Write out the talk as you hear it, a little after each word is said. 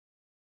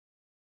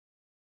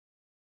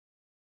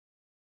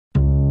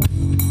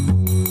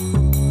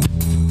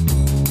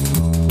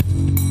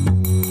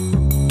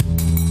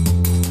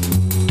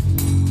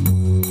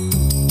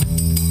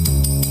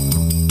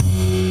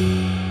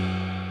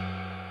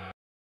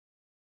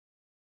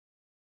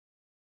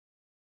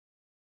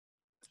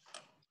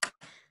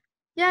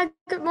Yeah,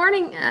 good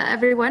morning,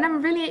 everyone.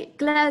 I'm really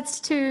glad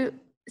to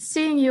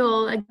seeing you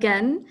all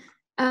again.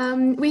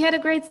 We had a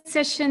great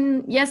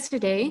session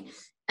yesterday,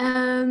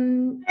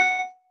 and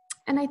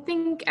I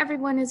think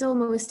everyone is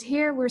almost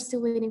here. We're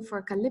still waiting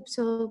for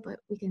Calypso, but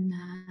we can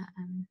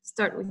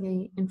start with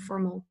the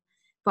informal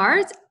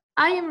part.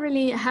 I am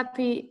really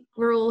happy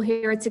we're all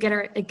here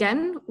together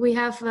again. We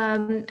have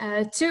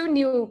two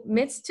new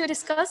myths to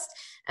discuss,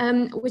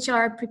 which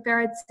are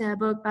prepared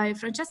both by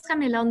Francesca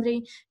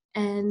Melandri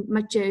and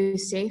Mathieu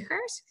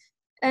Segers.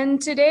 And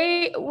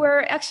today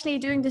we're actually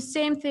doing the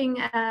same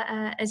thing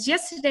as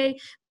yesterday.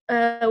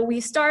 We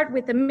start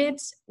with the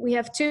myths, we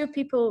have two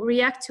people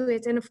react to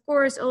it, and of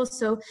course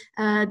also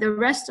the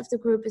rest of the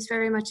group is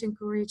very much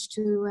encouraged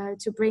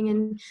to bring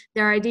in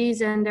their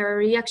ideas and their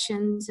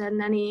reactions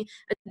and any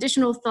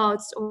additional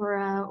thoughts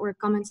or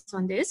comments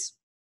on this.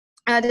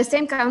 The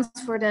same counts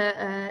for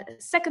the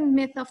second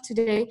myth of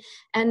today.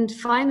 And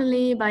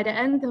finally, by the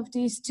end of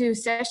these two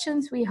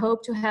sessions, we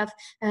hope to have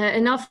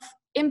enough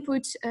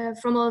input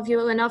from all of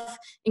you, enough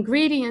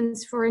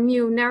ingredients for a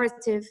new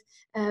narrative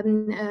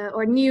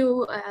or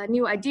new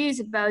ideas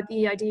about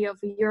the idea of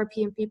a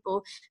European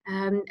people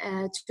and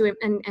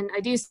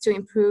ideas to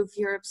improve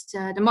Europe's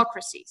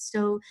democracy.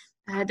 So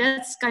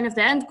that's kind of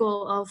the end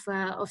goal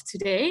of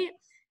today.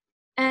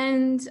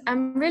 And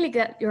I'm really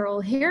glad you're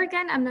all here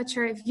again. I'm not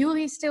sure if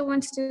Yuli still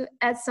wants to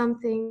add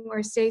something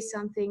or say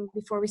something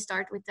before we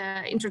start with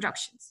the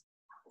introductions.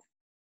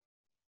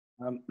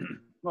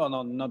 Well,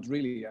 no, not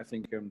really. I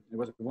think it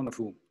was a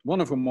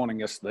wonderful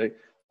morning yesterday.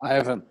 I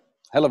have a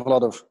hell of a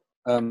lot of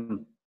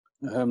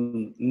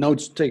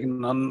notes,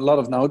 taken a lot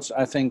of notes.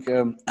 I think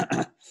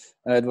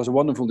it was a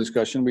wonderful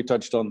discussion. We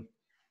touched on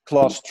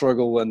class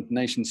struggle and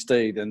nation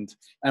state and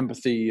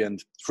empathy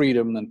and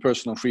freedom and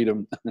personal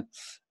freedom.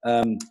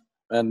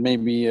 And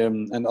maybe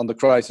and on the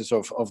crisis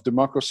of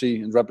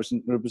democracy and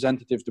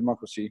representative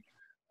democracy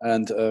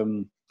and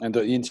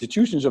the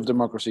institutions of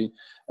democracy.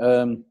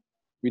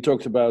 We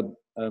talked about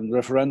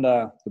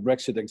referenda, the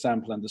Brexit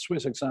example and the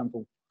Swiss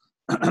example.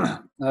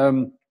 But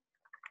I'm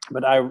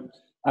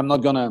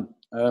not gonna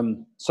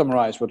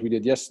summarize what we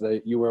did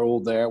yesterday. You were all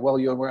there. Well,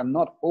 you were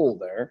not all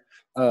there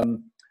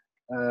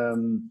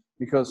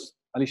because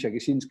Alicia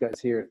Gisinska is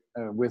here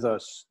with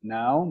us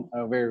now.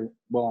 Very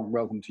warm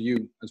welcome to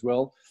you as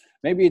well.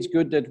 Maybe it's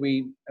good that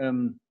we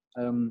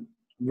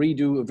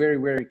redo a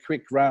very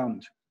quick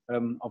round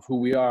of who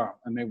we are.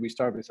 And maybe we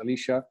start with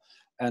Alicia.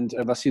 And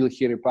Vasil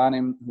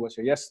Chiripanim, who was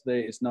here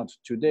yesterday, is not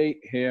today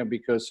here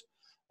because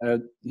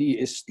he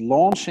is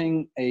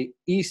launching a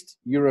East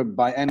Europe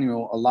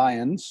biannual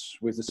alliance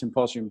with the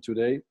symposium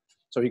today.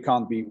 So he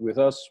can't be with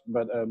us,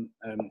 but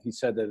he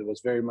said that it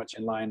was very much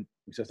in line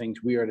with the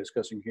things we are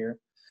discussing here.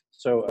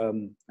 So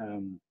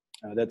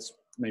that's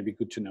maybe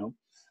good to know.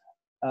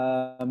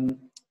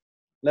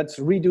 Let's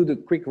redo the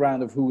quick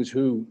round of who is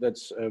who.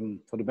 That's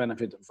for the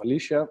benefit of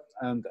Alicia.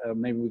 And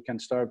maybe we can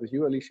start with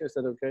you, Alicia. Is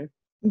that okay?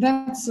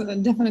 That's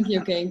definitely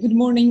okay. Good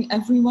morning,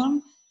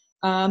 everyone.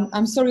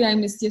 I'm sorry I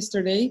missed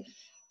yesterday.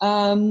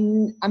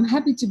 I'm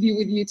happy to be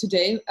with you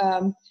today.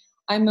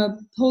 I'm a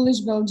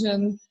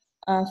Polish-Belgian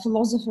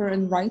philosopher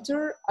and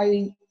writer.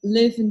 I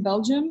live in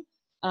Belgium,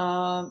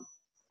 but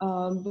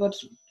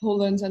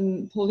Poland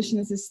and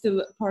Polishness is still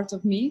a part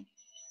of me.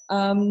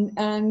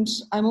 And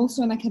I'm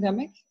also an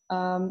academic.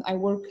 I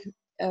work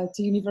at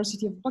the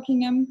University of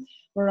Buckingham,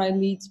 where I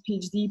lead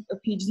a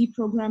PhD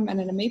program and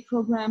an MA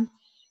program.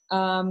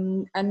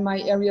 And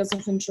my areas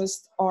of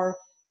interest are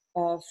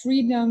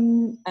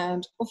freedom,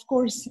 and of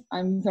course,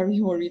 I'm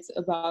very worried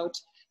about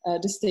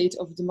the state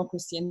of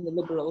democracy and the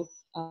liberal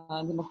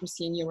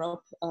democracy in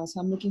Europe. So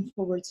I'm looking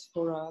forward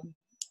for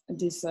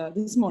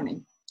this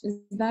morning. Is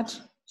that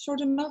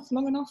short enough,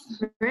 long enough?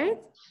 Great,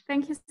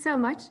 thank you so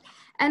much.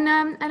 And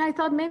I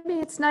thought maybe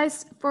it's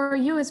nice for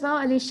you as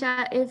well,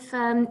 Alicia, if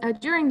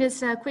during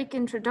this quick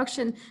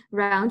introduction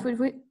round,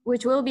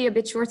 which will be a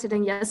bit shorter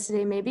than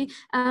yesterday maybe,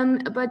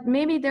 but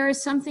maybe there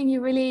is something you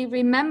really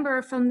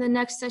remember from the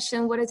next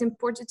session, what is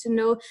important to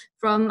know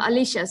from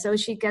Alicia, so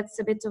she gets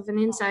a bit of an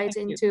insight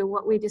into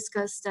what we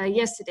discussed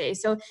yesterday.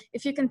 So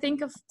if you can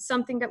think of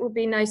something that would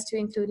be nice to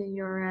include in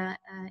your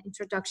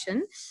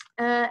introduction.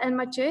 And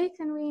Mathieu,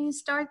 can we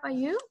start by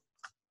you?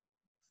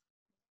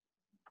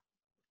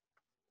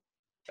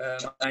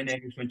 My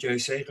name is Mathieu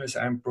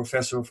Segers. I'm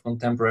professor of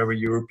contemporary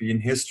European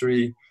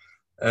history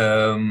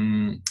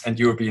and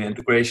European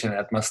integration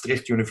at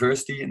Maastricht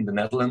University in the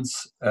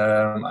Netherlands.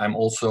 I'm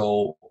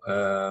also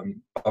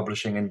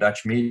publishing in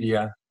Dutch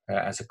media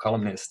as a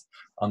columnist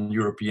on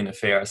European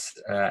affairs,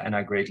 and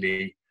I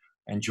greatly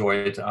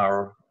enjoyed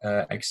our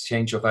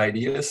exchange of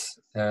ideas,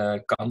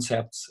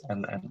 concepts,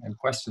 and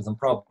questions and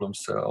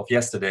problems of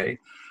yesterday.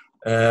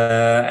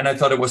 And I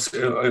thought it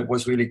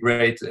was really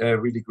great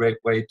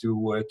way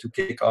to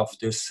kick off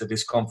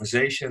this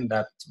conversation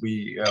that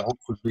we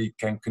hopefully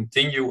can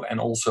continue and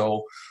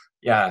also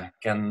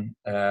can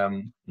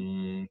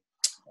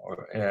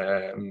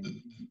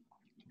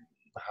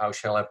how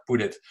shall I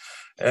put it?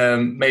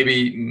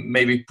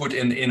 Maybe put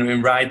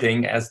in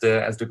writing as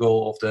the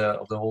goal of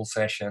the whole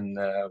session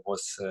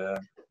was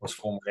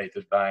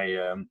formulated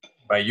by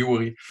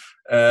Yuri.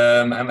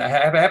 I'm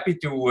happy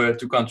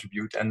to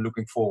contribute and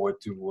looking forward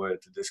to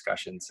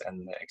discussions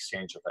and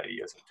exchange of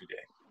ideas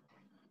today.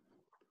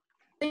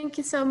 Thank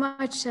you so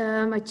much,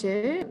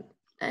 Mathieu.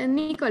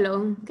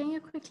 Nicolo, can you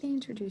quickly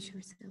introduce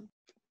yourself?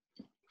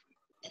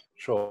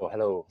 Sure.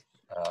 Hello.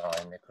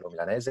 I'm Nicolo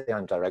Milanese.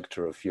 I'm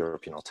Director of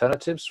European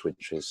Alternatives,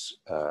 which is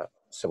a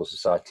civil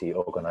society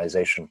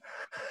organization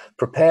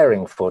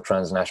preparing for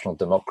transnational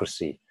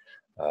democracy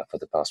for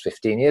the past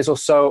 15 years or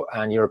so.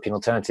 And European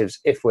Alternatives,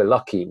 if we're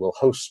lucky, will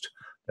host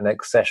the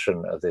next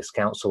session of this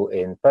council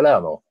in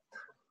Palermo.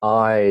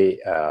 I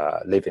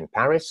live in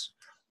Paris.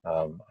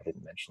 I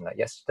didn't mention that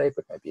yesterday,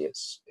 but maybe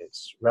it's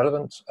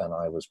relevant. And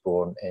I was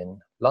born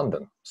in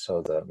London.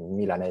 So the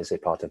Milanese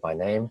part of my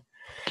name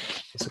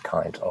is a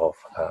kind of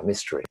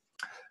mystery.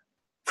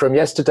 From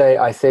yesterday,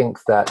 I think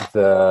that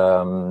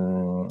the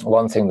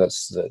one thing that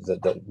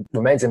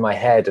remains in my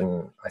head,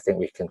 and I think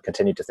we can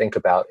continue to think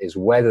about, is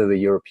whether the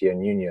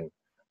European Union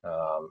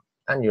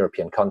and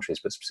European countries,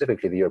 but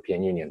specifically the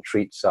European Union,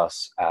 treats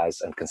us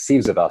as and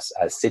conceives of us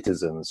as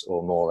citizens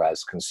or more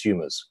as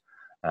consumers.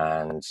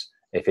 And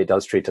if it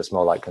does treat us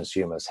more like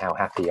consumers, how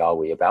happy are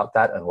we about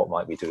that, and what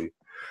might we do?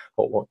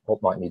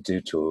 What might we do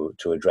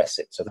to address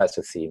it? So that's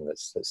a theme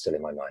that's still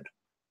in my mind.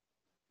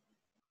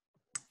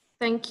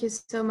 Thank you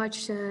so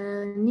much,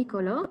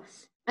 Nicolo.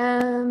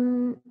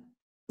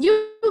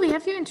 Yuri,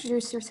 have you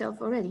introduced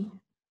yourself already?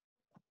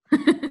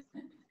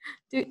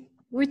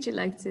 Would you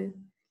like to?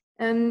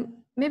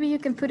 Maybe you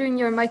can put in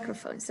your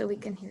microphone so we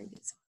can hear you.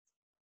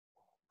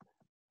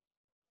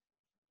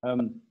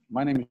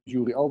 My name is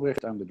Yuri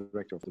Albrecht. I'm the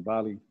director of the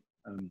Bali.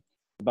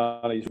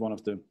 Bali is one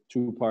of the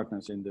two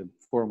partners in the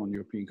Forum on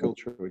European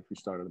Culture, which we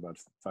started about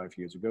 5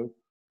 years ago.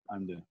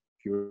 I'm the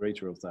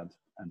curator of that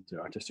and the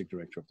artistic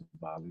director of the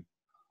Bali.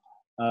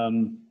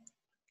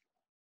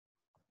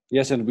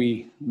 Yes, and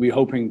we're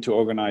hoping to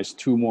organize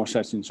 2 more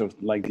sessions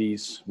like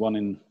these, one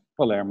in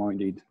Palermo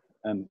indeed,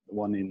 and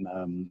one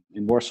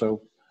in Warsaw.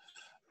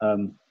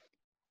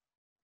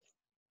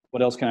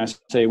 What else can I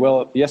say?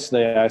 Well,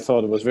 yesterday I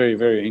thought it was very,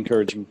 very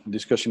encouraging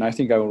discussion. I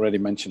think I already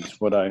mentioned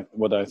what I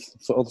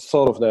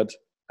thought of that,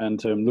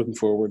 and I'm looking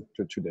forward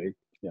to today.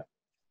 Yeah.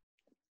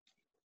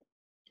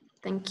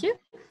 Thank you,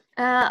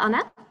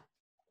 Anna.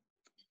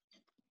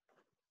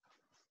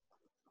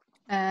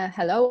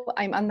 Hello,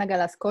 I'm Anna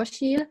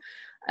Galas-Kosil.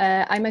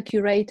 I'm a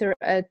curator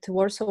at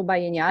Warsaw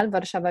Biennial,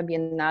 Warszawa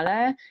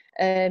Biennale.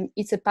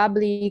 It's a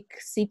public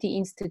city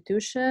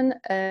institution,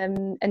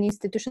 an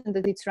institution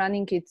that is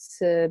running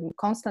its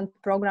constant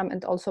program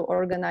and also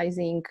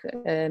organizing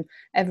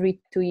every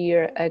 2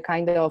 years a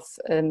kind of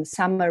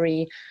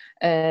summary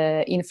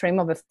in frame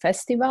of a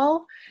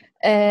festival.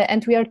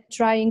 And we are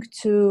trying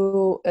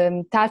to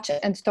touch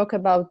and talk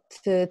about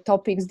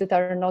topics that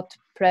are not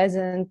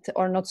present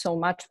or not so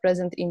much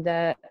present in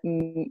the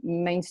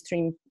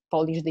mainstream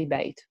Polish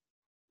debate.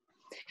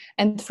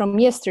 And from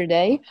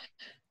yesterday,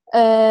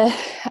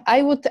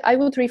 I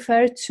would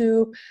refer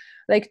to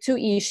like 2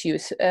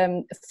 issues.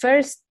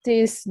 First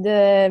is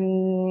the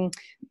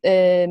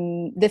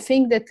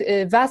thing that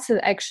Vasyl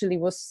actually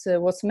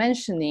was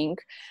mentioning.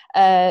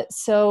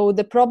 So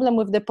the problem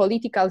with the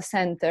political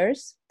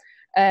centers,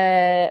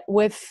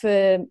 with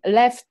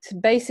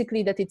left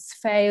basically that it's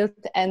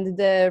failed, and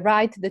the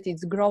right that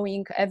it's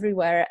growing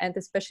everywhere, and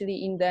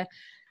especially in the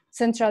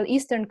Central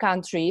Eastern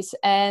countries.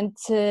 And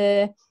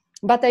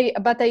but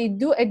I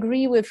do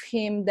agree with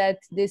him that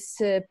this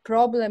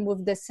problem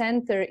with the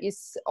center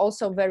is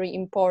also very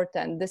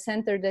important. The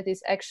center that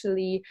is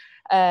actually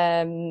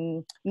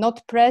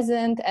not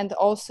present and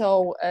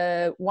also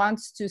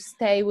wants to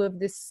stay with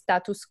this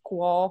status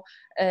quo,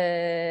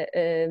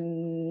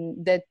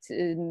 that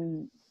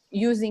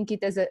using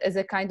it as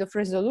a kind of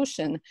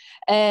resolution,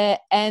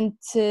 and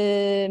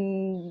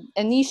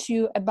an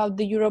issue about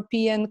the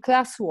European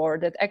class war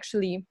that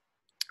actually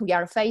we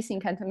are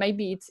facing, and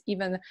maybe it's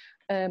even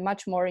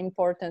much more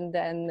important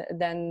than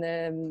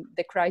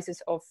the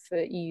crisis of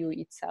EU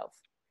itself.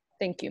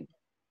 Thank you.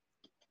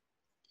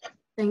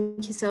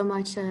 Thank you so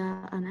much,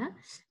 Anna.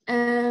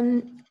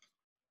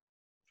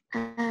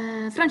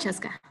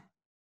 Francesca.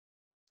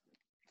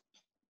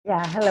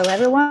 Yeah, hello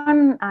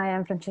everyone. I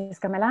am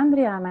Francesca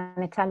Melandri. I'm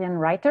an Italian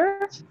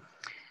writer.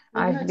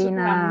 I've been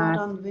not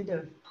on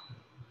video.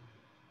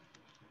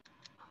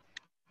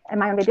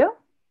 Am I on video?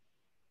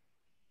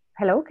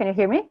 Hello, can you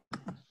hear me?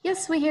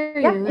 Yes, we hear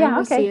you. Yeah,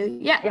 we okay. see you.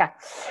 Yeah.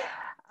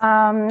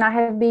 I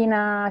have been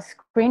a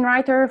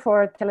screenwriter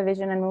for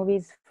television and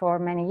movies for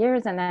many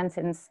years, and then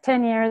since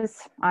 10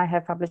 years, I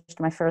have published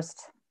my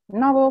first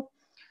novel.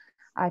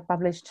 I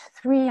published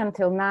 3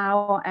 until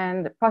now,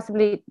 and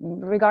possibly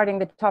regarding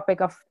the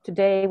topic of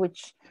today,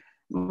 which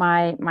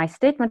my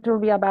statement will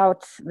be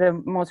about, the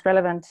most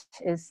relevant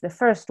is the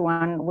first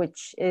one,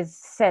 which is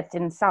set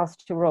in South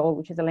Tyrol,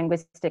 which is a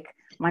linguistic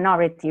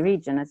minority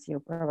region, as you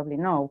probably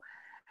know.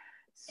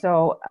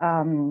 So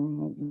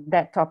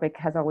that topic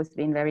has always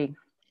been very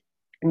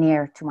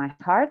near to my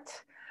heart.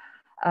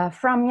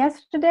 From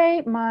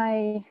yesterday,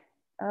 I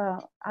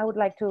would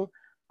like to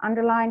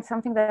underline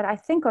something that I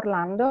think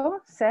Orlando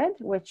said,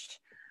 which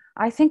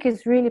I think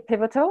is really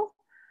pivotal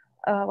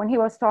when he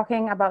was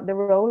talking about the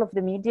role of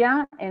the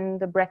media in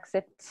the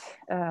Brexit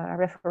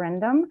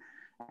referendum,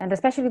 and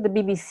especially the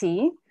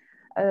BBC,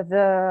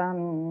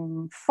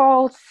 the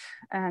fault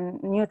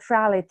and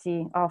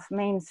neutrality of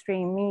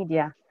mainstream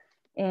media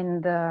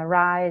in the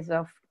rise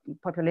of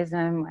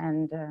populism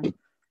and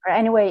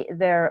anyway,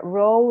 their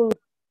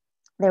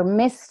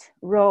missed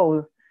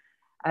role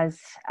as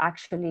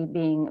actually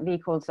being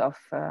vehicles of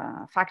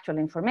factual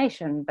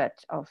information,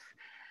 but of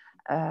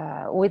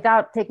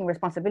without taking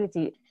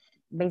responsibility,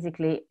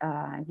 basically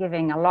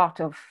giving a lot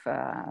of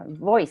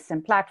voice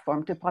and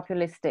platform to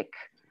populistic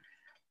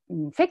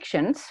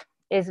fictions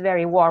is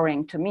very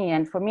worrying to me.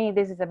 And for me,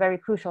 this is a very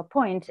crucial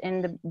point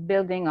in the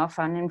building of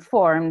an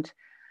informed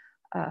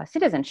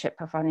citizenship,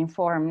 of an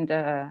informed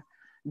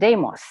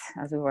demos,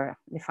 as we were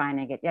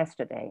defining it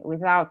yesterday,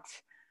 without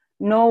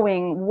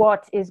knowing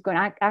what is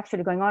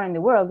actually going on in the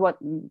world, what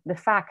the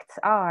facts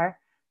are.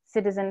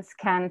 Citizens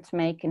can't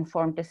make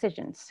informed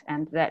decisions,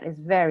 and that is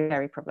very,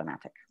 very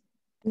problematic.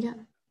 Yeah,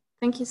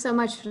 thank you so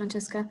much,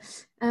 Francesca.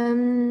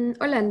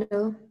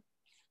 Orlando.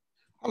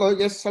 Hello,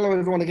 yes, hello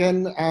everyone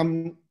again.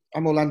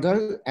 I'm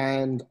Orlando,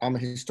 and I'm a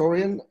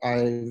historian.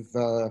 I've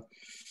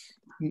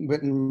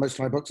written most of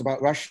my books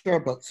about Russia,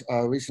 but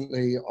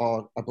recently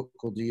a book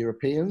called The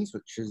Europeans,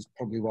 which is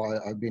probably why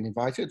I've been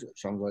invited,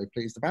 which I'm very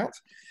pleased about.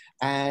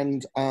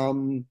 And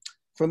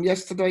from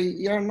yesterday,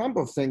 yeah, a number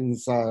of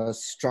things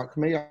struck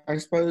me. I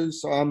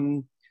suppose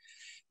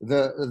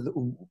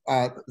the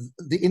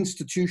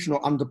institutional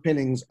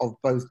underpinnings of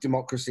both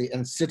democracy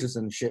and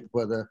citizenship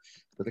were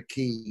the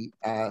key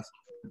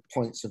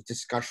points of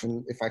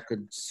discussion, if I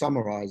could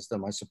summarize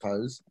them, I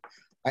suppose.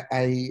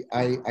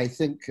 I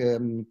think,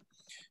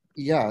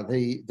 yeah,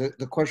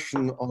 the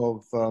question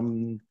of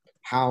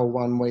how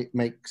one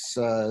makes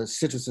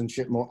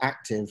citizenship more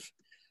active,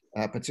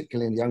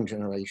 particularly in the young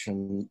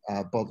generation,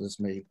 bothers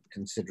me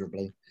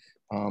considerably.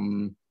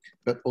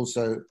 But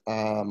also,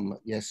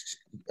 yes,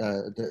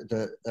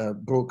 the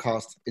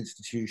broadcast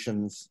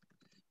institutions'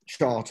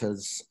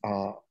 charters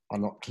are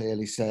not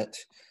clearly set.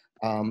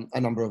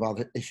 A number of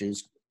other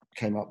issues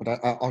came up, but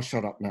I'll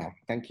shut up now.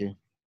 Thank you.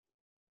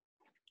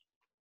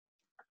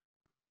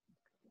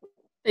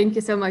 Thank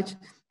you so much.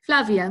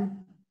 Flavia.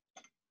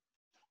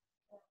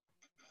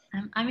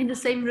 I'm in the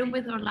same room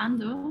with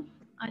Orlando.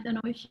 I don't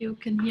know if you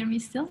can hear me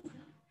still.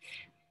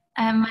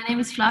 My name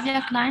is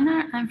Flavia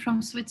Kleiner. I'm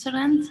from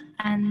Switzerland,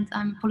 and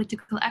I'm a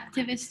political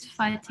activist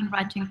fighting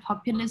right-wing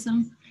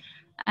populism.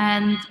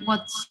 And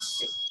what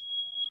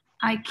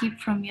I keep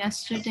from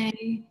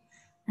yesterday,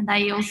 and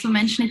I also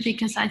mention it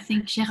because I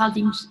think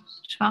Geraldine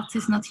Schwarz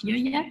is not here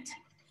yet.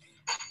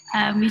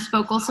 We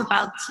spoke also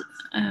about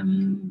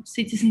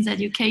citizens'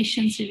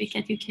 education, civic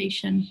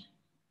education,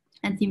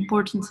 and the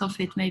importance of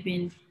it, maybe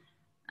in,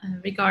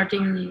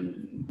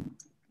 regarding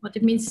what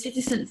it means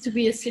to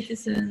be a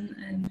citizen,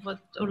 and what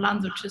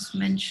Orlando just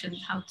mentioned,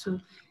 how to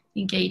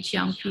engage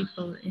young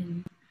people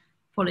in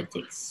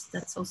politics.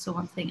 That's also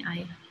one thing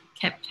I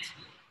kept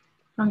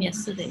from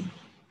yesterday.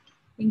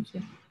 Thank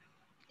you.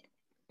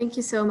 Thank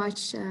you so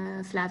much,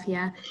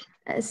 Flavia.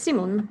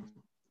 Simon.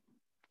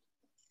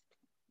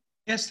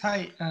 Yes,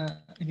 hi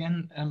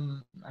again.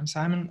 I'm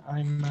Simon.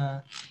 I'm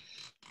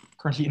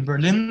currently in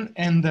Berlin,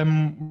 and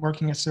I'm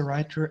working as a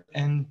writer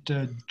and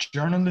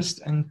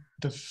journalist, and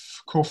the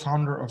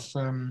co-founder of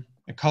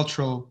a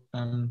cultural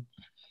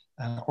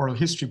oral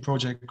history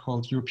project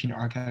called European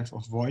Archive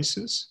of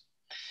Voices.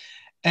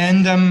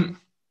 And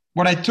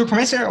what I took from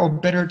yesterday, or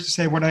better to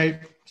say, what I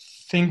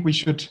think we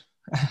should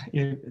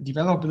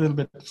develop a little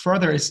bit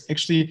further is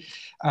actually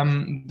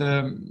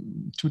the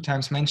two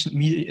times mentioned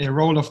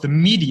role of the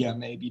media,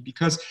 maybe,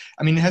 because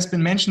I mean it has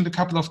been mentioned a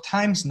couple of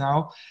times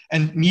now,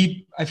 and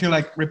I feel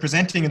like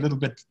representing a little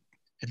bit,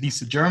 at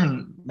least the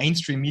German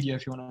mainstream media,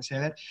 if you want to say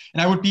that.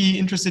 And I would be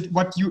interested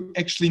what you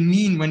actually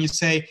mean when you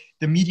say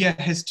the media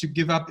has to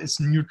give up its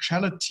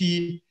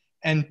neutrality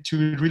and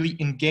to really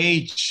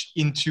engage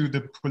into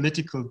the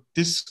political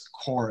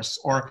discourse,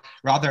 or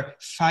rather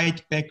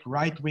fight back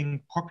right-wing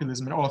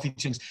populism and all of these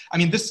things. I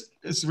mean, this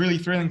is really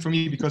thrilling for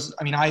me because,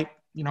 I mean, I,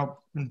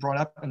 been brought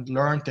up and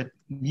learned that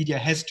media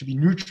has to be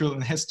neutral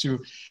and has to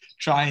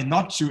try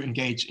not to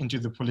engage into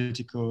the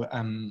political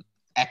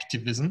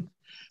activism.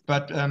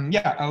 But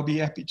yeah, I'll be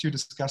happy to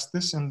discuss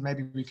this, and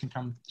maybe we can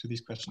come to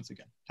these questions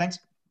again. Thanks.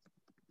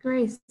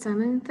 Great,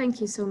 Simon. Thank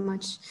you so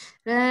much.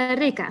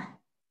 Rika.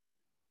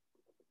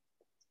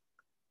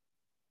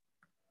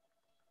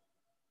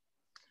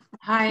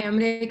 Hi, I'm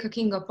Reka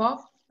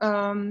Kinga-Pop,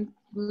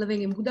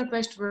 living in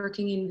Budapest,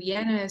 working in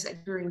Vienna as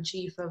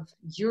editor-in-chief of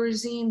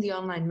Eurozine, the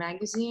online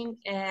magazine.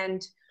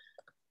 And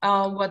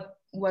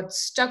what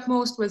stuck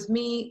most with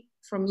me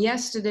from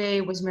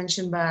yesterday was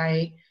mentioned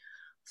by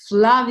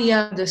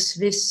Flavia, the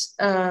Swiss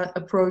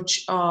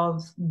approach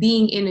of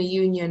being in a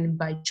union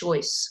by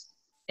choice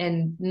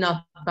and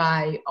not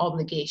by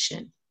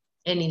obligation.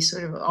 any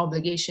sort of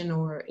obligation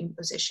or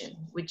imposition,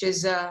 which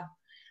is a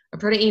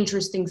pretty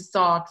interesting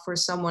thought for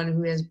someone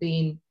who has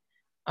been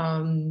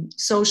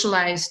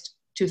socialized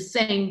to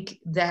think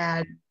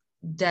that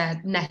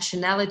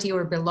nationality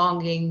or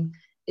belonging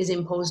is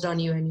imposed on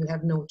you and you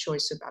have no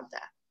choice about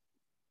that.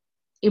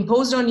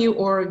 Imposed on you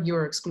or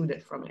you're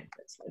excluded from it.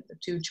 That's like the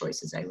two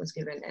choices I was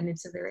given, and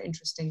it's a very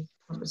interesting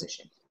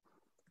proposition.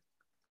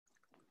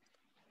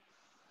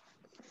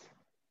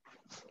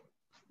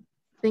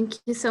 Thank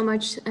you so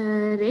much,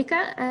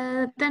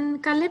 Reka. Then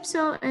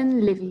Calypso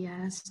and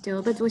Livia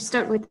still, but we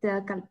start with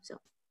Calypso.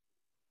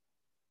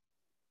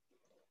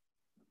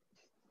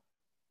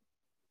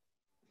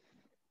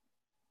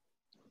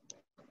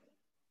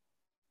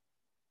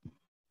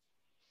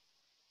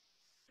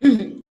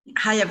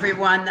 Hi,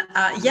 everyone.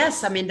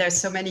 Yes, I mean, there's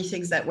so many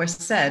things that were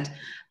said.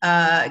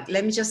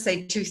 Let me just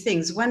say two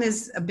things. One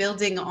is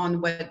building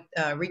on what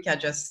Rika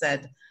just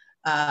said,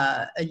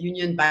 a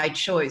union by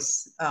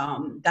choice.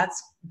 That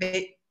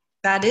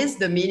is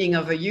the meaning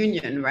of a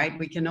union, right?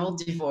 We can all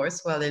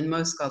divorce, well, in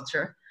most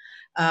culture.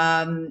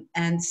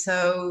 And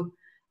so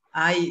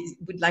I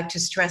would like to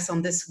stress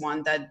on this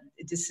one that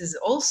this is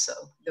also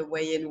the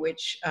way in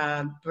which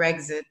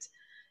Brexit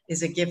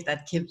is a gift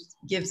that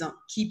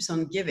keeps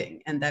on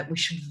giving, and that we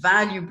should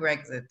value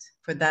Brexit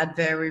for that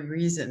very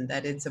reason,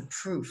 that it's a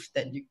proof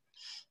that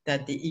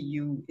the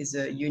EU is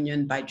a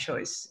union by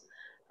choice.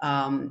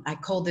 I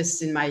call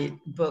this in my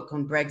book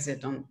on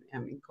Brexit,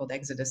 called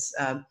Exodus,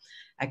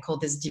 I call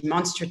this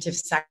demonstrative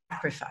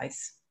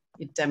sacrifice.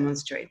 It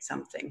demonstrates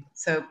something.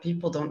 So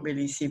people don't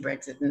really see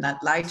Brexit in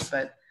that light,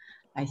 but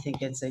I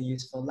think it's a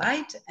useful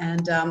light.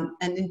 And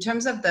in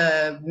terms of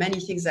the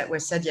many things that were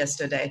said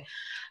yesterday,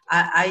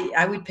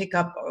 I would pick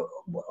up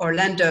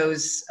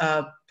Orlando's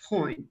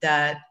point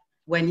that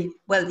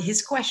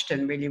his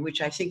question really,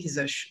 which I think is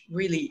a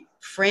really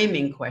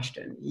framing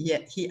question.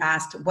 Yet he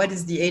asked, what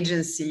is the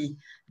agency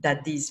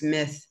that these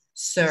myths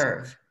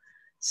serve?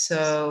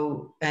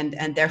 So,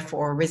 and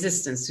therefore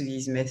resistance to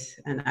these myths.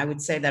 And I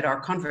would say that our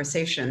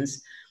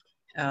conversations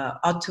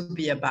ought to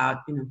be about,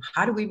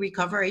 how do we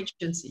recover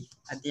agency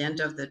at the end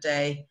of the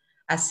day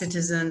as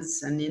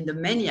citizens and in the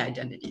many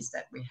identities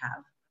that we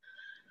have.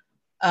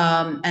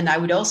 And I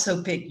would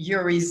also pick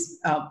Yuri's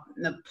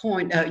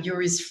point,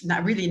 Yuri's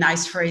really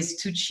nice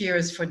phrase, 2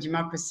 cheers for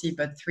democracy,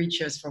 but 3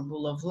 cheers for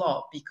rule of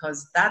law,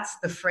 because that's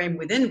the frame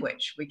within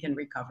which we can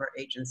recover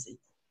agency.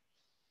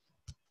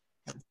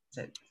 That's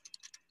it.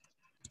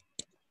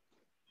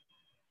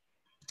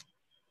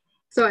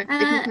 So I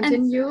can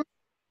continue.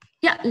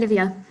 Yeah,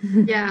 Livia.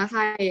 Yeah,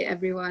 hi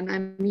everyone.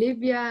 I'm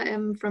Livia.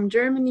 I'm from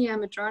Germany.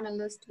 I'm a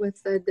journalist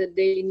with the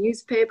daily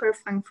newspaper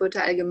Frankfurter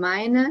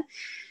Allgemeine.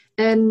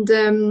 And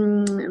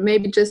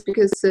maybe just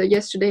because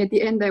yesterday at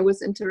the end I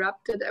was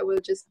interrupted, I will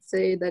just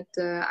say that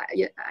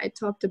I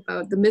talked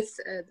about the myth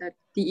that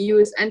the EU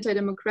is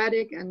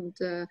anti-democratic and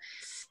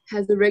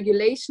has a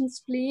regulation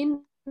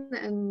spleen,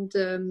 and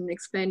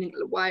explaining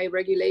why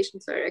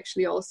regulations are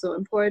actually also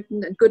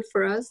important and good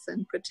for us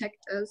and protect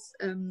us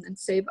and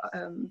save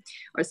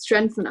or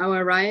strengthen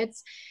our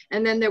rights.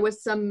 And then there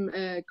was some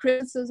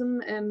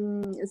criticism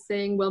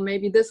saying, well,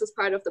 maybe this is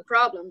part of the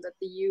problem, that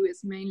the EU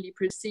is mainly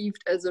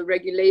perceived as a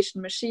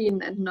regulation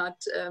machine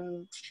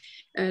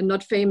and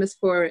not famous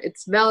for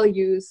its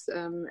values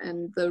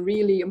and the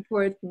really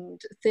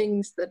important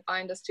things that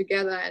bind us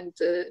together. And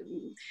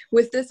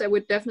with this, I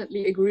would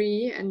definitely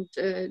agree, and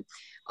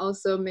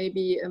also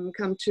maybe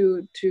come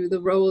to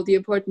the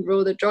important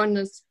role that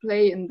journalists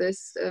play in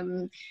this,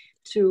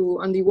 to,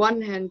 on the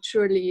one hand,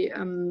 surely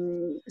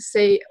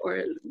say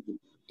or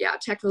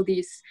tackle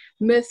these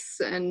myths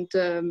and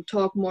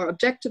talk more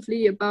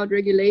objectively about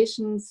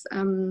regulations,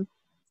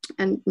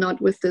 and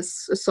not with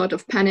this sort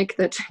of panic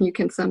that you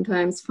can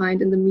sometimes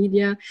find in the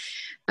media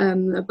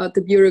about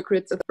the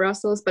bureaucrats of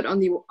Brussels. But on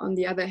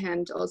the other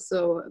hand,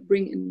 also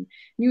bring in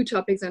new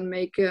topics and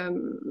make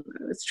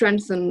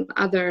strengthen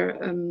other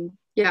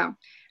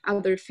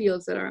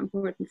fields that are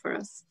important for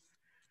us.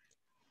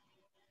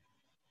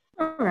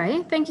 All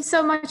right, thank you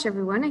so much,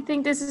 everyone. I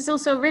think this is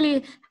also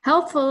really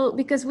helpful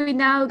because we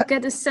now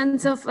get a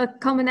sense of a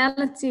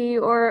commonality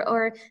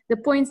or the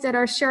points that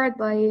are shared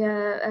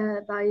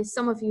by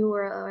some of you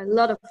or a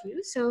lot of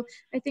you. So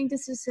I think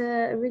this is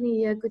a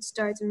really good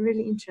start and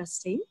really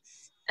interesting.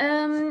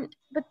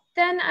 But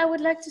then I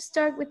would like to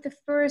start with the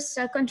first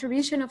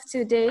contribution of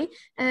today,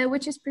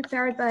 which is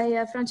prepared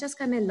by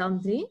Francesca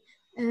Melandri.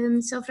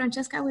 So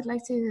Francesca, I would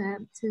like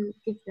to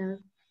give the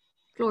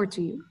floor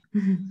to you.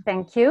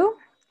 Thank you.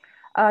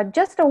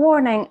 Just a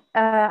warning,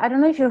 I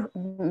don't know if you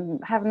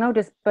have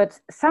noticed, but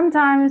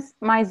sometimes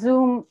my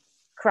Zoom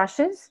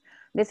crashes.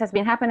 This has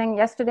been happening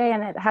yesterday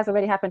and it has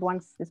already happened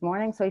once this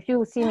morning. So if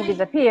you see me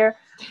disappear,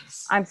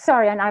 I'm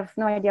sorry, and I have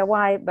no idea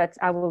why, but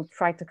I will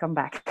try to come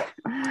back.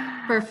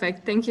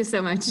 Perfect, thank you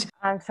so much.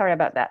 I'm sorry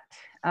about that.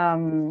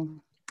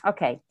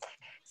 Okay,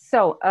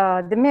 so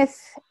the myth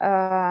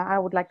I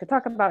would like to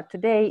talk about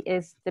today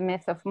is the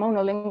myth of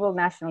monolingual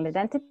national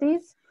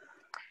identities.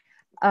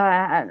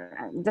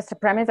 Just a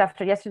premise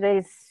after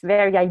yesterday's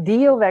very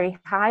ideal, very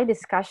high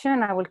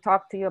discussion, I will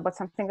talk to you about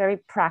something very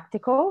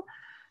practical,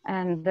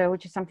 and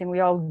which is something we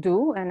all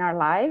do in our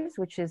lives,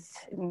 which is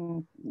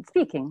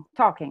speaking,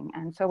 talking.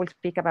 And so we'll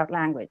speak about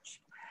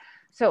language.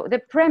 So the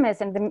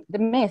premise and the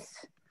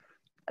myth,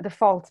 the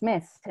false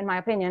myth, in my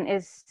opinion,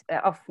 is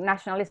of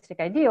nationalistic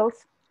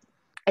ideals,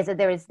 is that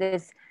there is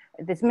this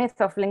myth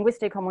of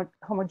linguistic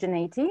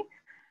homogeneity,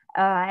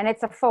 and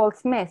it's a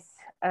false myth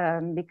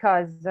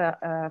because,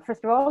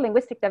 first of all,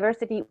 linguistic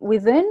diversity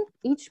within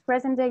each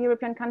present-day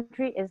European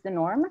country is the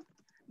norm.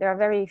 There are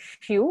very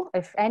few,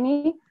 if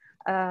any,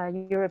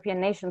 European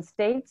nation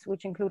states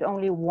which include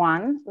only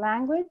one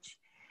language,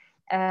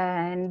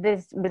 and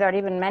this without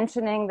even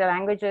mentioning the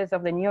languages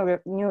of the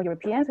new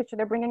Europeans which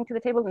they're bringing to the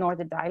table, nor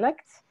the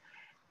dialects.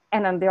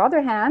 And on the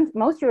other hand,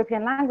 most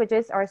European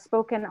languages are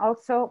spoken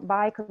also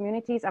by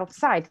communities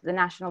outside the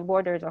national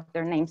borders of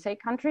their namesake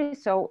country.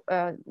 So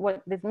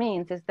what this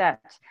means is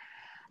that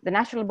the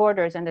national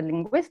borders and the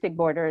linguistic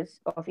borders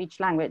of each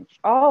language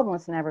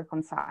almost never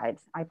coincide.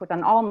 I put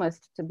on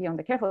almost to be on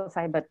the careful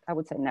side, but I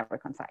would say never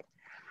coincide.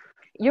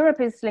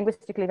 Europe is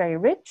linguistically very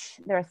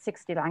rich. There are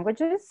 60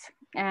 languages,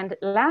 and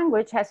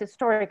language has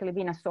historically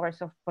been a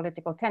source of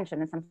political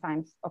tension and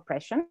sometimes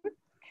oppression.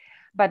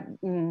 But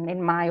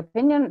in my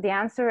opinion, the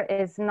answer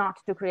is not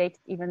to create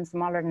even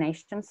smaller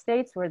nation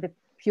states where the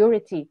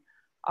purity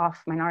of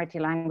minority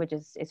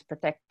languages is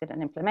protected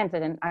and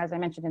implemented. And as I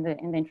mentioned in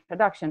the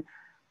introduction,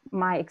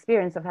 my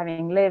experience of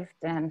having lived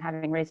and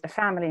having raised a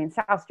family in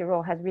South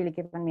Tyrol has really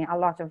given me a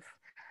lot of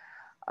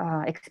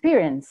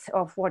experience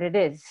of what it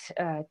is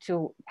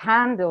to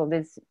handle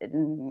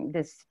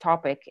this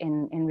topic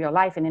in real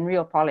life and in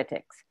real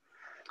politics.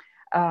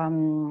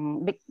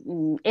 In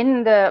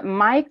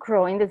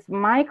this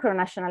micro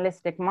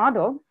nationalistic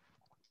model,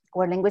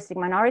 where linguistic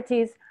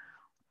minorities,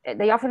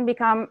 they often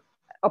become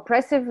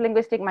oppressive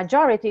linguistic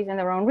majorities in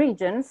their own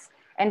regions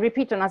and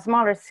repeat on a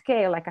smaller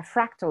scale, like a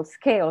fractal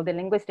scale, the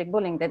linguistic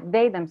bullying that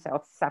they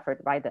themselves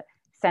suffered by the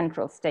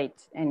central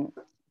state in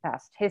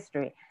past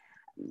history.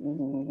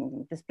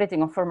 The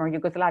splitting of former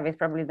Yugoslavia is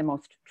probably the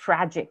most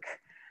tragic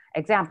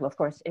example. Of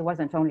course, it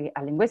wasn't only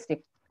a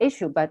linguistic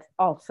issue, but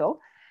also.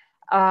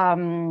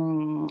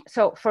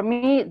 So for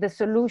me, the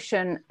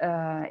solution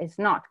is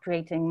not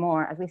creating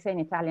more, as we say in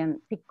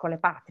Italian, piccole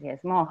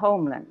patrias, more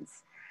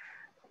homelands.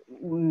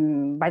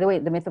 By the way,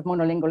 the myth of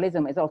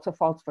monolingualism is also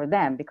false for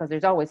them because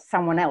there's always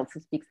someone else who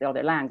speaks the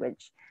other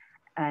language.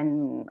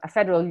 And a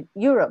federal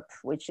Europe,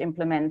 which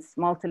implements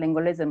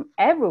multilingualism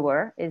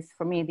everywhere, is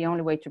for me the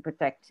only way to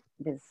protect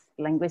this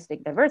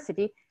linguistic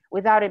diversity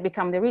without it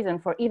becoming the reason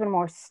for even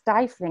more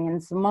stifling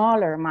and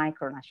smaller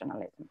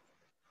micronationalism.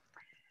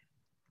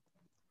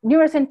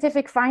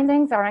 Neuroscientific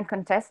findings are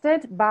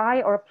uncontested.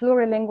 Bi or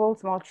plurilingual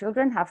small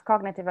children have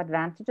cognitive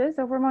advantages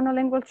over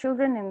monolingual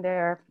children in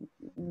their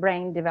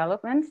brain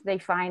development. They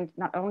find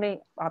not only,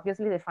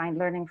 obviously, they find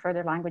learning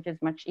further languages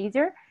much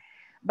easier,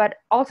 but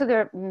also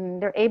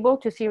they're able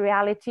to see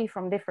reality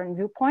from different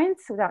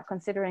viewpoints without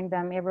considering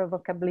them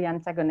irrevocably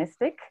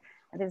antagonistic.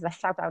 And this is a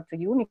shout out to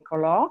you,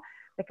 Nicolò,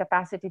 the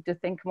capacity to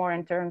think more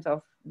in terms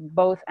of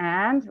both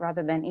and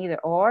rather than either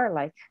or,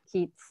 like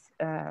Keats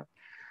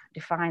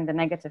defined the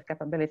negative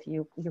capability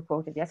you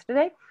quoted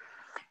yesterday.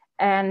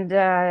 And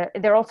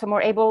they're also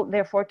more able,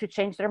 therefore, to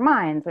change their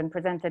minds when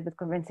presented with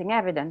convincing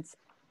evidence.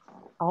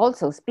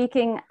 Also,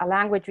 speaking a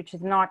language which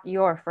is not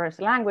your first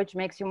language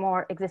makes you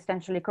more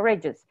existentially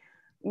courageous.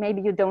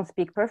 Maybe you don't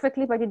speak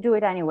perfectly, but you do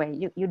it anyway.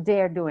 You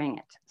dare doing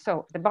it.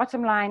 So the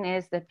bottom line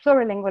is that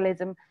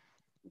plurilingualism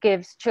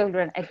gives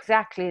children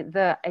exactly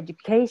the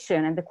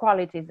education and the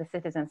qualities the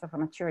citizens of a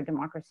mature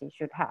democracy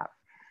should have.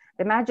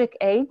 The magic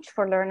age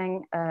for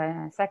learning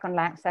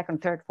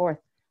second, third, fourth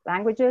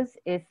languages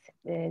is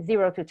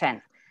 0 to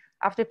 10.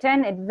 After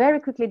 10, it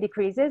very quickly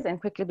decreases and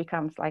quickly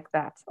becomes like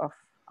that of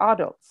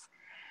adults.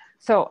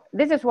 So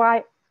this is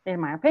why, in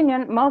my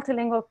opinion,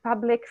 multilingual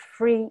public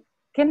free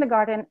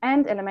kindergarten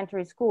and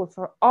elementary schools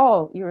for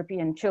all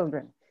European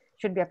children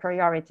should be a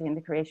priority in the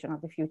creation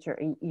of the future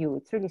EU.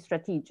 It's really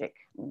strategic,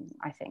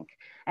 I think.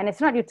 And it's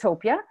not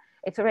utopia.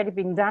 It's already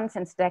been done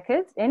since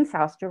decades in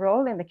South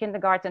Tyrol, in the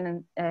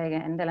kindergarten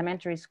and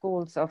elementary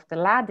schools of the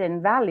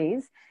Ladin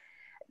valleys.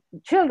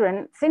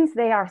 Children, since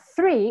they are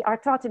 3, are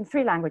taught in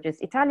 3 languages,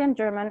 Italian,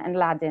 German, and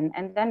Latin.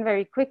 And then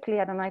very quickly,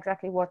 I don't know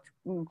exactly what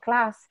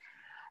class,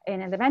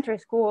 in elementary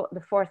school, the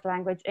 4th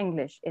language,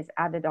 English, is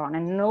added on,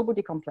 and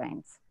nobody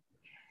complains.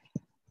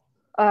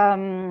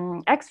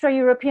 Extra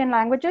European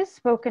languages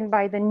spoken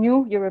by the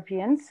new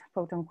Europeans,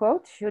 quote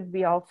unquote, should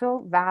be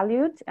also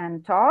valued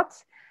and taught,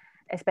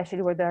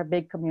 especially where there are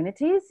big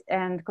communities,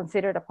 and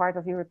considered a part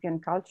of European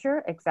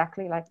culture,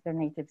 exactly like their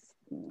native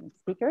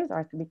speakers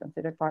are to be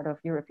considered part of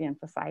European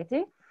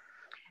society.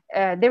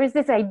 There is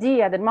this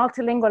idea that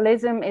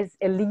multilingualism is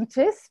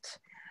elitist,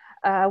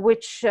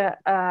 which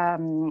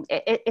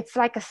it's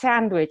like a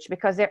sandwich,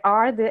 because there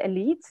are the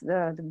elites,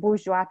 the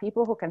bourgeois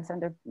people who can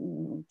send their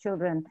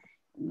children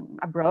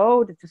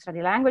abroad to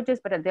study languages,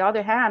 but on the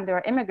other hand, there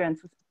are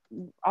immigrants who,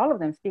 all of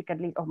them speak at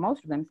least, or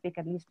most of them speak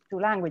at least 2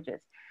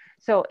 languages.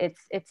 So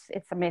it's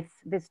a myth.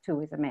 This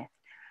too is a myth.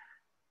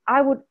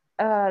 I would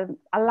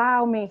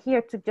allow me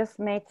here to just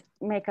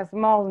make a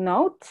small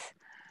note.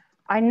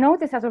 I know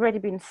this has already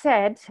been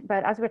said,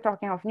 but as we're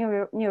talking of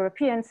new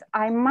Europeans,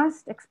 I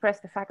must express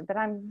the fact that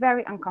I'm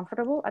very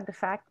uncomfortable at the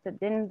fact that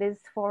in this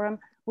forum,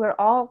 we're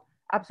all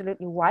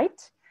absolutely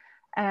white.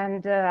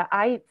 And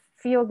I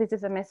feel this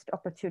is a missed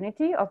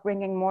opportunity of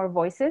bringing more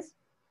voices,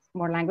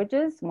 more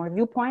languages, more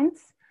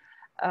viewpoints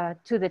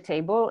to the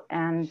table.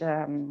 And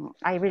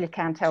I really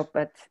can't help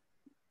but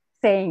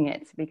saying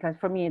it, because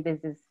for me,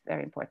 this is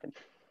very important.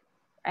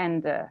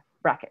 And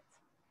brackets.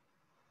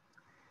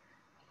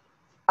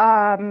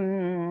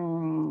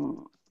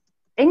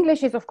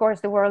 English is, of course,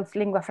 the world's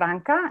lingua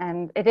franca,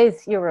 and it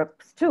is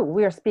Europe's too.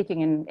 We are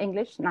speaking in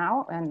English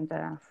now, and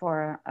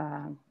for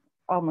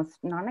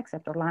almost none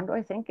except Orlando,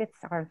 I think it's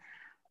our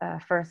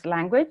first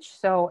language.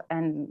 So,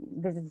 and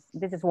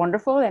this is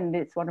wonderful, and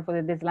it's wonderful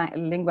that this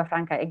lingua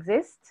franca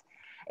exists.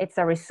 It's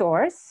a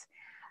resource,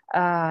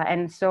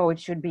 and so it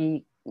should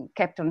be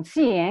kept on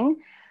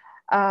seeing.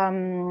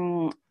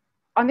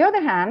 On the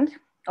other hand,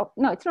 oh,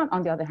 no, it's not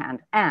on the other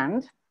hand,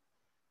 and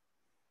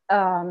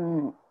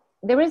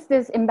there is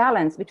this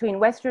imbalance between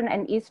Western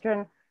and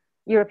Eastern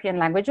European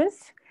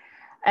languages.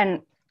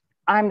 And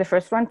I'm the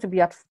first one to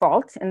be at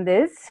fault in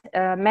this.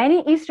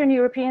 Many Eastern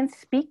Europeans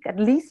speak at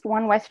least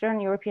one Western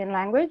European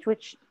language,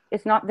 which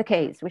is not the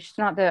case, which is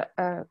not the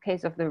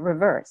case of the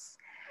reverse.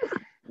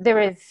 There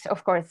is,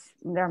 of course,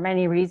 there are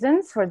many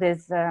reasons for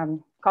this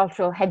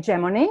cultural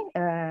hegemony.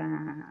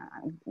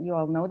 You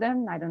all know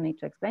them, I don't need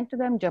to explain to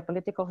them,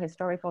 geopolitical,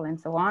 historical, and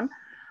so on,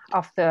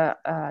 of the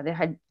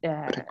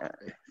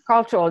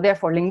cultural,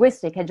 therefore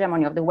linguistic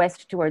hegemony of the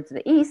West towards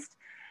the East.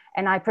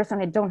 And I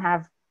personally don't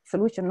have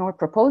solution nor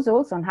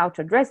proposals on how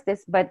to address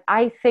this, but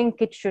I think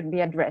it should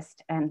be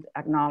addressed and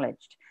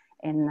acknowledged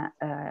in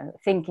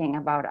thinking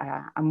about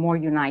a more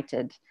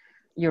united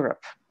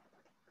Europe.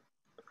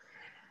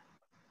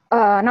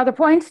 Another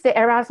point, the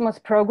Erasmus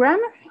program.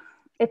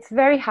 It's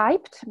very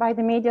hyped by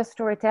the media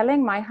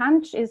storytelling. My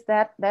hunch is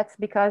that that's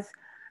because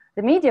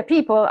the media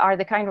people are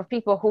the kind of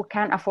people who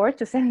can afford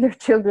to send their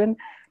children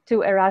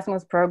to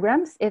Erasmus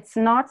programs. It's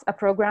not a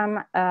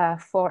program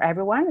for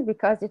everyone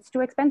because it's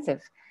too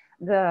expensive.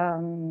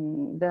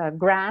 The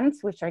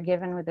grants which are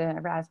given with the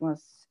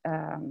Erasmus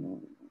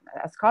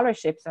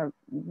scholarships are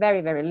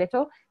very, very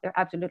little. They're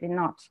absolutely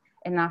not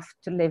enough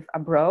to live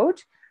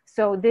abroad.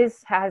 So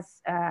this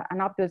has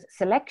an obvious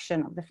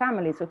selection of the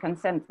families who can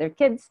send their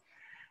kids,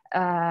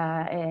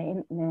 how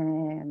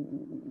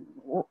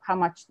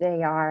much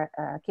they are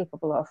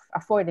capable of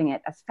affording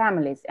it as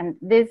families. And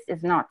this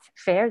is not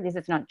fair, this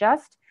is not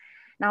just.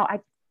 Now,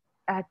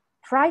 I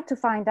tried to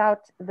find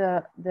out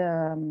the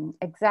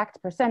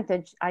exact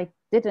percentage. I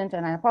didn't,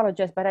 and I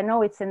apologize, but I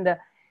know it's in the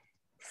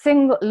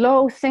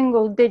low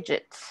single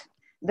digits,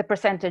 the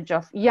percentage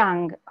of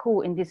young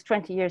who in these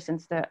 20 years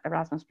since the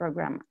Erasmus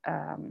program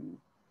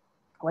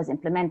was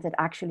implemented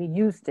actually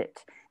used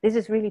it. This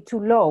is really too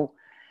low.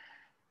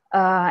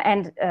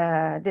 And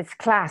this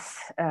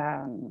class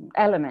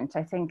element,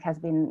 I think, has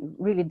been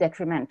really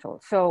detrimental.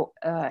 So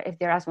if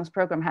the Erasmus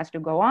program has to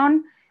go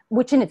on,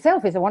 which in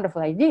itself is a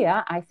wonderful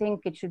idea, I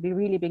think it should be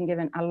really being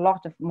given a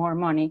lot of more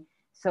money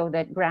so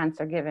that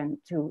grants are given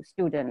to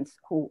students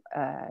who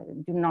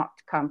do not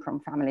come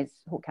from families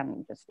who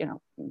can just, you know,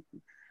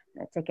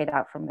 take it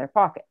out from their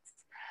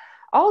pockets.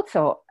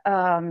 Also,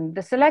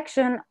 the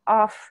selection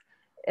of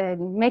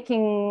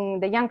making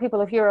the young people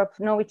of Europe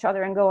know each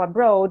other and go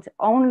abroad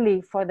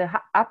only for the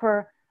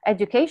upper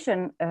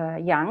education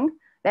young,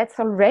 that's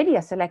already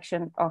a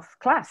selection of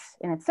class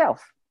in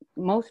itself,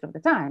 most of the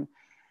time.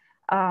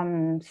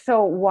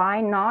 So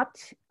why not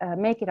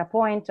make it a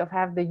point of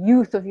have the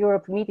youth of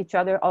Europe meet each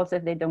other also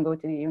if they don't go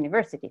to the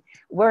university?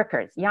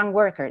 Workers, young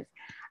workers.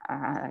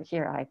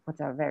 Here I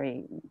put a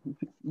very,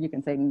 you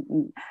can say,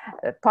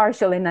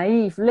 partial and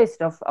naive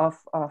list of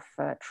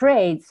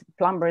trades: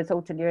 plumbers,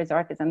 hoteliers,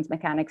 artisans,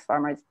 mechanics,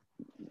 farmers.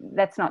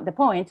 That's not the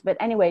point. But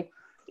anyway,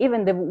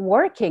 even the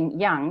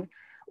working young,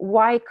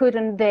 why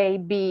couldn't they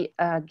be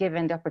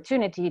given the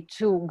opportunity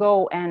to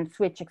go and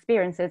switch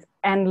experiences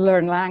and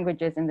learn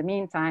languages in the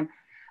meantime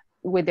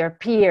with their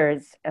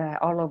peers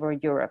all over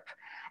Europe?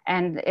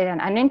 And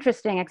an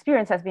interesting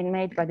experience has been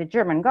made by the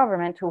German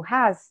government, who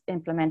has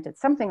implemented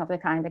something of the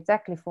kind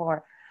exactly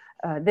for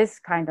this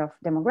kind of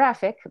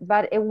demographic,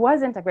 but it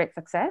wasn't a great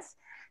success.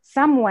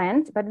 Some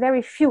went, but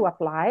very few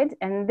applied.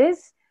 And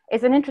this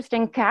is an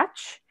interesting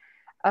catch.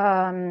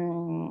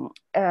 And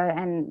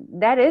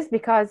that is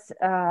because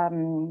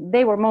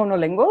they were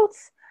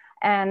monolinguals,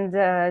 and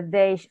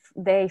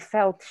they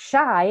felt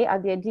shy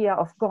at the idea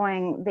of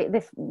going,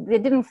 they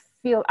didn't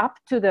feel up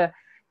to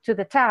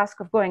the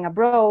task of going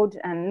abroad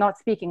and not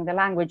speaking the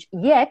language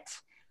yet,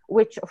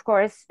 which of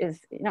course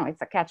is, you know,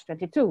 it's a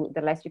catch-22.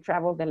 The less you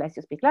travel, the less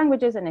you speak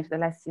languages, and if the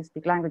less you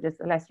speak languages,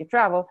 the less you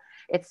travel.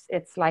 It's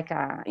like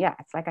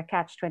a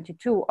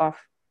catch-22 of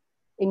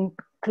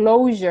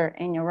enclosure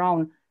in your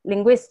own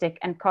linguistic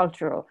and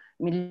cultural.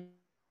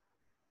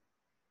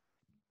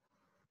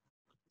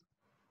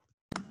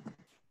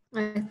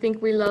 I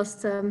think we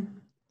lost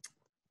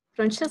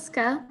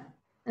Francesca.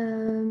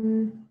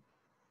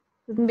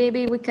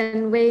 Maybe we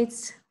can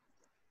wait.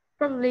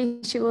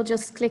 Probably she will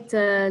just click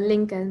the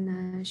link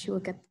and she will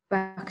get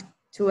back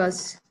to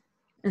us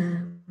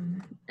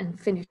and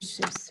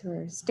finishes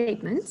her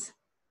statement.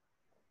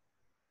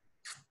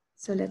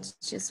 So let's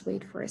just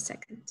wait for a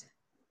second.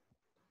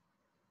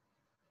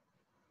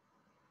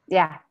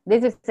 Yeah,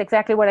 this is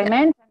exactly what I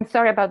meant. I'm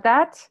sorry about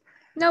that.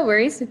 No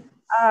worries.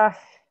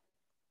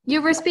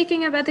 You were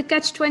speaking about the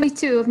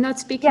catch-22 of not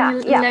speaking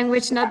a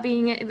language, not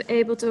being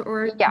able to,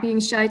 or being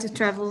shy to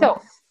travel.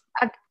 So,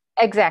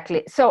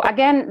 exactly. So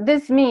again,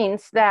 this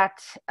means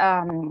that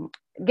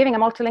giving a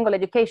multilingual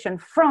education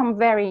from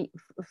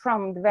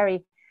the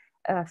very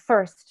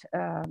first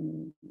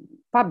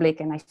public,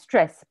 and I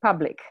stress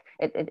public,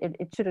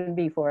 it shouldn't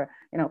be for,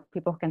 you know,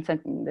 people who can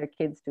send their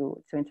kids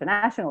to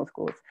international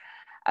schools,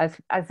 as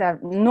a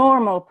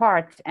normal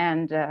part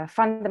and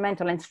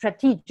fundamental and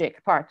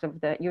strategic part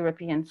of the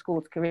European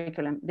schools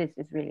curriculum. This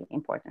is really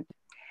important.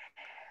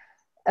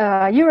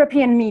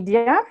 European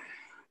media.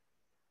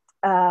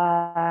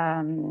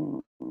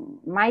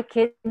 My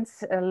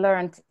kids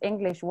learned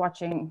English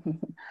watching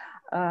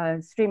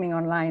streaming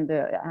online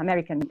the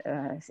American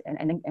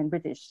and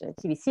British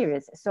TV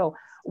series. So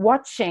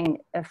watching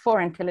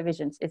foreign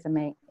televisions is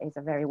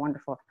a very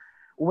wonderful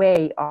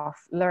way of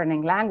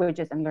learning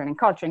languages and learning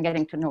culture and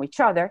getting to know each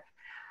other.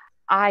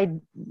 I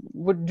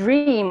would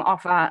dream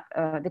of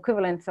the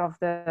equivalence of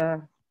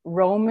the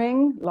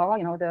roaming law,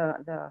 you know,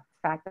 the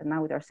fact that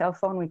now with our cell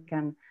phone we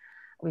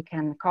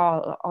can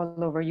call all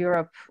over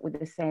Europe with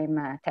the same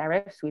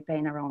tariffs we pay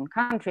in our own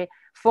country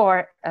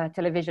for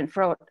television,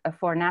 for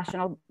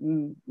national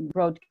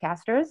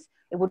broadcasters.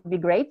 It would be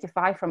great if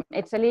I from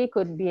Italy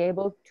could be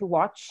able to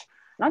watch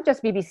not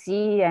just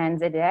BBC and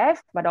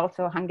ZDF, but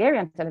also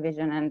Hungarian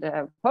television and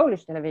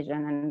Polish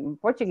television and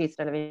Portuguese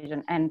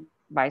television and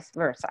vice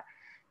versa.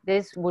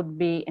 This would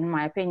be, in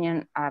my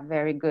opinion, a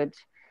very good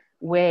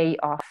way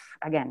of,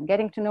 again,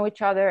 getting to know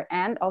each other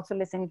and also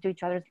listening to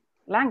each other's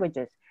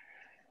languages.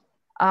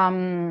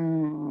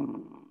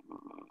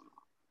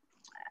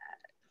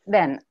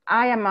 Then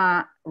I am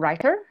a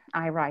writer.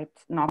 I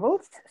write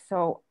novels.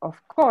 So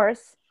of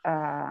course,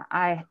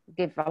 I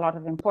give a lot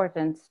of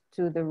importance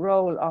to the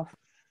role of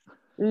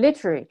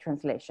literary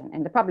translation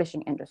in the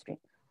publishing industry.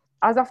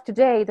 As of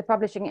today, the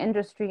publishing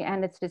industry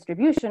and its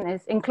distribution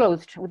is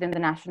enclosed within the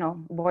national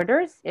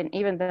borders, and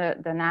even the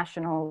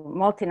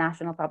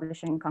multinational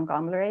publishing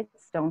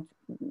conglomerates don't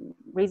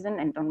reason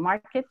and don't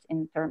market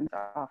in terms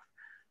of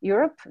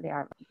Europe. They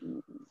are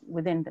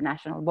within the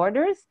national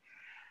borders.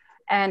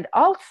 And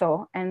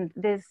also, and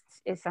this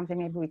is something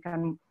maybe we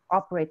can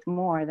operate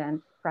more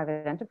than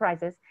private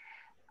enterprises,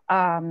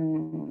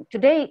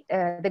 today,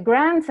 the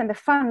grants and the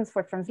funds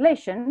for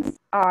translations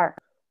are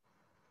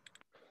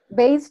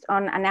based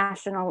on a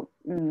national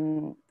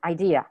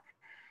idea.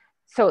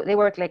 So they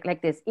work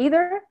like this.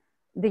 Either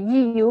the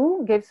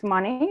EU gives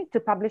money to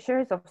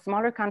publishers of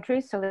smaller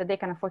countries so that they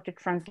can afford to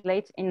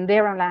translate in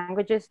their own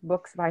languages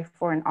books by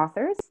foreign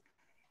authors.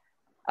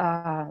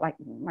 Like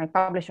my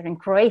publisher in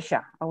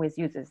Croatia always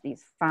uses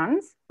these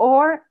funds.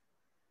 Or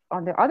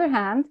on the other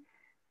hand,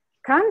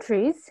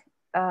 countries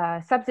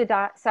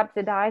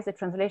subsidize the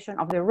translation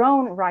of their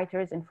own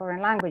writers in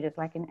foreign languages.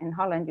 Like in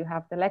Holland, you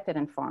have the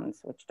Letteren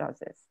Funds, which does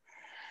this.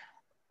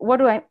 What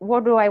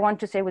do I want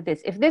to say with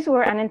this? If this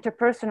were an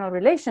interpersonal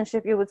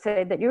relationship, you would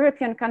say that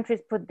European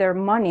countries put their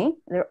money,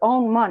 their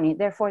own money,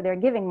 therefore they're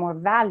giving more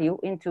value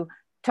into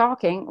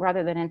talking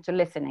rather than into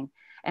listening.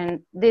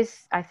 And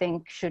this, I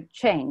think, should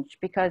change,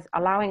 because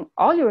allowing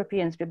all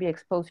Europeans to be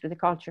exposed to the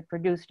culture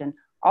produced in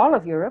all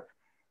of Europe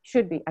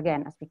should be,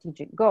 again, a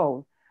strategic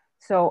goal.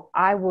 So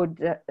I would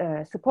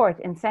support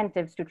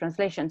incentives to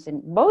translations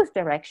in both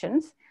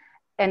directions,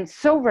 and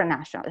sovereign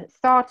national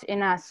thought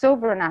in a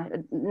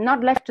sovereign,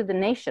 not left to the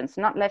nations,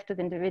 not left to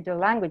the individual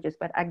languages,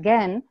 but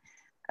again,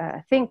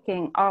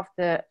 thinking of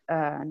the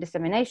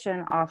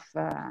dissemination of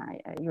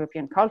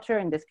European culture,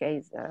 in this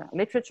case,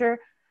 literature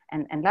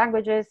and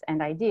languages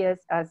and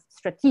ideas, as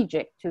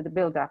strategic to the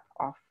buildup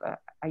of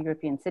a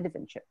European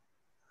citizenship.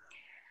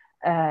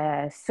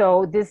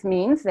 So this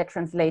means that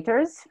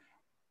translators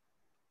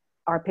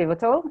are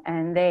pivotal,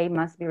 and they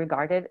must be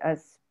regarded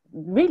as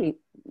really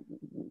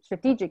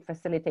strategic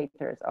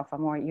facilitators of a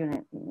more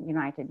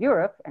united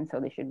Europe, and so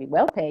they should be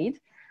well paid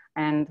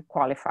and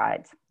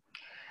qualified.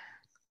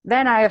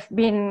 Then I have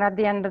been at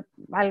the end,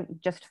 I'll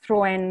just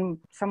throw in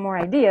some more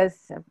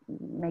ideas,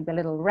 maybe a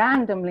little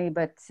randomly,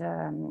 but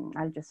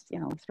I'll just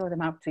throw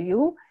them out to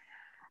you.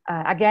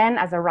 Again,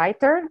 as a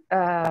writer,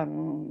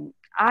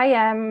 I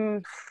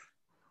am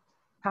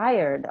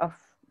tired of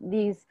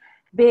these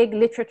big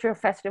literature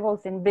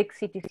festivals in big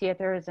city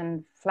theaters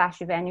and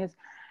flashy venues.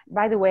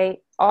 By the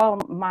way, all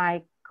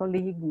my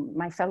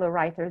fellow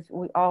writers,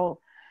 we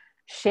all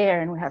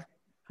share, and we have,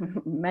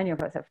 many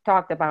of us have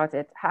talked about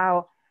it,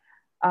 how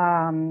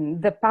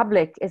The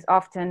public is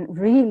often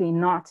really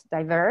not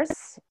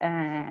diverse,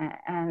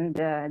 and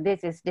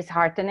this is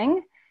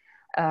disheartening.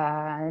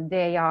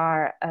 They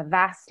are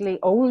vastly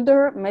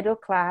older,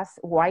 middle-class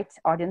white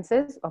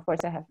audiences. Of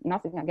course, I have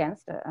nothing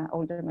against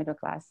older,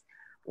 middle-class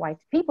white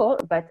people,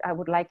 but I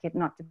would like it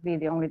not to be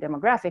the only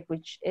demographic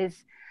which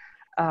is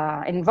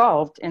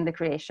involved in the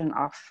creation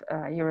of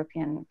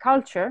European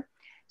culture.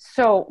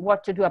 So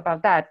what to do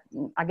about that?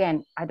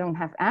 Again, I don't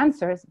have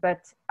answers,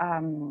 but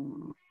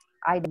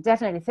I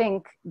definitely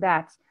think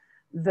that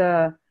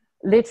the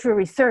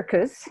literary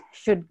circus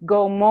should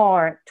go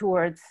more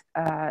towards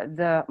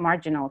the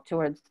marginal,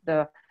 towards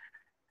the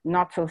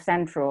not so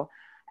central.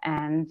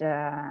 And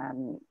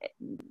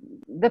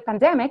the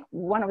pandemic,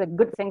 one of the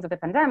good things of the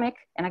pandemic,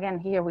 and again,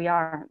 here we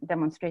are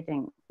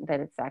demonstrating that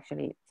it's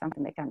actually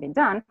something that can be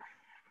done,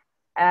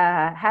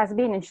 has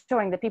been in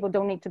showing that people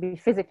don't need to be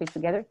physically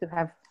together to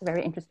have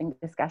very interesting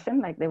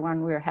discussion like the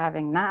one we're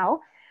having now.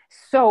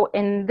 So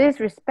in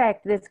this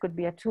respect, this could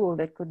be a tool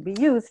that could be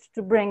used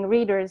to bring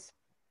readers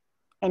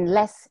in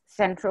less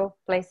central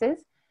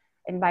places.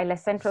 And by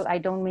less central, I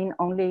don't mean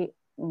only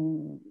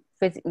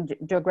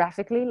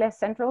geographically less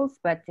centrals,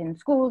 but in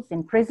schools,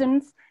 in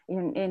prisons,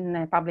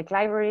 in public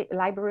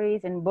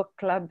libraries, in book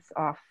clubs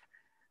of,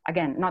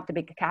 again, not the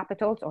big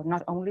capitals or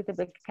not only the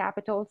big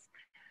capitals.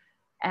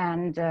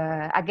 And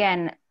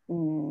again,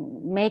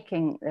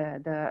 making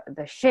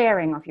the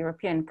sharing of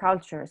European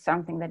culture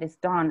something that is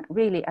done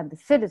really at the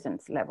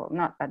citizens level,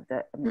 not at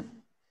the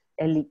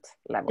elite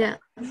level. Yeah.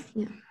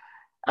 Yeah.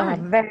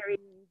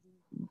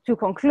 To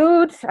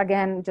conclude,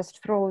 again,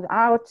 just throw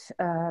out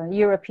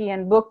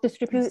European book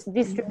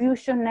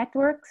distribution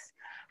networks,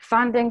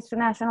 fundings to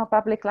national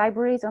public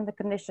libraries on the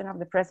condition of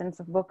the presence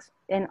of books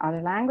in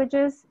other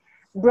languages,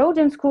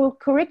 broaden school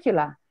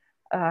curricula.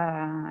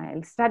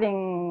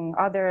 Studying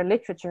other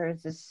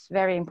literatures is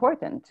very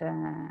important.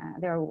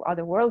 There are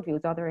other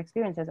worldviews, other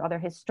experiences, other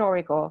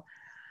historical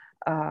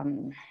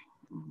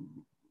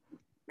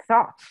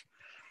thoughts.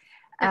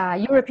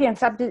 European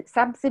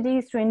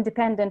subsidies to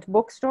independent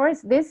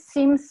bookstores. This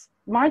seems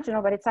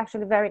marginal, but it's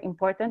actually very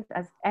important,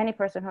 as any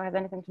person who has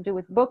anything to do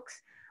with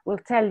books will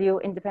tell you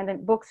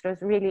independent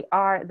bookstores really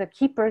are the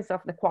keepers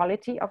of the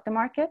quality of the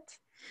market.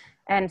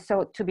 And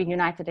so to be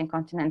united in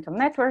continental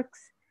networks.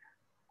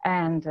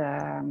 And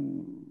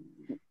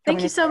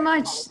thank you so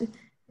much.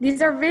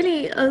 These are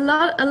really a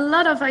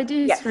lot of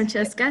ideas, yes.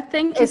 Francesca.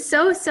 Thank you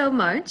so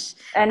much.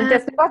 And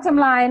just the bottom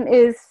line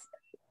is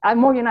a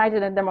more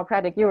united and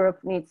democratic Europe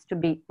needs to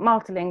be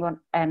multilingual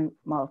and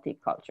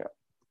multicultural.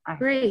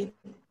 Great.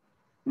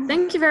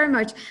 Thank you very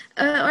much.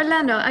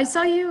 Orlando, I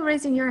saw you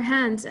raising your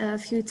hand a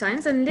few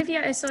times, and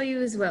Livia, I saw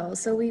you as well.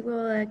 So we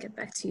will get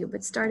back to you,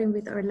 but starting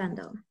with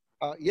Orlando.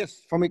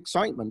 Yes, from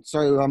excitement.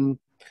 So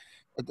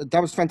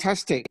that was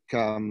fantastic,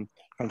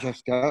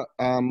 Francesca.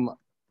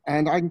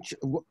 And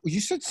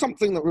you said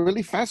something that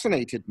really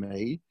fascinated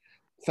me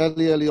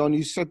fairly early on.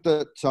 You said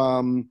that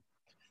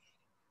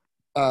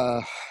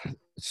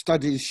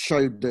studies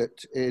showed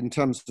that in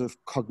terms of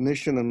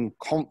cognition and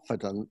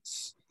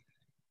confidence,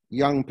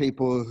 young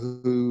people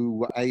who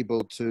were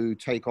able to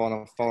take on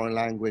a foreign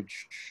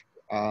language,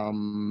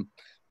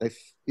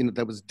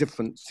 there was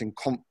difference in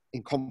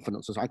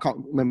confidence. I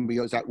can't remember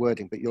your exact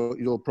wording, but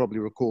you'll probably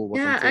recall what.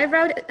 Yeah, I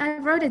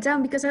wrote it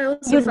down because I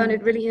also found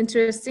it really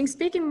interesting.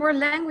 Speaking more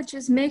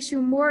languages makes you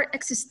more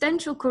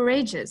existential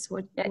courageous.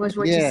 What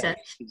you said?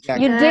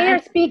 Exactly. You dare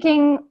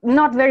speaking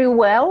not very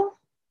well.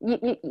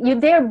 You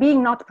dare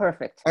being not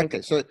perfect.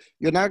 Okay, so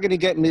you're now going to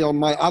get me on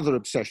my other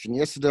obsession.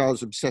 Yesterday I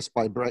was obsessed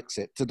by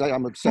Brexit. Today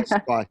I'm obsessed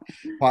by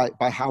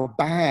how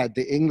bad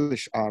the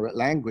English are at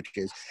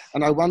languages.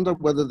 And I wonder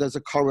whether there's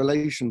a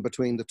correlation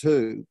between the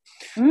two.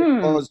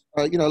 Because,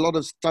 a lot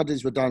of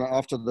studies were done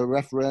after the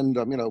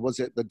referendum. Was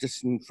it the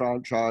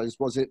disenfranchised?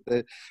 Was it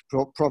the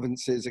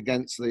provinces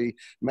against the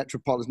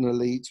metropolitan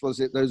elites? Was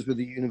it those with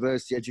the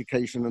university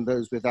education and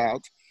those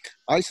without?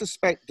 I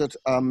suspect that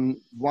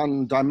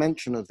one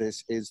dimension of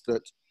this is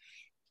that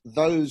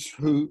those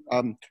who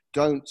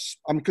don't,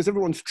 because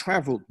everyone's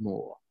traveled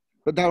more,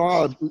 but there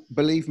are,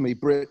 believe me,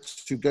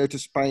 Brits who go to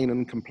Spain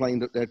and complain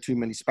that there are too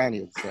many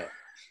Spaniards there.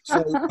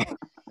 So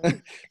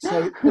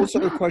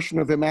also a question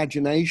of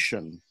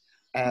imagination,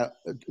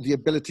 the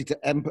ability to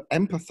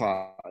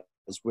empathize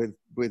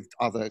with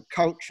other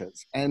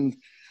cultures. And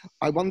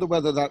I wonder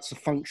whether that's a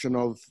function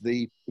of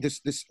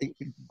this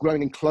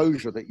growing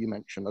enclosure that you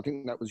mentioned. I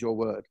think that was your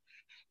word.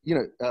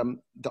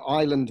 The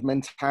island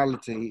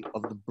mentality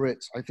of the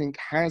Brits, I think,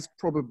 has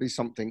probably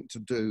something to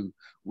do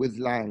with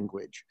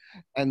language.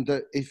 And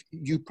that if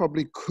you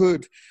probably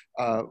could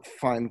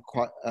find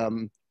quite a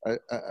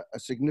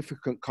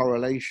significant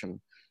correlation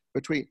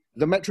between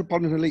the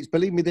metropolitan elites.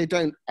 Believe me, they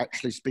don't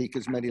actually speak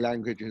as many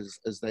languages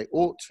as they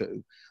ought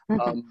to.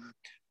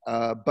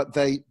 But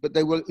they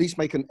will at least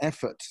make an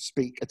effort to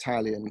speak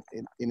Italian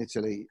in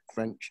Italy,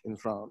 French in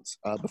France,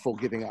 before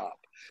giving up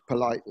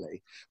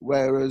politely.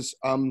 Whereas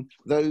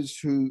those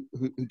who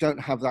don't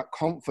have that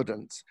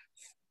confidence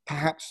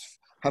perhaps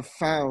have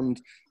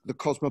found the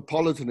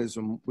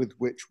cosmopolitanism with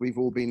which we've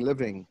all been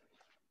living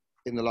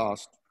in the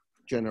last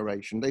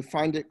generation, they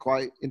find it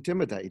quite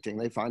intimidating.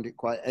 They find it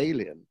quite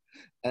alien.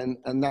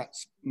 And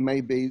that's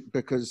maybe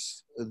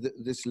because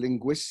this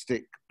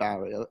linguistic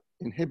barrier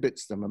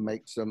inhibits them and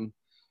makes them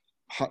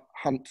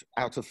hunt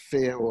out of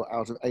fear or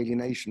out of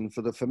alienation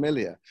for the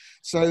familiar.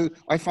 So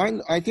I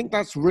think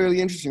that's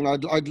really interesting.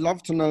 I'd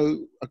love to know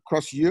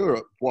across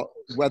Europe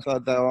whether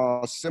there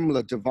are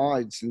similar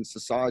divides in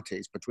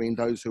societies between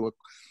those who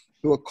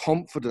are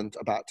confident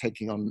about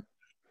taking on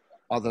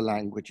other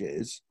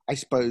languages. I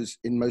suppose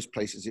in most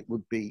places it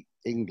would be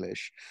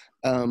English,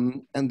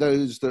 and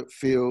those that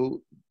feel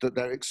that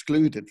they're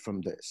excluded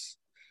from this.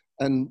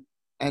 And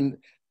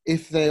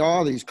if there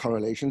are these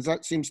correlations,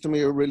 that seems to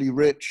me a really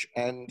rich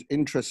and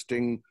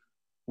interesting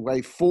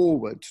way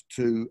forward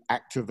to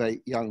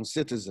activate young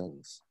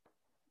citizens.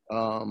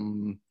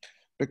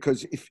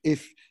 Because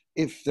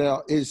if there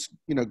is,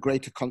 you know,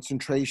 greater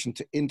concentration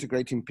to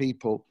integrating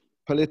people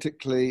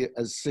politically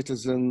as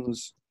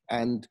citizens,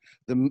 and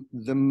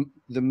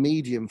the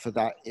medium for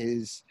that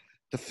is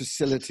the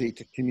facility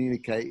to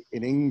communicate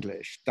in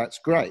English, that's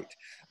great.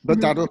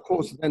 But that, of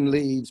course, then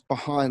leaves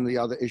behind the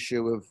other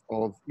issue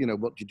of you know,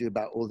 what do you do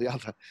about all the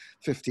other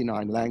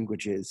 59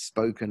 languages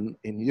spoken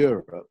in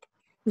Europe?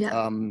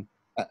 Yeah.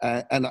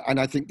 And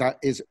I think that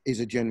is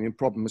a genuine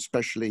problem,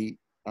 especially,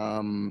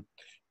 you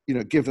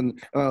know, given,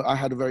 I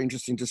had a very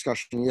interesting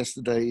discussion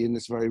yesterday in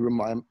this very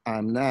room I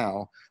am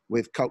now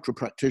with cultural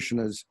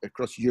practitioners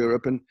across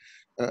Europe, and,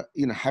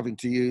 you know, having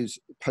to use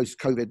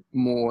post-COVID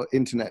more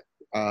internet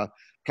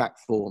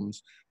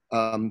platforms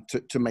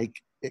to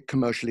make it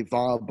commercially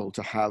viable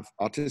to have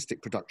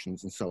artistic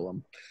productions and so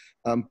on.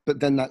 But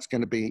then that's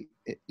going to be,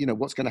 you know,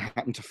 what's going to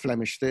happen to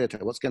Flemish theatre?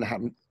 What's going to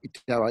happen,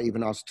 dare I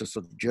even ask, to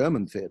sort of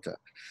German theatre?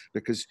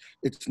 Because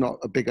it's not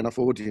a big enough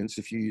audience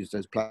if you use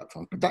those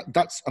platforms. But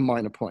that's a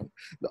minor point.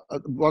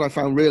 What I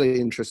found really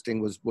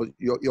interesting was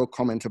your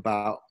comment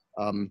about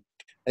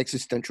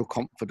existential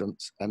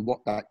confidence and what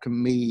that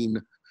can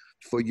mean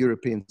for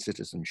European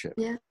citizenship.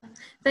 Yeah,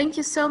 thank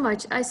you so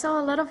much. I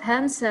saw a lot of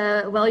hands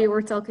while you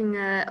were talking,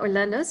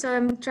 Orlando, so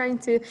I'm trying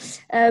to,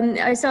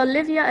 I saw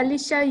Livia,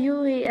 Alicia,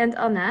 Yuri, and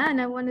Anna, and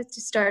I wanted to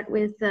start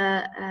with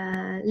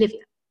Livia.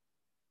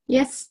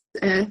 Yes,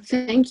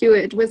 thank you.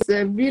 It was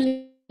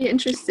really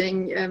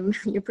interesting,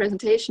 your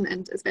presentation,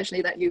 and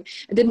especially that you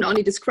didn't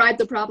only describe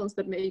the problems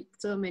but made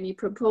so many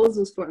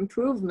proposals for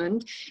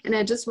improvement. And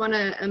I just want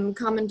to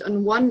comment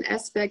on one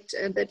aspect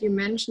that you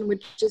mentioned,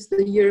 which is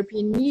the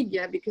European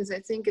media, because I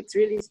think it's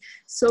really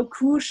so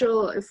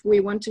crucial if we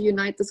want to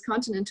unite this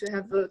continent to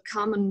have a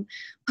common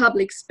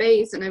public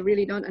space. And I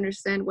really don't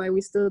understand why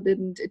we still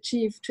didn't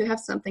achieve to have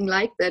something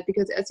like that,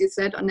 because as you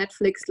said, on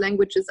Netflix,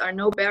 languages are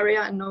no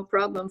barrier and no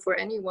problem for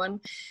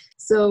anyone.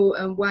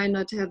 So why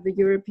not have the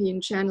European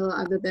channel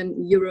other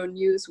than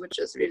Euronews, which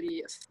is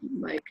really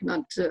like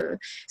not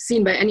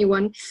seen by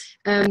anyone?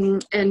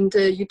 And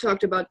you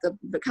talked about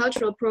the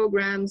cultural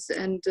programs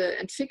and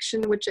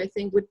fiction, which I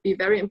think would be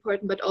very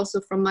important, but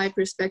also from my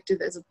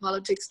perspective as a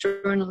politics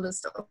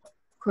journalist, of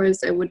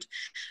course, I would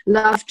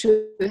love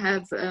to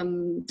have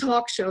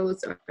talk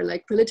shows or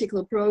like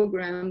political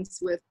programs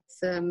with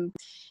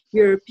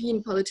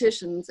European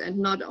politicians, and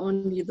not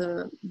only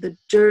the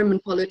German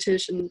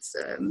politicians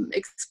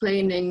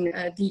explaining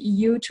the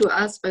EU to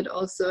us, but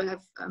also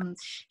have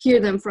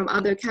hear them from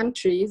other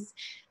countries.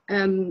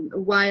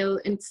 While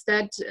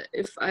instead,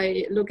 if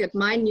I look at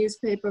my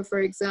newspaper, for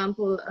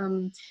example,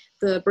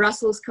 the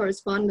Brussels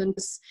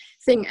correspondence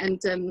thing,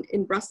 and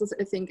in Brussels,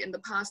 I think in the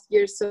past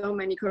year, so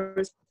many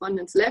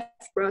correspondents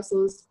left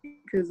Brussels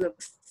because of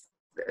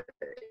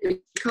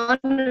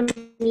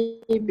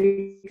economy,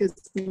 because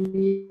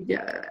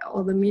media,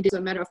 all the media is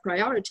a matter of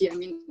priority. I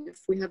mean, if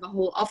we have a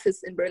whole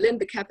office in Berlin,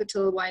 the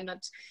capital, why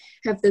not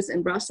have this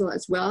in Brussels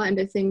as well? And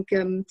I think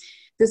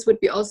this would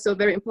be also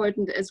very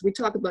important as we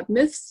talk about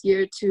myths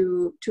here,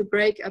 to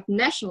break up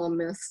national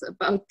myths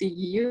about the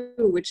EU,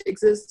 which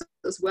exists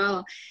as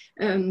well.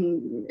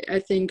 I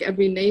think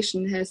every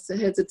nation has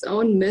its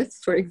own myth.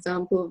 For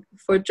example,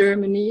 for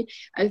Germany,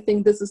 I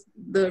think this is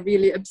the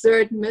really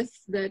absurd myth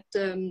that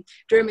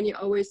Germany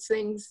always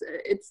thinks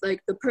it's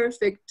like the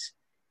perfect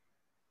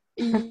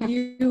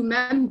EU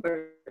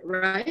member,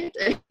 right?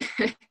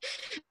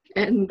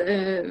 And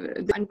they're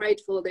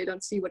ungrateful. They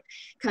don't see what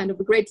kind of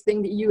a great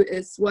thing the EU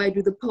is. Why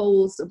do the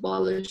Poles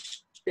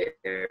abolish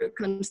their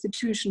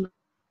constitutional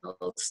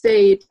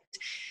state?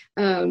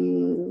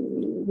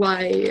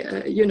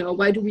 Why, you know,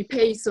 why do we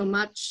pay so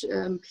much?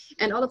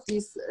 And all of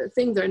these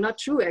things are not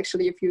true,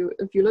 actually. If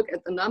you look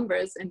at the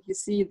numbers and you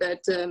see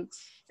that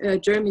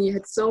Germany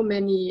had so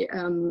many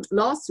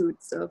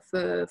lawsuits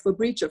for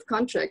breach of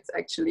contracts,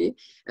 actually,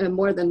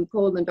 more than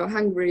Poland or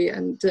Hungary,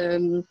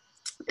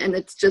 and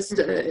it's just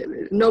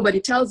nobody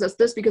tells us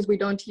this because we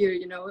don't hear,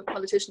 you know,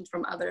 politicians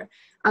from other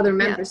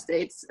member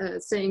states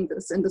saying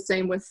this. And the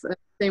same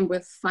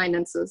with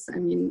finances. I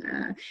mean,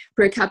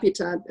 per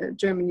capita,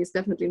 Germany is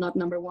definitely not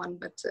 #1,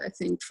 but I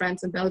think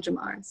France and Belgium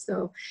are.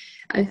 So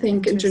I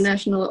think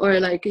international or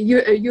like a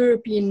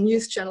European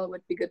news channel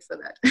would be good for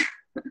that.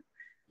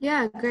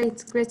 Yeah,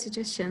 great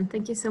suggestion.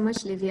 Thank you so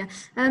much, Livia.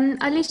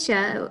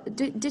 Alicia,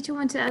 did you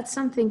want to add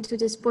something to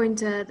this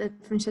point that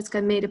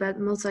Francesca made about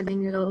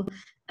multilingual,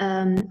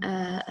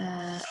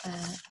 a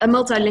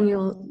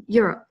multilingual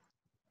Europe?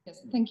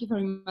 Yes, thank you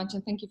very much,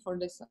 and thank you for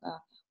this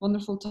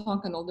wonderful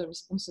talk and all the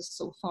responses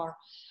so far.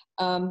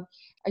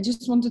 I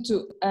just wanted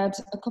to add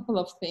a couple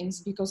of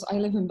things because I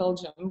live in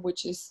Belgium,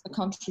 which is a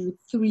country with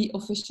 3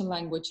 official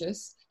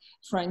languages,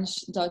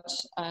 French,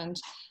 Dutch,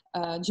 and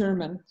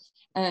German.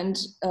 And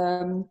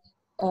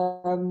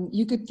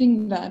you could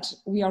think that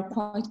we are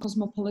quite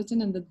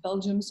cosmopolitan and that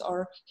Belgians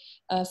are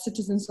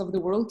citizens of the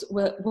world.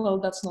 Well,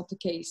 that's not the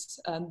case.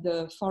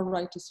 The far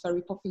right is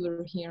very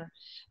popular here.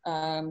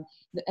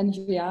 The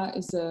N-VA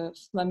is a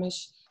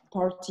Flemish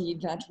party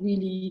that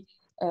really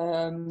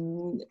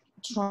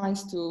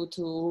tries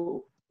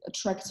to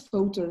attract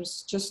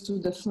voters just to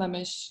the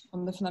Flemish,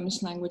 on the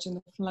Flemish language and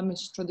the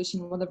Flemish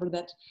tradition, whatever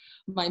that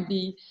might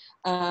be.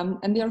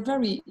 And they are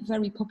very,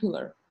 very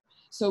popular.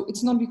 So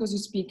it's not because you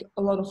speak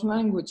a lot of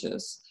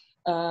languages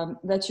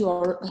that you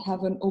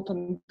have an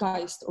open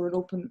geist or an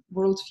open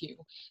worldview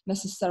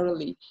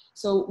necessarily.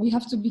 So we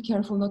have to be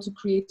careful not to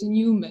create a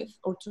new myth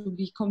or to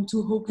become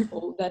too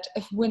hopeful that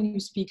when you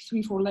speak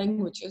 3-4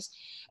 languages,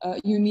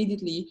 you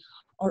immediately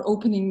are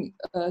opening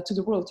to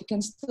the world. You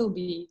can still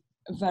be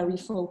very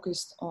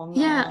focused on.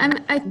 Yeah,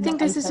 I think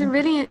this is a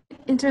really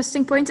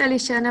interesting point,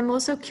 Alicia, and I'm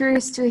also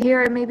curious to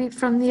hear maybe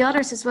from the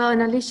others as well,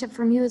 and Alicia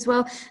from you as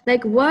well.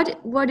 Like,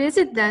 what is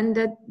it then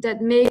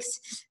that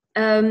makes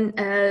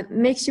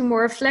you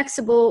more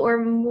flexible or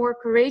more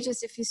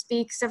courageous if you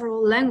speak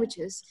several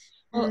languages?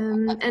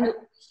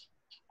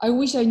 I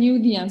wish I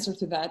knew the answer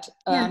to that.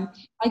 I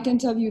can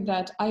tell you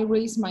that I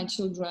raise my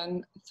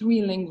children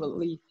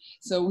 3-lingually.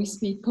 So we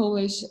speak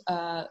Polish,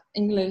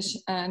 English,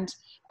 and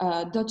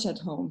Dutch at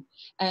home.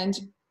 And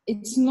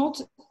it's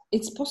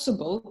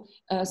possible.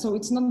 So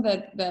it's not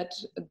that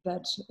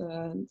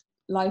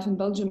life in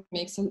Belgium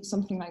makes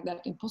something like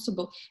that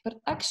impossible, but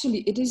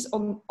actually it is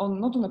on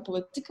not on a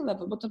political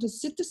level, but on a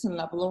citizen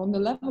level or on the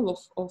level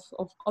of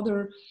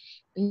other,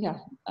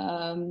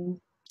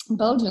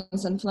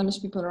 Belgians and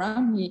Flemish people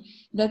around me,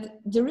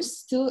 that there is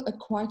still a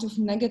quite of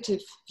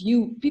negative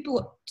view.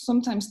 People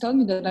sometimes tell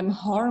me that I'm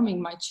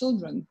harming my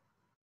children.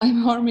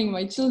 I'm harming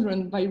my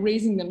children by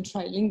raising them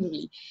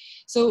trilingually.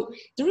 So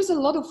there is a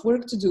lot of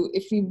work to do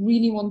if we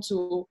really want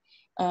to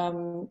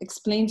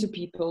explain to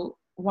people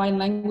why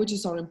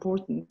languages are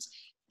important.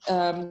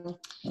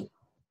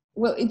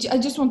 Well, I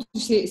just want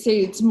to say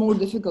it's more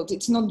difficult.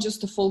 It's not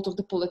just the fault of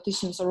the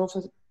politicians or of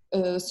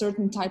a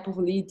certain type of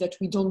elite that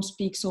we don't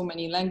speak so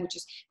many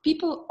languages.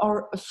 People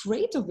are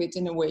afraid of it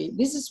in a way.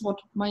 This is what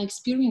my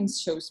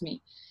experience shows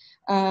me.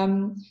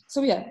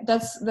 So yeah,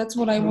 that's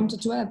what I wanted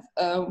to add.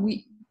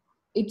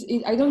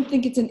 I don't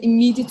think it's an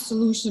immediate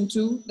solution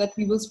to that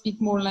we will speak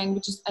more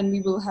languages and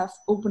we will have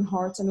open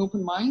hearts and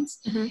open minds.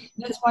 Mm-hmm.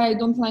 That's why I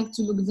don't like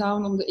to look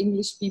down on the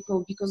English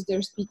people because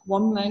they speak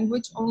one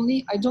language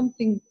only. I don't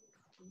think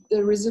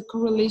there is a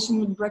correlation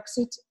with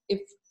Brexit,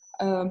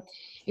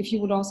 if you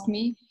would ask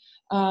me.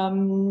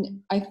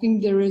 I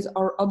think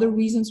are other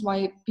reasons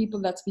why people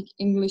that speak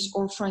English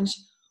or French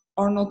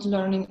are not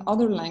learning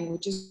other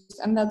languages,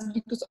 and that's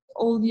because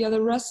all the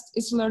other rest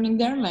is learning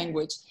their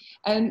language,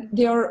 and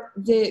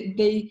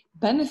they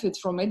benefit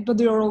from it, but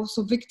they are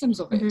also victims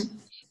of it.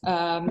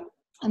 Mm-hmm.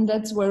 And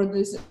that's where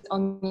this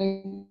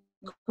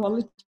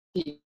inequality.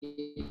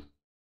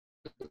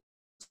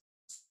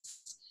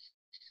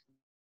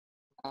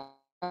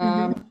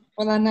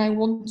 Well, and I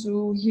want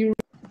to hear.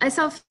 I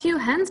saw a few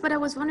hands, but I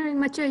was wondering,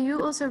 Mathieu,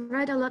 you also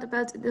write a lot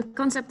about the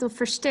concept of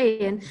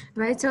verstehen,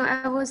 right? So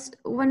I was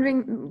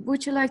wondering,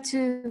 would you like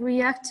to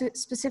react to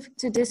specific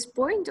to this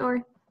point,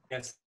 or?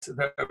 Yes,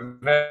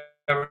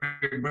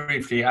 very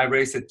briefly. I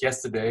raised it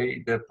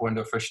yesterday, the point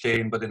of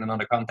verstehen, but in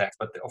another context.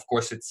 But of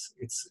course,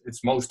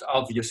 it's most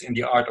obvious in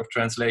the art of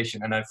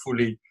translation, and I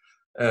fully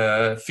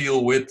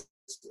feel with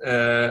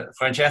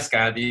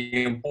Francesca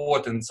the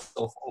importance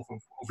of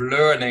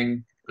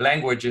learning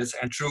languages,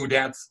 and through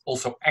that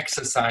also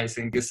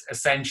exercising this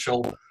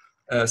essential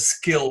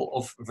skill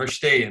of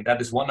verstehen.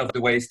 That is one of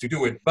the ways to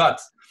do it. But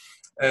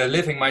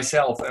living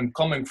myself and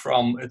coming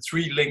from a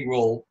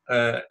 3-lingual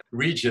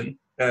region,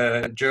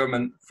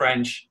 German,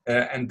 French,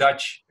 and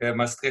Dutch,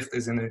 Maastricht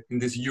is in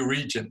this EU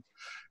region,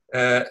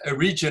 a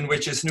region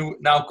which is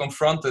now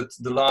confronted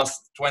the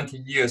last 20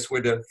 years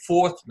with a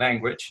 4th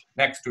language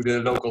next to the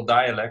local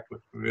dialect,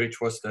 which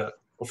was the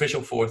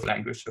official 4th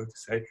language, so to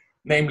say,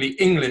 namely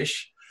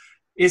English,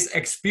 is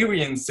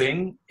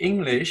experiencing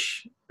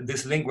English,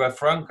 this lingua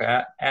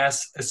franca,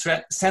 as a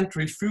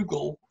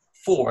centrifugal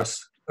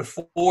force, a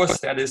force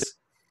that is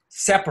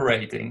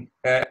separating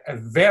a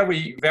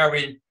very,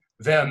 very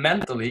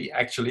vehemently,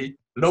 actually,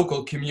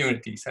 local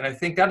communities. And I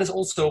think that is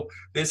also,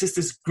 this is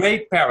this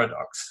great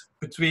paradox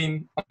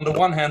between, on the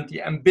one hand,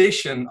 the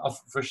ambition of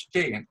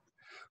verstehen,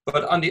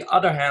 but on the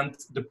other hand,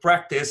 the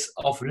practice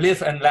of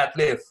live and let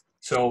live.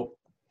 So,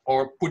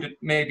 or put it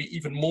maybe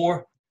even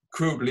more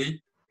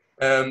crudely,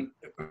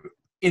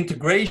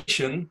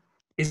 integration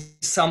is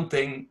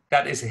something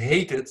that is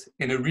hated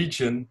in a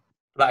region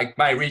like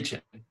my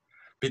region,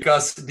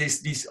 because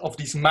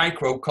these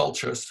micro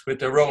cultures with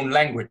their own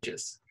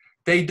languages,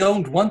 they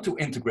don't want to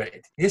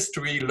integrate.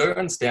 History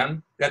learns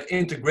them that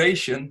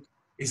integration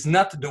is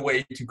not the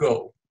way to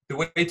go. The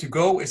way to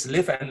go is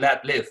live and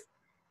let live.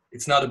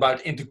 It's not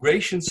about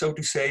integration, so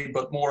to say,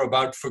 but more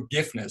about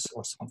forgiveness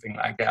or something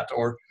like that,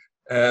 or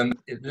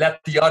let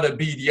the other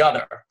be the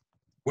other,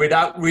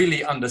 without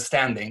really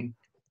understanding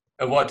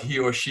what he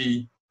or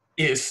she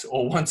is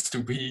or wants to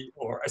be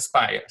or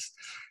aspires.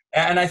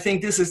 And I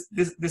think this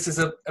is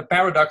a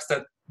paradox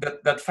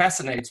that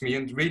fascinates me,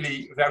 and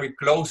really very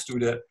close to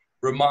the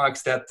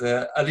remarks that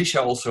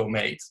Alicia also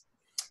made.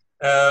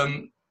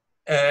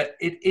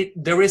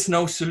 There is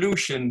no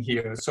solution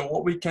here. So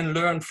what we can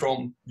learn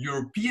from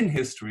European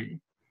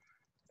history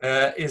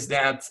is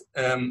that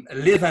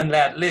live and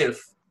let live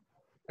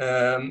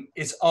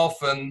is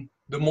often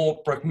the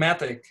more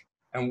pragmatic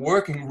and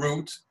working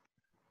route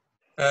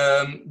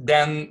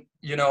than,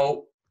 you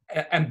know,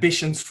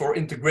 ambitions for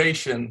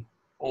integration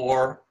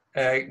or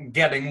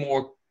getting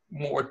more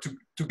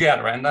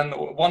together. And then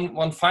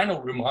one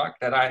final remark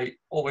that I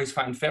always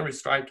find very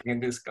striking in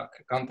this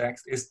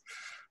context is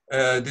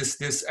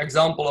this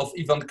example of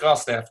Ivan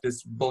Krastev,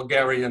 this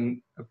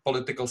Bulgarian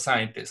political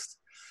scientist.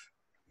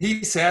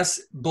 He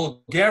says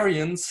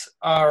Bulgarians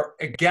are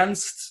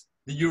against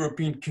the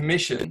European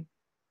Commission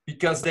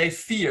because they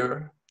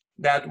fear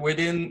that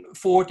within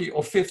 40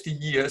 or 50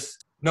 years,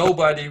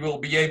 nobody will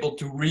be able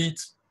to read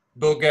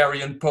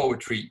Bulgarian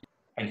poetry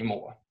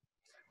anymore.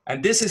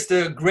 And this is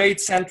the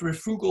great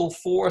centrifugal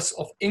force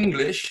of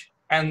English,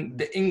 and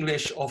the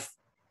English of,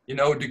 you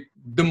know,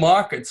 the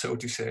market, so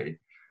to say,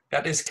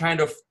 that is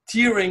kind of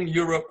tearing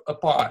Europe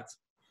apart.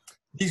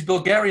 These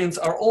Bulgarians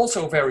are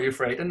also very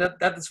afraid, and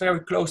that is very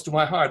close to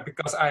my heart,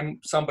 because I'm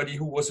somebody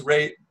who was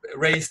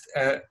raised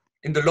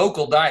in the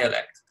local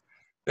dialect.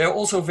 They're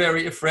also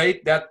very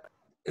afraid that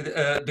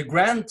the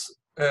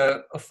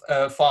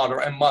grandfather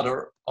and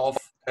mother of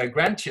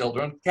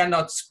grandchildren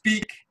cannot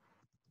speak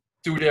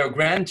to their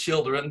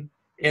grandchildren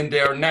in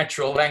their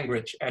natural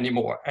language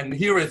anymore. And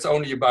here it's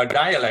only about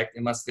dialect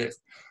in Maastricht.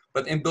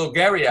 But in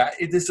Bulgaria,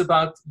 it is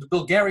about the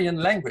Bulgarian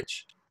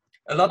language.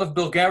 A lot of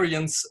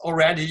Bulgarians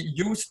already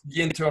used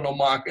the internal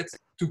market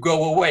to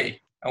go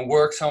away and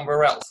work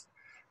somewhere else.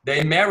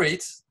 They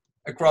married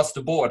across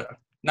the border.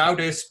 Now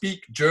they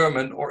speak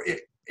German or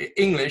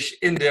English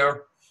in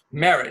their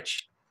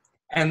marriage.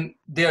 And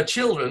their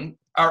children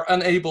are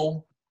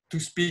unable to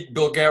speak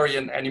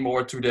Bulgarian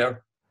anymore to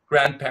their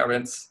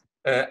grandparents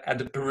at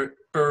the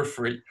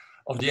periphery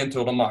of the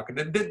internal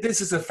market.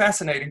 This is a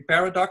fascinating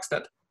paradox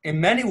that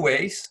in many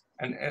ways,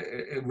 and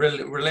it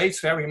relates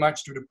very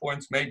much to the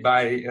points made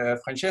by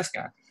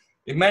Francesca,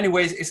 in many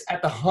ways is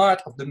at the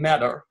heart of the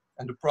matter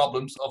and the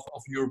problems of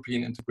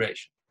European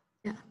integration.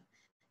 Yeah,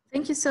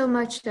 thank you so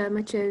much.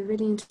 Much a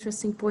really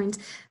interesting point.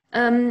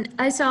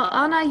 I saw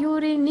Anna,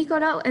 Yuri,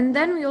 Nicola, and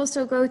then we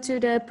also go to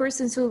the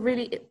persons who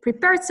really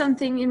prepared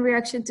something in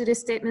reaction to the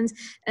statements,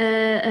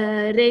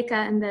 Reka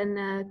and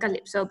then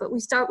Calypso. But we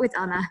start with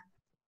Anna.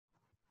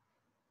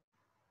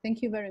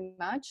 Thank you very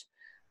much.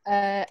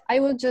 I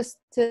will just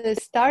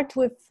start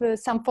with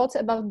some thoughts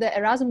about the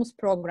Erasmus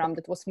program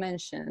that was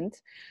mentioned,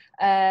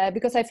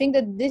 because I think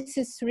that this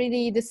is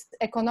really this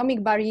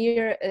economic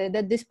barrier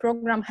that this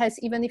program has.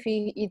 Even if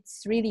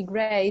it's really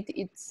great,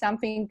 it's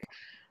something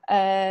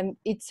that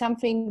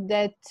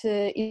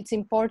it's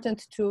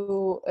important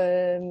to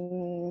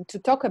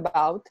talk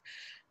about.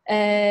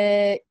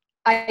 I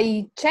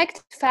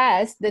checked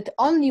fast that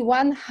only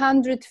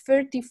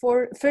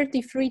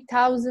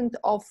 133,000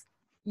 of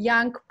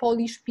young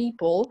Polish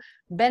people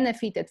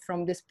benefited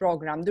from this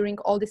program during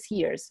all these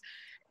years,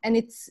 and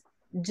it's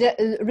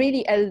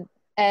really a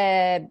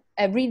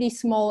really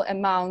small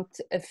amount.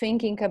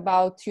 Thinking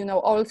about, you know,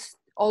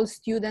 all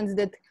students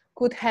that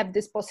could have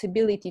this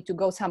possibility to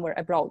go somewhere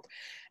abroad.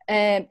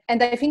 And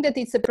I think that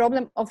it's a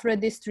problem of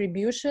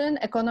redistribution,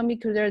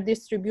 economic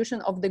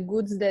redistribution of the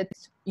goods that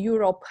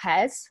Europe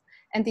has.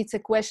 And it's a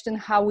question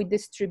how we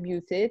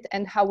distribute it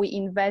and how we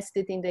invest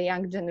it in the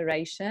young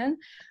generation,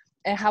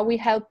 and how we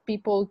help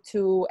people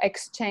to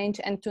exchange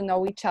and to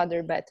know each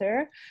other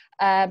better.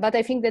 But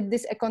I think that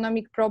this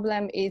economic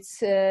problem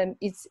it's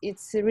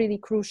really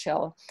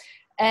crucial.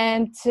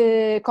 And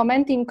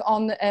commenting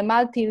on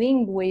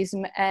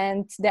multilingualism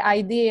and the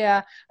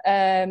idea,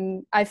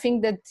 I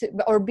think that,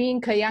 or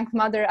being a young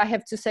mother, I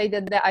have to say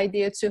that the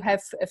idea to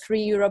have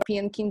 3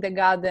 European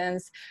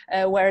kindergartens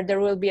where there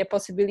will be a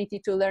possibility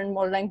to learn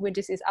more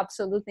languages is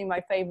absolutely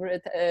my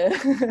favorite,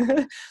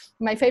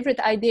 my favorite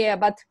idea.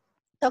 But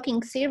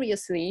talking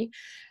seriously,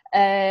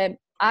 and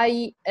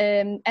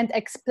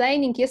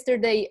explaining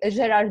yesterday,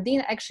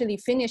 Geraldine actually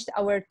finished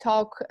our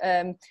talk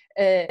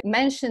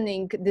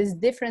mentioning these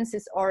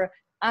differences or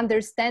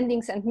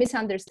understandings and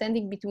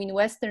misunderstanding between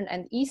Western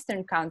and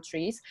Eastern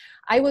countries.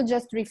 I will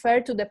just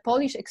refer to the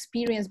Polish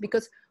experience,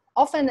 because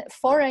often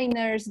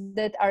foreigners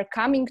that are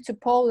coming to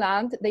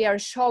Poland, they are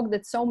shocked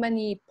that so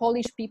many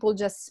Polish people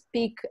just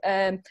speak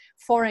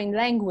foreign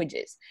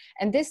languages.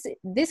 And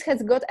this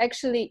has got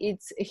actually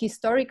its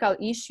historical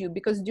issue,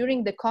 because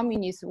during the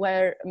communism,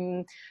 where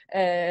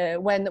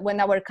when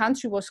our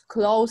country was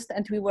closed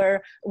and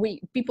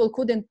people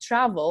couldn't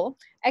travel,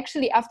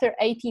 actually after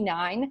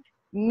 89,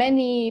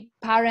 many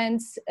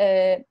parents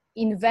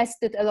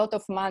invested a lot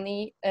of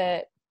money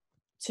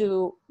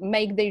to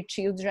make their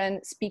children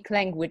speak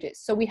languages.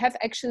 So we have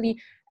actually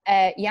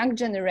a young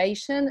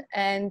generation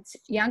and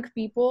young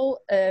people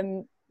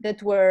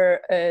that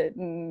were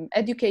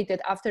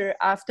educated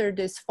after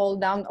this fall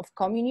down of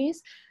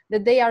communism,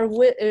 that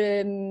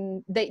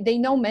they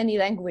know many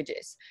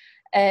languages.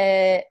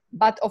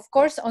 But of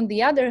course, on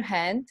the other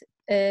hand,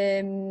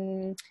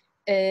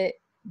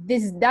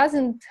 this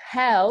doesn't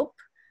help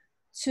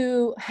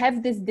to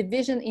have this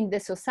division in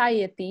the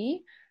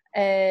society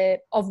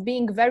of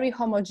being very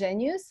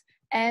homogeneous,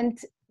 and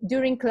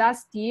during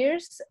last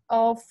years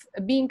of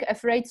being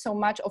afraid so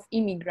much of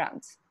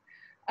immigrants.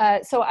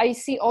 So I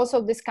see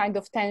also this kind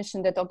of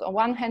tension, that on the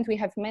one hand we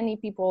have many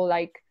people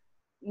like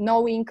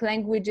knowing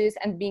languages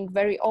and being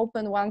very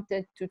open,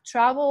 wanted to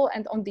travel,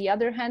 and on the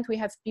other hand we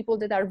have people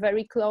that are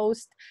very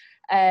closed.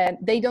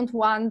 They don't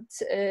want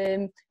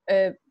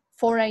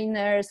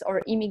foreigners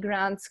or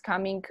immigrants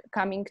coming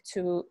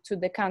to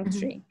the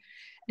country.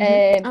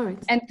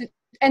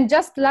 And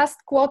just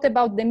last quote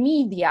about the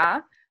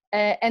media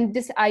and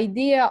this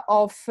idea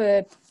of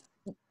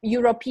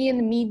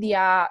European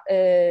media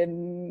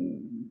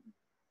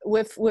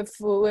with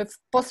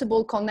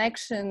possible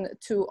connection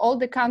to all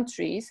the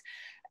countries.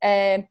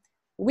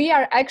 We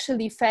are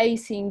actually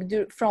facing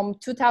from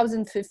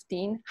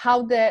 2015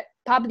 how the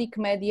public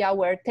media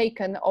were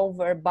taken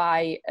over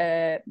by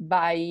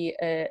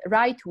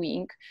right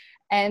wing.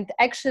 And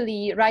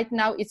actually, right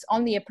now it's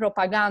only a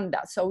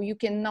propaganda. So you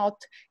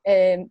cannot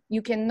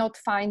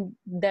find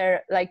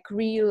there like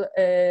real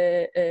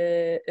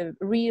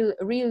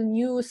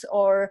news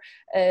or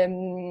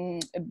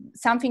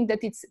something that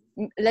it's,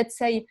 let's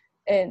say,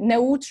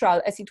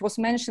 neutral, as it was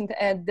mentioned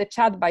at the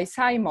chat by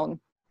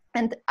Simon.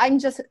 And I'm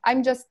just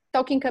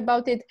talking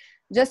about it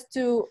just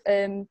to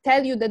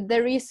tell you that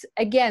there is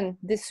again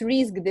this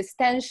risk, this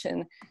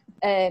tension.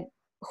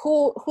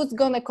 Who's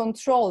gonna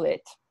control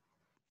it?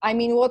 I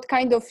mean, what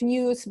kind of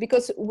news?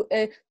 Because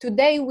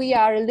today we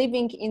are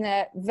living in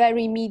a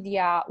very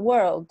media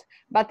world,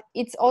 but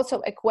it's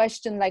also a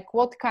question like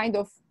what kind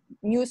of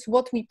news,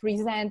 what we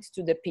present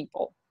to the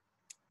people.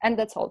 And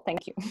that's all.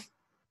 Thank you.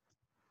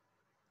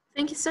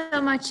 Thank you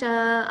so much,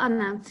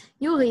 Anna.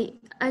 Yuri,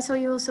 I saw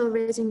you also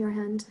raising your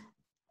hand.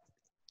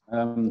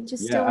 Did you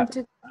still want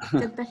to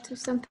get back to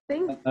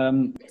something?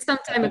 It's some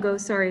time ago,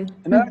 sorry.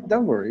 No,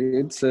 don't worry.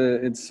 It's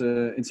an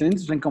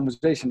interesting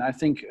conversation. I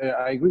think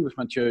I agree with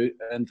Mathieu,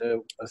 and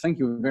thank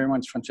you very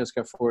much,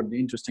 Francesca, for the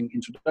interesting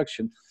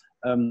introduction.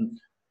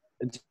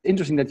 It's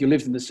interesting that you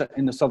lived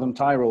in the Southern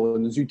Tyrol,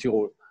 in the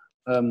Südtirol.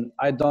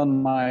 I'd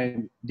done my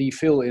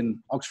DPhil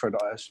in Oxford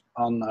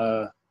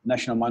on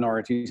national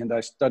minorities, and I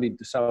studied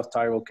the South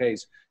Tyrol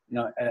case,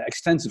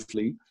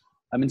 extensively.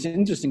 It's an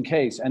interesting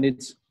case, and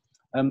it's.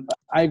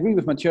 I agree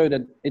with Mathieu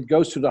that it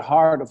goes to the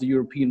heart of the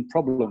European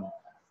problem,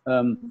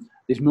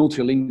 this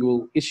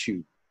multilingual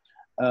issue.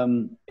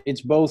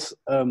 It's both,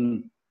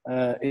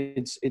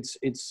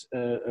 it's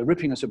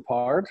ripping us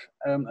apart,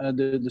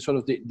 the sort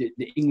of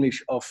the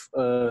English of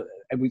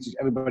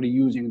everybody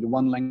using the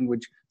one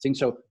language thing.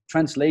 So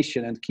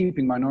translation and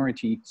keeping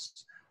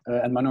minorities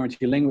and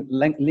minority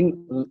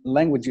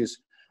languages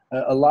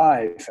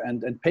alive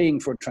and paying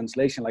for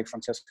translation, like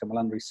Francesca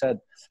Melandri said,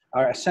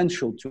 are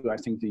essential to, I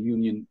think, the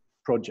union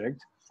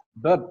project.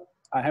 But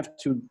I have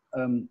to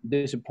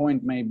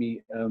disappoint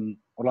maybe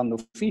Orlando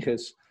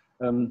Figes.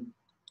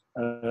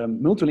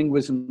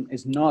 Multilingualism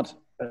is not,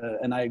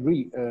 and I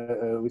agree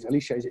with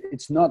Alicia,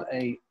 it's not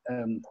a,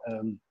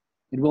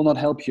 it will not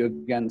help you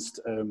against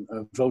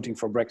voting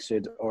for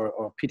Brexit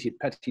or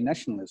petty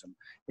nationalism.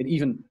 It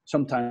even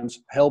sometimes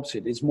helps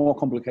it. It's more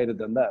complicated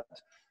than that.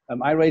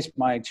 I raised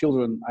my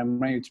children, I'm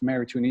married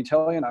to an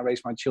Italian. I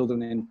raised my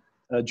children in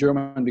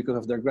German because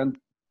of their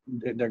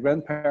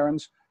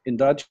grandparents, in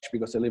Dutch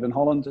because they live in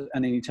Holland,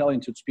 and in Italian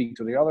to speak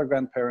to the other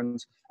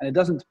grandparents. And it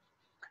doesn't,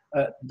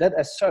 that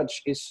as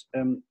such is,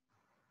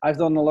 I've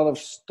done a lot of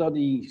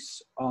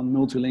studies on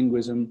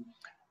multilingualism,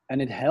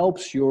 and it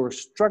helps your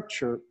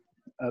structure.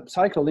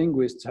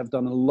 Psycholinguists have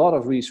done a lot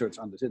of research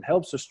on this. It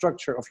helps the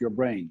structure of your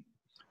brain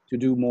to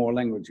do more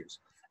languages.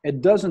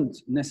 It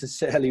doesn't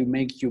necessarily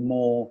make you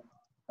more,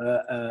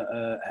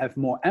 have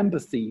more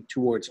empathy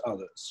towards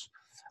others.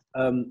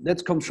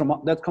 That comes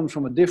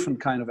from a different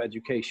kind of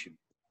education.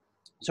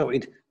 So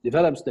it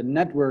develops the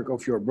network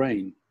of your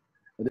brain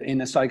in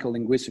a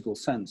psycholinguistical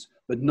sense,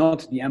 but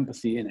not the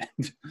empathy in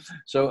it.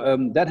 So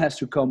that has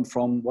to come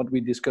from what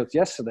we discussed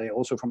yesterday,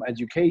 also from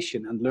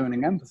education and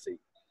learning empathy,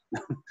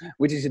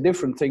 which is a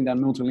different thing than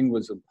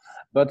multilingualism.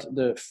 But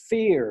the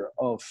fear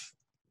of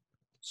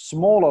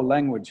smaller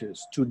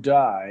languages to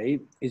die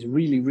is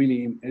really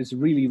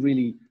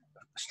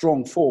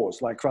strong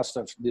force, like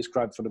Krastev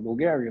described for the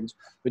Bulgarians,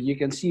 but you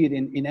can see it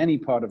in any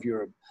part of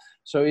Europe.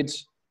 So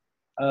it's,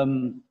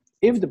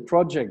 if the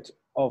project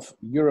of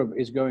Europe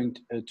is going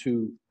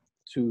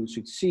to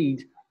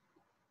succeed,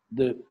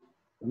 the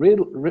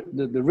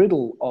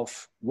riddle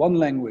of one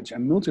language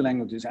and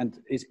multi-languages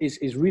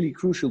is really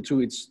crucial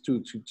to its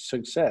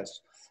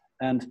success.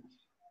 And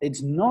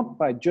it's not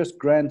by just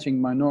granting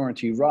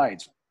minority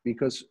rights,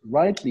 because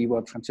rightly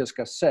what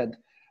Francesca said,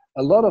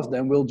 a lot of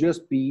them will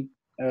just be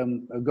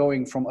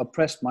going from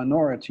oppressed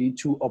minority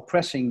to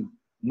oppressing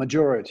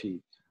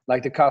majority,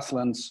 like the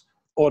Catalans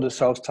or the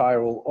South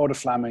Tyrol or the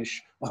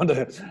Flemish. Or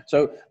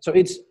so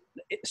it's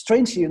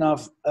strangely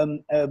enough,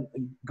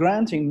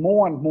 granting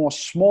more and more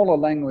smaller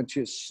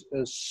languages,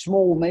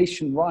 small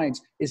nation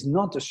rights is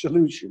not the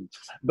solution,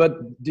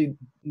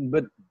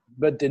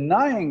 but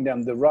denying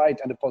them the right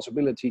and the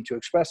possibility to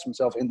express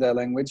themselves in their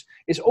language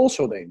is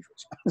also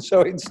dangerous.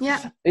 So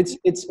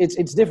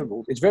it's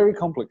difficult. It's very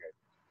complicated.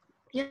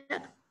 Yeah,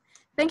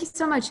 thank you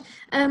so much.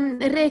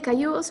 Reka,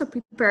 you also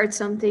prepared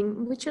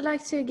something. Would you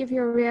like to give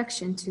your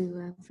reaction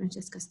to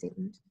Francesca's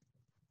statement?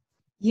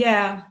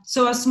 Yeah,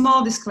 so a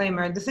small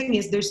disclaimer. The thing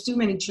is, there's too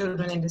many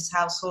children in this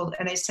household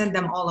and I send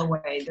them all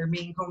away. They're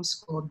being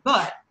homeschooled.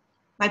 But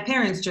my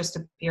parents just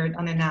appeared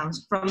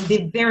unannounced from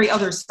the very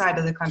other side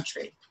of the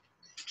country.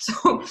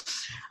 So,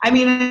 I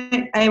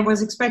mean, I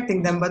was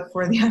expecting them, but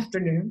for the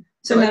afternoon.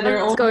 So now they're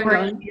all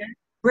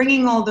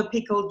bringing all the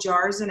pickled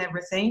jars and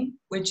everything,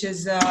 which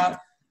is a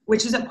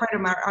part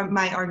of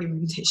my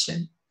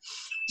argumentation.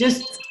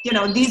 Just, you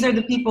know, these are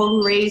the people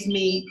who raised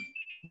me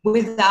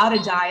without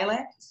a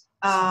dialect.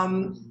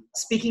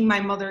 Speaking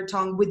my mother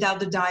tongue without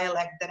the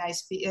dialect that I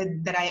speak,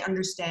 that I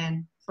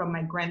understand from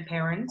my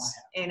grandparents,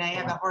 and I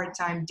have a hard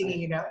time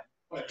digging it up.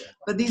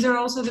 But these are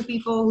also the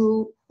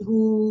people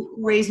who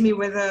raised me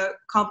with a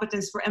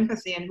competence for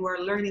empathy and who are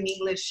learning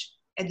English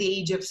at the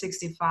age of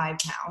 65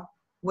 now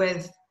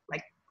with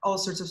like all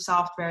sorts of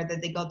software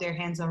that they got their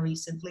hands on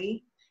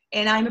recently.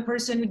 And I'm a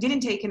person who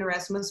didn't take an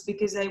Erasmus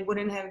because I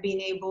wouldn't have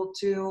been able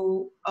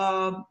to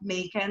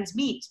make ends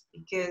meet,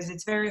 because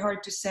it's very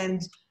hard to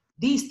send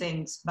these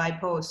things by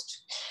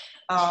post,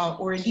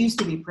 or it used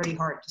to be pretty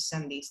hard to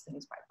send these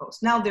things by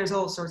post. Now there's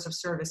all sorts of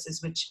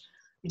services which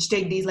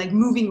take these like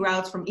moving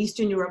routes from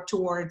Eastern Europe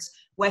towards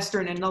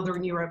Western and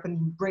Northern Europe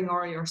and bring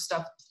all your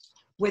stuff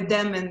with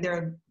them. And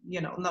they're, you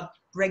know, not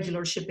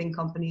regular shipping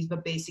companies,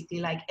 but basically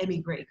like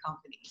emigre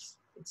companies.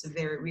 It's a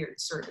very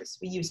weird service.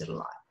 We use it a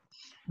lot.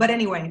 But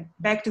anyway,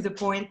 back to the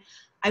point.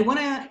 I want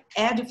to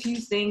add a few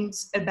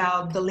things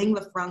about the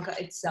lingua franca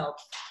itself.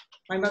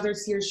 My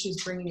mother's here.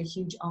 She's bringing a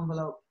huge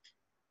envelope.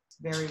 It's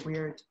very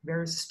weird,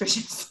 very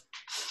suspicious.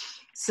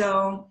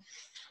 So,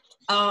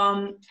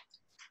 and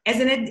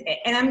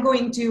I'm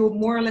going to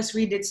more or less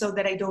read it so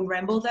that I don't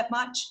ramble that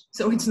much.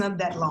 So it's not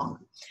that long,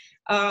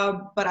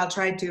 but I'll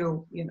try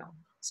to, you know,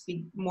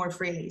 speak more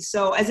freely.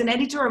 So as an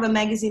editor of a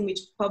magazine which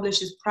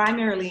publishes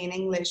primarily in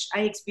English,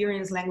 I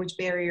experience language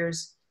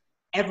barriers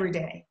every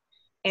day.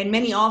 And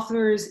many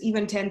authors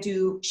even tend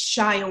to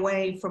shy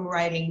away from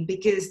writing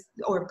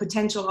or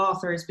potential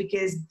authors,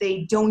 because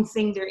they don't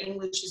think their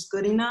English is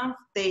good enough.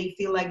 They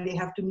feel like they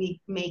have to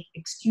make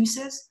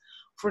excuses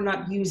for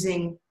not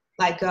using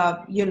like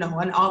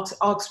an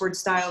Oxford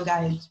style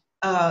guide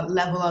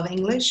level of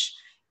English.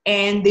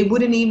 And they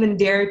wouldn't even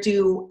dare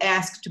to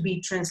ask to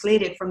be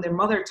translated from their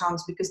mother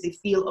tongues because they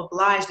feel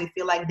obliged. They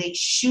feel like they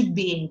should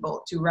be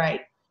able to write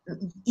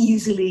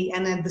easily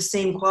and at the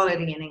same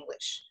quality in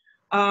English.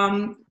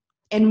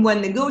 And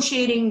when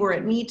negotiating or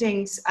at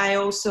meetings, I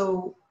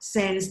also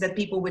sense that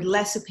people with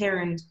less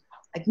apparent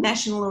like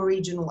national or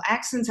regional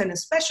accents, and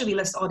especially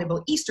less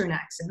audible Eastern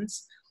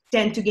accents,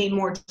 tend to gain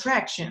more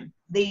traction.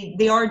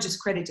 They are just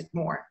credited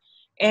more.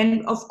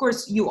 And of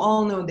course, you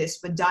all know this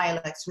with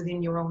dialects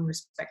within your own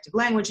respective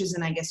languages,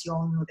 and I guess you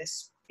all know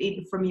this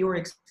from your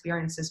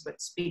experiences with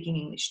speaking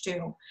English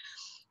too.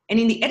 And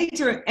in the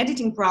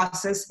editing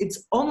process,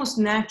 it's almost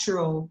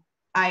natural,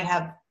 I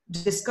have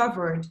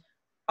discovered,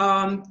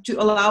 to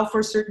allow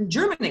for certain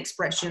German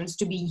expressions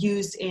to be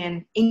used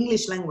in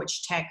English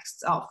language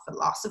texts of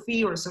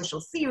philosophy or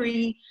social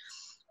theory,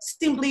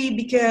 simply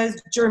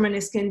because German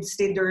is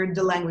considered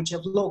the language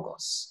of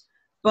logos.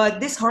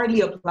 But this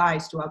hardly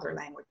applies to other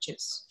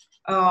languages,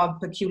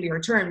 peculiar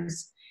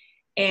terms.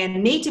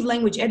 And native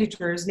language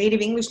editors,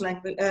 native English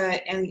language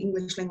and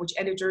English language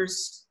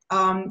editors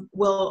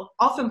will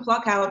often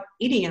pluck out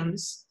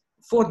idioms,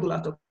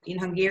 fordulatok in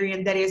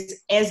Hungarian, that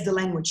is, as the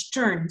language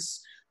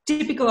turns,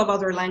 typical of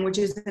other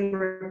languages, and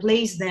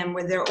replace them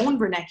with their own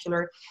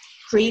vernacular,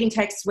 creating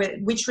texts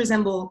which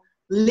resemble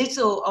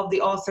little of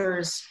the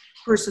author's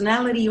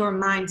personality or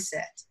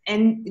mindset.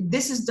 And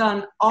this is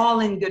done all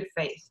in good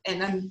faith.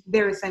 And I'm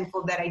very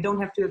thankful that I don't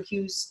have to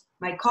accuse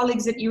my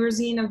colleagues at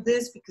Eurozine of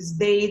this, because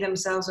they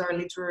themselves are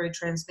literary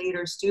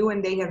translators too,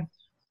 and they have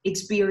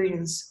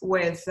experience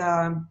with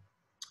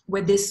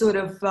this sort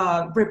of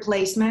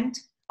replacement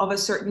of a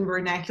certain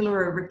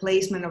vernacular, or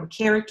replacement of a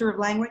character of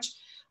language.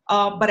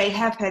 But I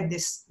have had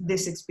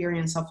this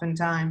experience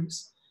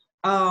oftentimes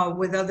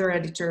with other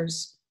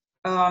editors.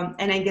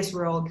 And I guess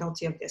we're all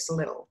guilty of this a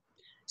little.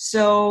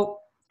 So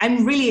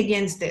I'm really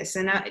against this.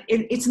 And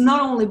it's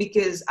not only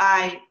because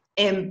I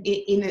am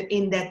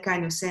in that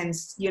kind of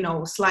sense, you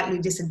know, slightly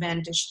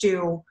disadvantaged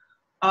too,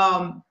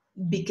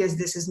 because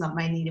this is not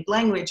my native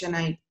language. And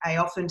I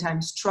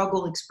oftentimes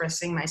struggle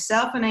expressing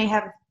myself, and I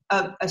have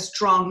a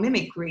strong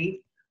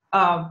mimicry,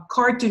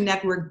 Cartoon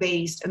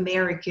Network-based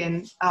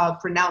American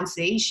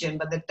pronunciation,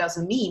 but that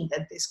doesn't mean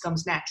that this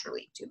comes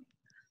naturally to me.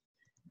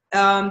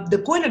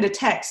 The point of the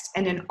text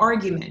and an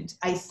argument,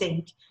 I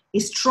think,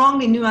 is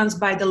strongly nuanced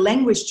by the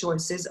language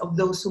choices of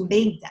those who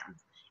made them,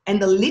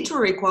 and the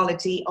literary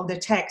quality of the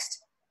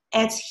text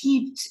adds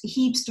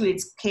heaps to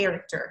its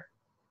character,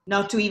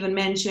 not to even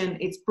mention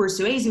its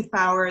persuasive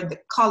power, the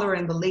color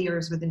and the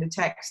layers within the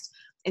text.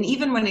 And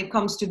even when it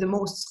comes to the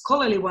most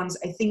scholarly ones,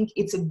 I think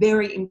it's a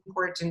very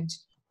important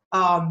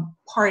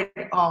part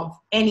of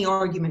any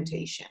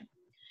argumentation.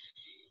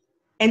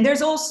 And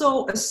there's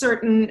also a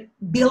certain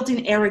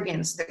built-in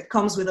arrogance that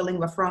comes with a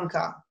lingua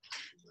franca,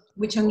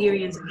 which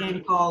Hungarians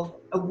again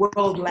call a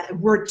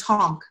word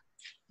tongue,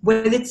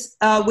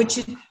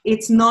 which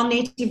its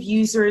non-native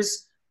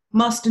users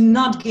must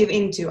not give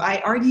into.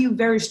 I argue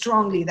very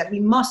strongly that we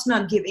must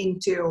not give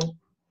into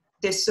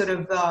this sort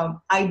of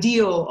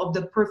ideal of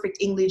the perfect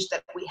English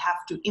that we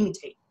have to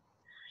imitate.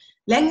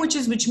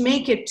 Languages which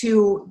make it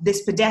to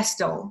this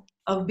pedestal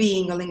of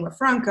being a lingua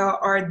franca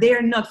are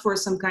there not for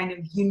some kind of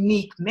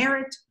unique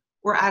merit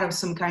or out of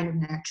some kind of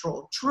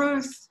natural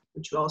truth,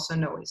 which we also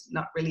know is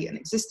not really an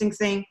existing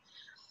thing,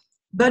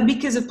 but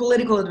because of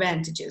political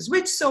advantages,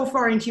 which so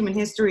far in human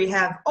history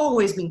have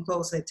always been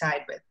closely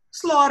tied with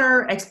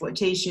slaughter,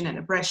 exploitation, and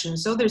oppression,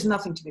 so there's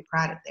nothing to be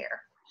proud of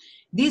there.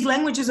 These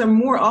languages are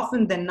more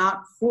often than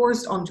not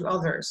forced onto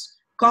others,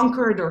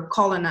 conquered or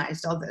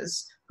colonized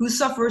others, who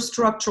suffer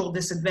structural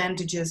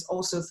disadvantages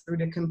also through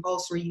the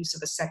compulsory use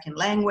of a second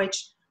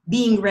language,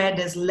 being read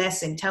as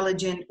less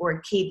intelligent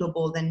or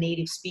capable than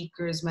native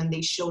speakers when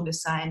they show the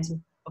signs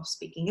of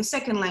speaking a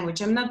second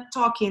language. I'm not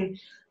talking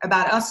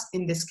about us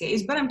in this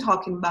case, but I'm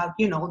talking about,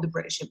 you know, the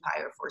British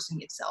Empire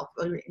forcing itself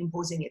or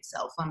imposing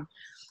itself on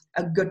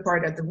a good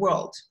part of the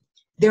world.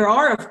 There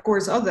are, of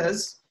course,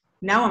 others.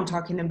 Now I'm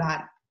talking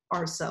about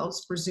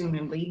ourselves,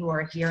 presumably, who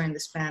are here in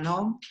this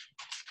panel.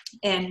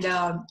 And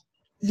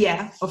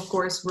yeah, of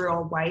course, we're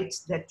all white.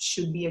 That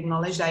should be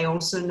acknowledged. I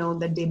also know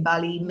that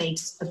Debali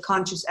makes a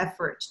conscious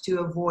effort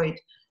to avoid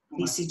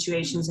these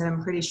situations, and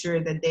I'm pretty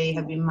sure that they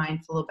have been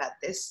mindful about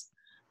this.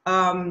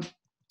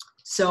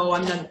 So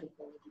I'm not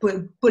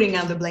putting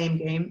out the blame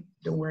game,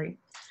 don't worry.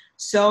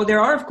 So there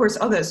are, of course,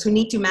 others who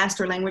need to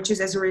master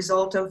languages as a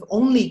result of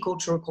only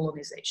cultural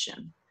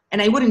colonization. And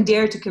I wouldn't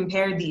dare to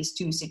compare these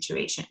two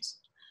situations.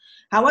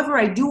 However,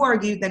 I do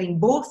argue that in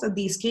both of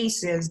these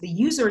cases, the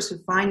users who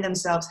find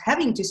themselves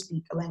having to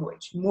speak a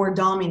language more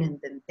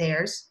dominant than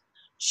theirs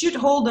should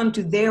hold on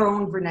to their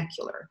own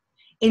vernacular,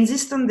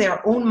 insist on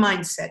their own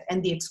mindset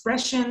and the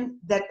expression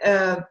that,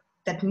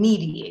 that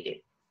mediate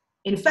it.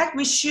 In fact,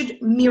 we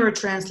should mirror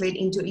translate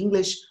into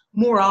English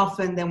more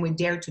often than we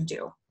dare to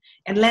do,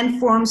 and lend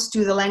forms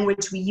to the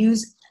language we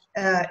use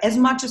as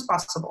much as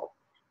possible,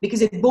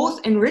 because it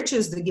both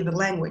enriches the given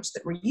language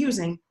that we're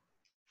using,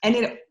 and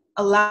it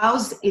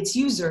allows its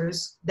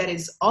users, that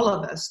is all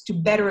of us, to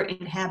better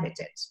inhabit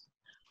it.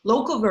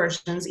 Local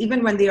versions,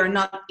 even when they are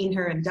not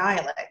inherent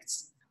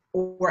dialects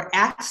or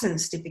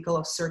accents typical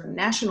of certain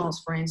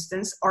nationals, for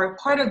instance, are a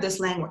part of this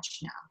language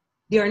now.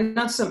 They are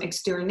not some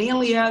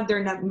externalia,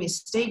 they're not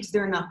mistakes,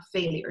 they're not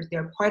failures,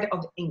 they're part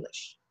of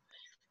English,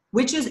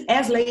 which is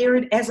as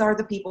layered as are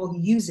the people who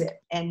use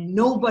it, and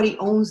nobody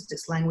owns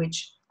this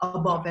language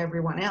above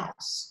everyone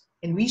else,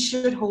 and we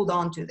should hold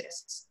on to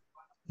this.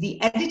 The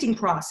editing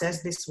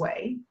process this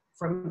way,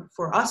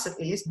 for us at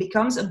least,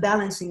 becomes a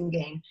balancing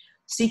game,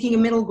 seeking a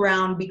middle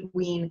ground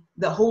between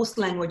the host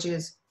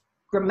language's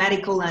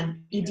grammatical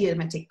and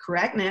idiomatic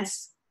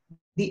correctness,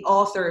 the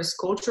author's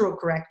cultural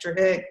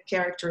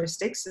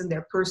characteristics and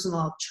their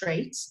personal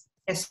traits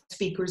as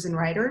speakers and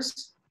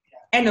writers,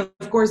 and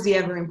of course the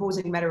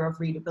ever-imposing matter of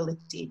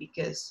readability,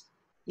 because,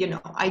 you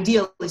know,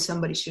 ideally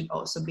somebody should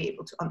also be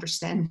able to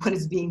understand what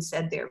is being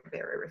said there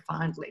very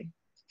refinedly.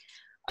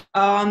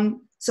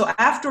 So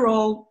after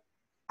all,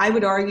 I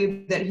would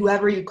argue that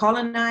whoever you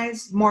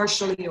colonize,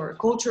 martially or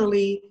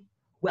culturally,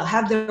 will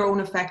have their own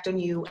effect on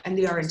you, and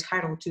they are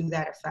entitled to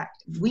that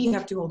effect. We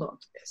have to hold on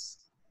to this.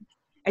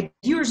 At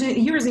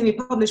Eurozine, we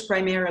publish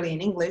primarily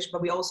in English,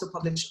 but we also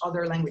publish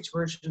other language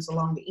versions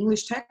along the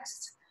English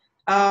texts.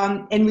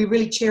 And we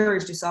really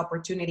cherish this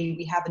opportunity.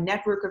 We have a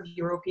network of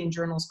European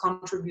journals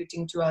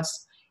contributing to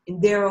us in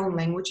their own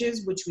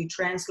languages, which we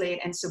translate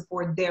and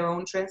support their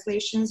own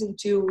translations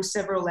into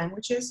several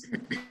languages.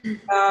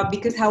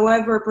 Because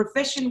however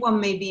proficient one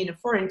may be in a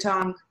foreign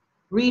tongue,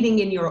 reading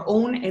in your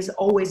own is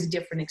always a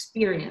different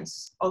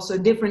experience, also a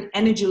different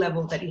energy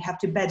level that you have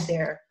to bed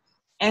there,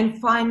 and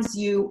finds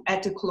you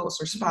at a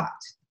closer spot.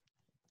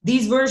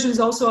 These versions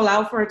also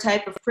allow for a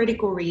type of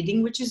critical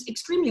reading, which is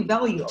extremely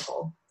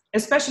valuable,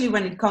 especially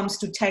when it comes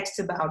to texts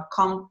about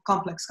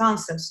complex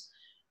concepts.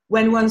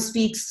 When one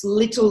speaks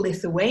Little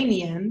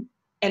Lithuanian,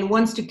 and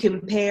wants to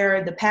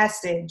compare the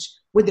passage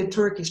with the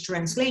Turkish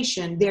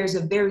translation, there's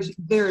a very,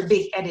 very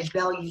big added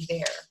value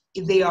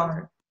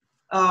there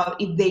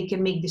if they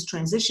can make this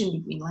transition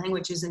between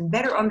languages and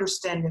better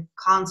understand the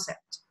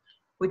concept,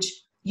 which,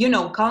 you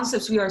know,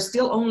 concepts we are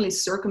still only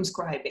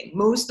circumscribing.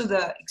 Most of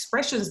the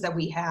expressions that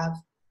we have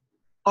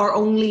are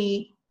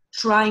only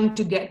trying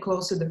to get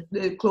closer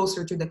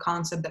to the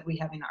concept that we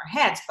have in our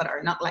heads, but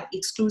are not like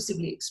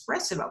exclusively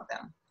expressive of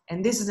them.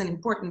 And this is an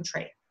important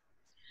trait.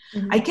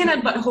 Mm-hmm. I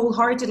cannot but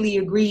wholeheartedly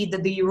agree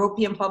that the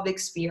European public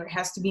sphere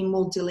has to be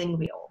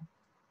multilingual,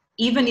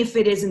 even if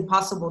it is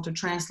impossible to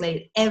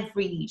translate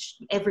every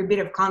bit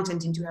of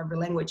content into every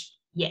language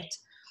yet.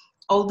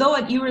 Although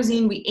at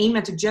Eurozine we aim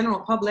at the general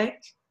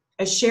public,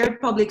 a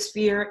shared public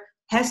sphere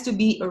has to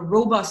be a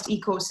robust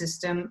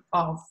ecosystem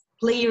of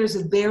players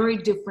of very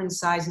different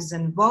sizes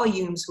and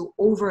volumes who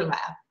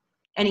overlap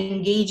and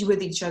engage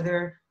with each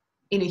other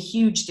in a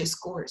huge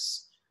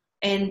discourse,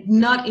 and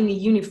not in a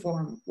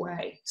uniform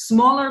way.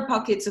 Smaller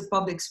pockets of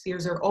public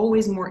spheres are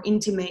always more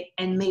intimate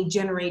and may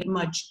generate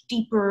much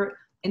deeper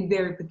and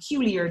very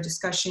peculiar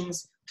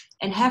discussions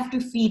and have to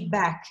feed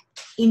back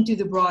into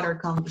the broader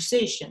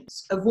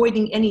conversations,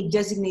 avoiding any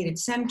designated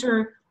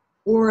center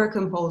or a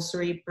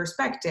compulsory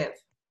perspective.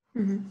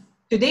 Mm-hmm.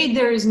 Today,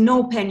 there is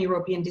no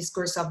pan-European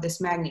discourse of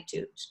this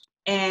magnitude.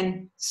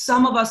 And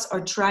some of us are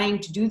trying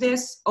to do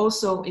this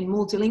also in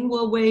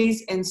multilingual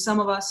ways, and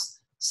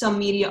some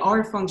media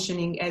are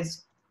functioning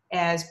as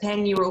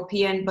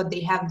pan-European, but they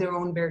have their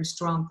own very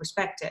strong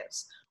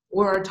perspectives,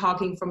 or are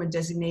talking from a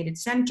designated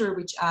center,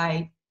 which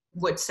I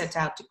would set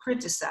out to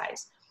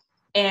criticize.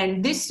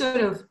 And this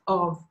sort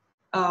of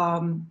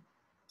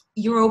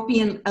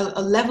European,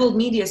 a leveled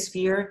media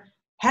sphere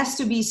has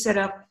to be set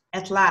up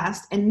at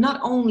last, and not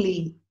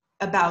only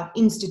about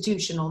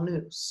institutional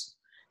news.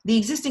 The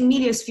existing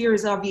media sphere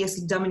is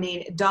obviously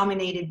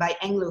dominated by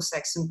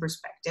Anglo-Saxon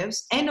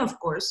perspectives, and of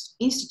course,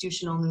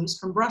 institutional news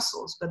from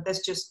Brussels, but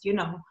that's just, you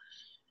know,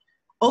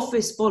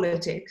 office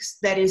politics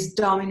that is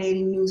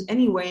dominating news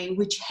anyway,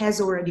 which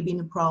has already been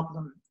a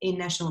problem in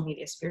national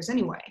media spheres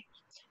anyway.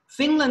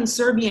 Finland,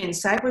 Serbia, and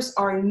Cyprus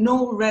are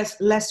no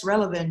less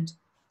relevant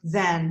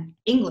than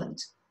England,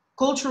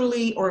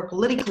 culturally or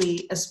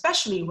politically,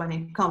 especially when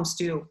it comes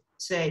to,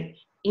 say,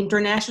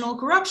 international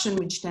corruption,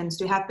 which tends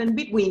to happen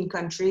between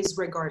countries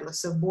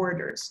regardless of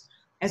borders,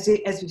 as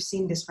we've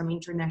seen this from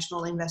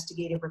international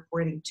investigative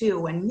reporting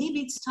too. And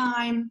maybe it's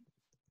time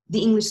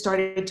the English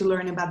started to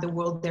learn about the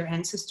world their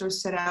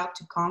ancestors set out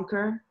to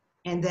conquer.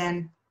 And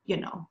then, you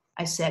know,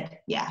 I said,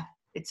 yeah,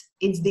 it's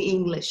the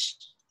English,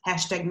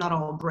 hashtag not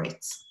all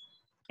Brits.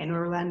 And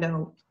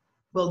Orlando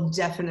will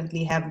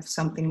definitely have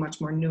something much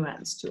more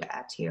nuanced to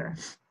add here.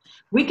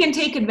 We can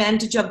take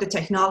advantage of the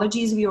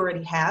technologies we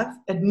already have,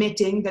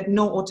 admitting that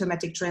no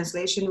automatic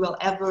translation will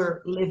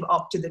ever live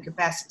up to the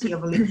capacity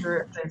of a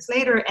literate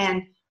translator,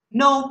 and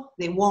no,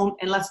 they won't,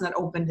 and let's not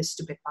open this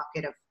stupid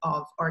bucket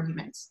of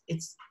arguments.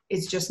 It's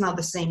just not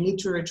the same.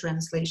 Literate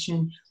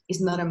translation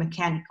is not a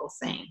mechanical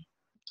thing.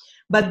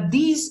 But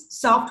these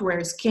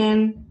softwares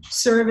can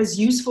serve as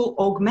useful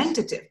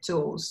augmentative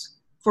tools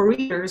for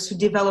readers who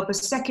develop a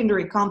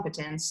secondary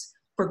competence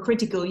for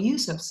critical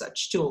use of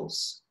such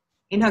tools.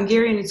 In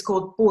Hungarian, it's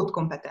called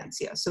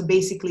pótkompetencia. So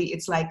basically,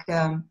 it's like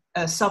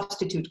a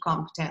substitute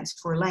competence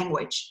for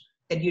language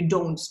that you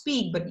don't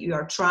speak, but you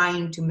are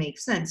trying to make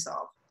sense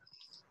of.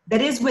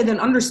 That is, with an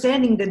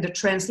understanding that the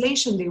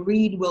translation they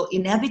read will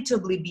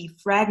inevitably be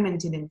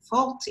fragmented and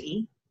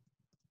faulty,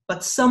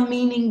 but some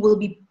meaning will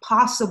be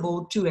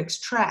possible to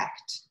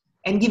extract.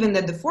 And given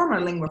that the former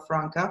lingua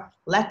franca,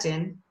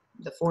 Latin,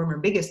 the former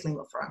biggest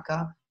lingua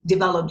franca,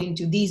 developed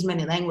into these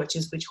many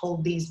languages which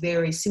hold these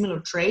very similar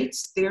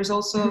traits, there's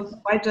also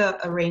quite a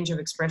range of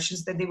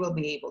expressions that they will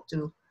be able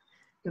to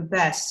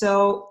pass.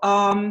 So,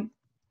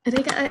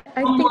 Rika,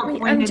 I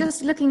think I'm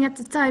just looking at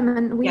the time,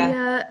 and we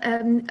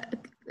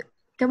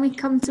can we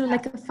come to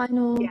like a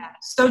final? Yeah.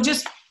 So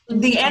just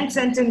the end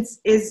sentence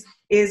is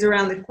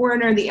around the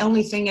corner. The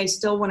only thing I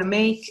still want to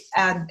make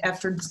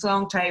after this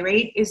long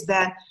tirade is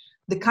that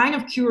the kind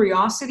of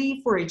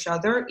curiosity for each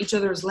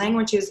other's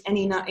languages, and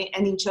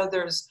each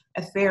other's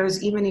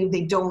affairs, even if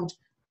they don't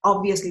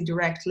obviously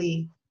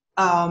directly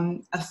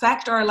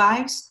affect our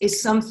lives,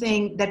 is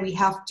something that we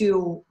have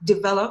to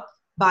develop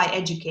by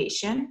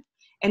education.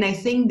 And I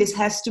think this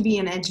has to be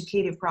an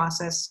educative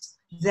process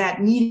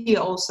that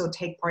media also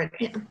take part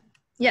in.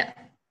 Yeah.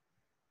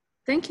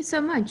 Thank you so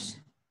much.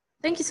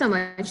 Thank you so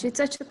much. You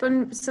touched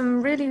upon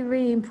some really,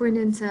 really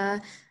important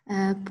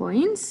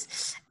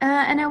points.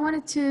 And I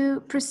wanted to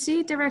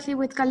proceed directly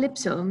with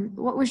Calypso.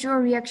 What was your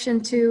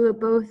reaction to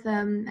both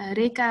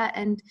Reka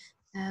and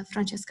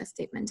Francesca's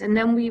statement? And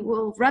then we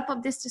will wrap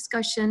up this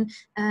discussion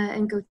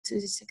and go to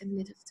the second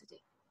bit of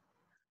today.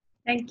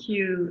 Thank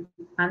you,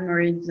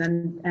 Anne-Marie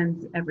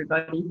and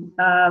everybody.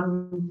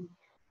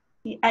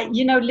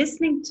 You know,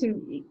 listening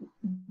to,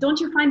 don't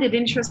you find it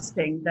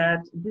interesting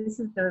that this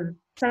is the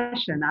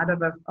session out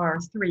of our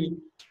three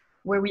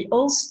where we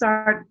all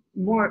start,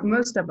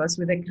 most of us,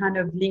 with a kind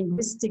of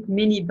linguistic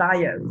mini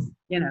bios,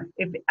 you know,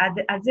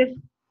 as if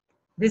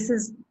this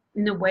is,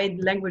 in a way,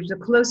 the language the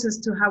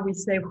closest to how we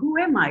say, who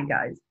am I,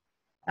 guys?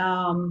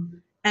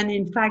 And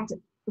in fact,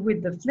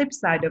 with the flip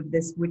side of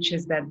this, which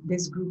is that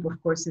this group,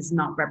 of course, is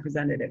not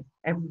representative.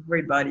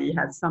 Everybody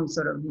has some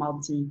sort of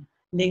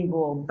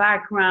multilingual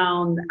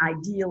background,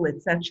 ideal,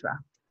 etc.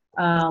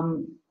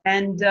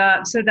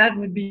 So that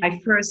would be my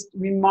first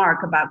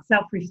remark about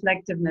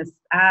self-reflectiveness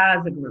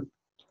as a group.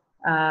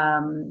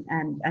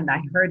 And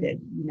I heard it,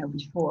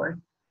 before.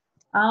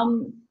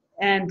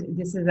 And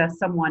this is as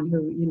someone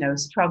who,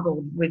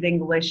 struggled with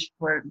English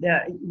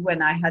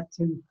when I had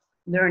to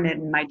learn it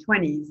in my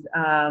 20s,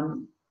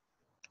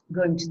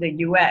 going to the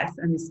US,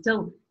 and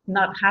still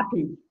not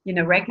happy.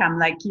 Reka, I'm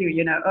like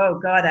you, oh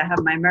God, I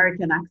have my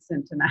American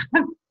accent and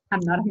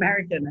I'm not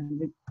American.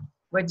 And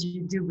what do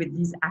you do with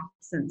these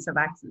accents of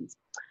accents?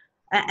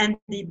 And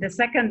the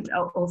second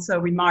also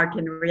remark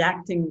in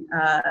reacting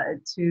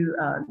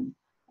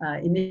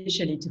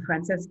initially to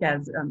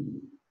Francesca's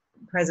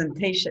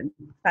presentation,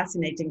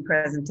 fascinating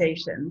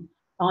presentation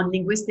on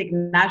linguistic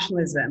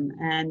nationalism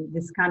and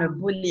this kind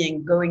of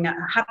bullying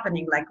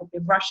happening like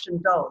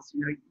Russian dolls.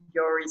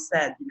 Yuri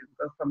said,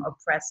 go from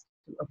oppressed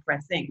to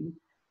oppressing.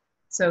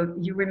 So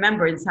you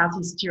remember in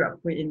Southeast Europe,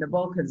 in the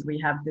Balkans, we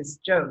have this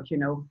joke,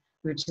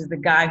 which is the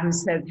guy who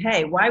said,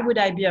 hey, why would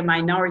I be a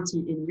minority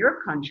in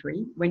your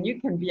country when you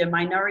can be a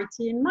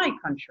minority in my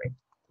country?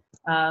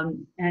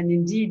 And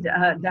indeed,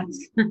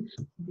 that's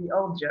the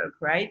old joke,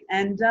 right?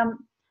 And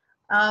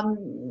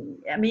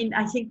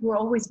I think we're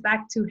always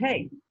back to,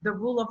 hey, the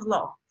rule of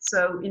law.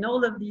 So in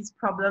all of these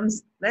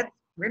problems, let's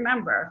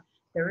remember,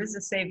 there is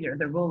a savior,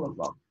 the rule of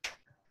law.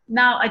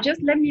 Now,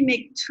 let me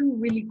make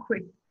three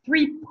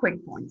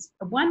quick points.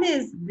 One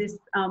is this,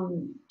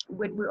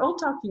 what we're all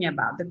talking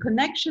about, the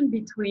connection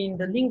between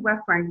the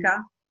lingua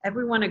franca,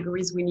 everyone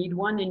agrees we need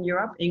one in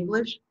Europe,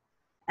 English,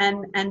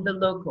 and the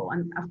local.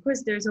 And of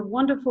course, there's a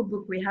wonderful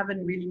book we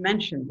haven't really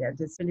mentioned yet.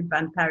 It's Philippe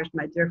Van Parish,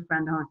 my dear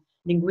friend, on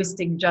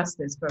linguistic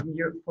justice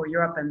for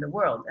Europe and the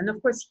world. And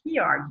of course, he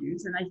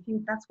argues, and I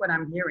think that's what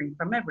I'm hearing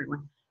from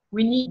everyone,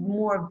 we need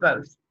more of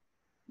both.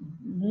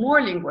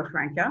 More lingua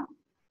franca,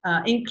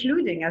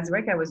 including, as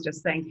Reka was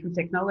just saying, through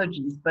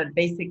technologies, but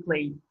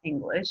basically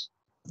English.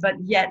 But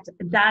yet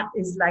that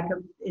is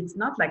it's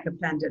not like a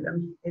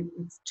pendulum.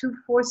 It's two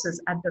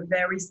forces at the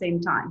very same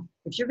time.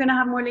 If you're gonna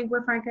have more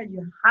lingua franca,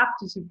 you have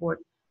to support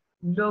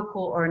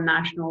local or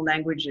national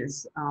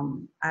languages,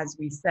 as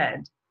we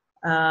said.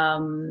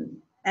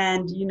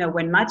 And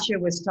when Mathieu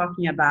was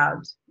talking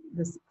about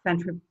the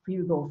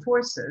centrifugal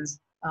forces,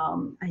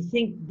 I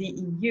think the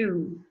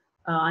EU,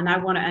 and I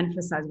want to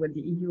emphasize what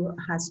the EU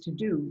has to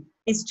do,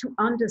 is to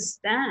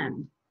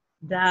understand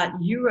that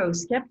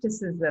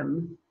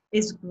Euroscepticism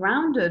is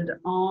grounded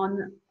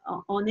on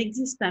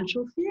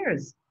existential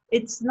fears.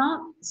 It's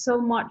not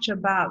so much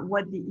about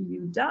what the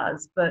EU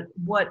does, but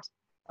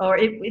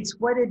it's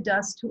what it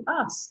does to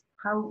us,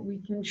 how we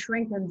can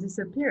shrink and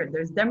disappear.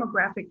 There's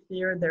demographic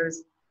fear,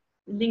 there's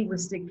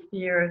linguistic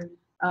fear,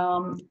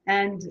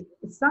 and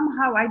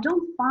somehow I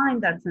don't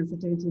find that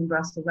sensitivity in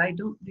Brussels.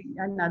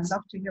 And I'd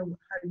love to hear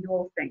how you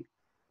all think.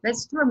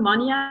 Let's throw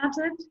money at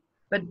it,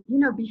 but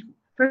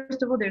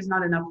first of all, there's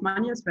not enough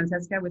money, as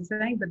Francesca was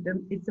saying, but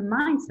it's a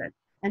mindset.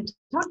 And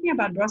talking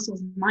about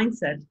Brussels'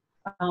 mindset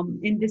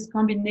in this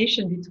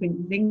combination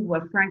between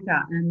lingua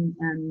franca and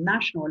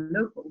national or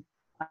local,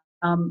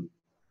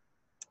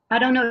 I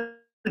don't know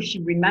if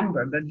you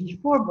remember, but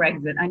before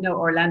Brexit, I know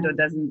Orlando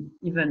doesn't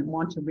even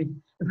want to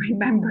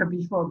remember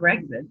before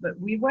Brexit, but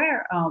we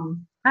were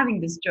having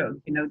this joke,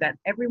 that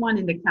everyone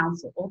in the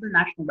council, all the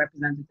national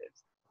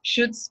representatives,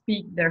 should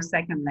speak their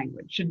second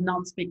language, should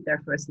not speak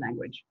their first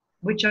language,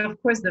 which of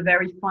course the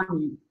very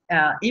funny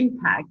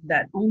impact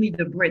that only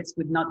the Brits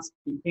would not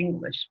speak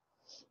English.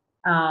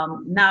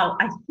 Now,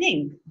 I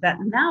think that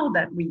now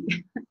that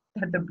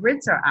that the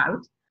Brits are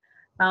out,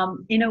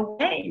 in a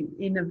way,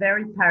 in a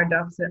very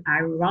paradoxical,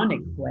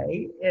 ironic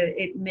way,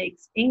 it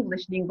makes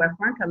English lingua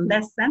franca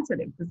less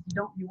sensitive, because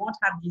you won't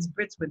have these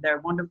Brits with their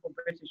wonderful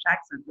British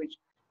accent, which,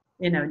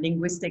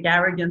 linguistic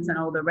arrogance and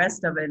all the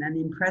rest of it, and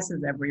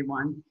impresses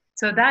everyone.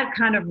 So that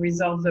kind of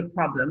resolves the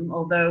problem.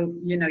 Although,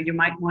 you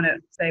might want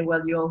to say,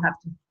 well, you all have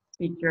to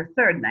speak your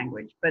third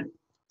language, but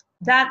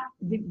that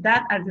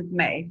as it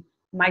may.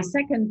 My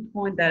second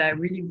point that I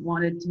really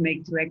wanted to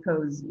make to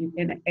echo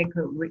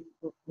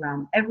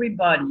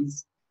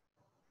everybody's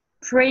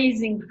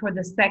praising for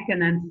the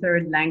second and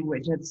third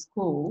language at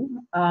school,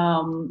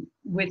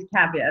 with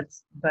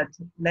caveats, but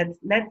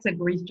let's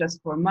agree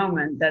just for a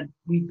moment that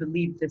we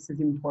believe this is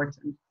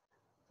important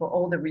for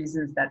all the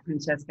reasons that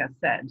Francesca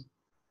said.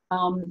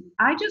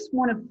 I just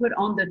want to put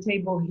on the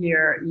table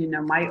here,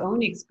 my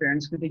own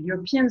experience with the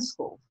European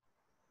schools.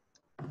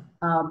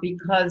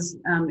 Because,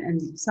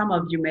 and some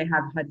of you may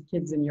have had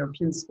kids in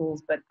European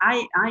schools, but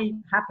I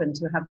happen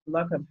to have the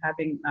luck of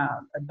having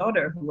a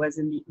daughter who was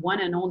in the one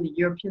and only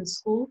European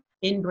school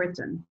in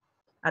Britain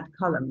at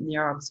Culham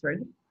near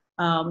Oxford,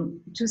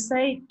 to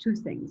say two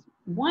things.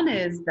 One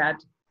is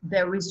that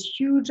there is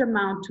huge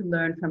amount to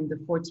learn from the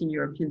 14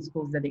 European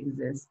schools that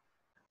exist.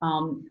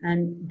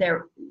 And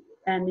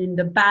and in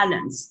the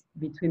balance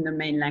between the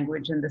main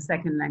language and the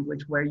second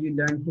language, where you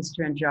learn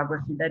history and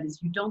geography. That is,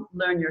 you don't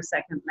learn your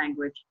second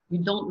language, you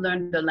don't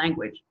learn the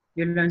language,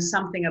 you learn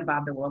something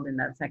about the world in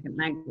that second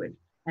language,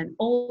 and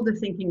all the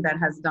thinking that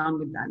has done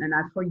with that. And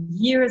for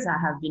years I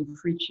have been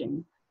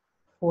preaching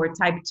for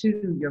type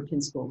 2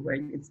 European school, where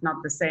it's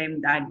not the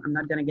same. I'm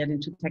not going to get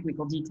into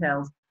technical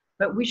details,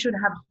 but we should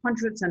have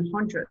hundreds and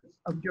hundreds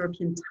of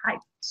European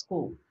type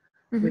school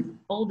with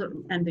all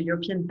the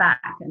European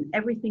back and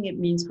everything it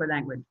means for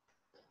language.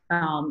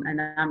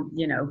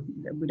 You know,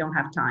 we don't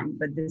have time,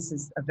 but this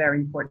is a very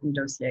important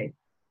dossier.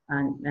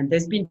 And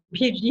there's been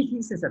PhD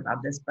thesis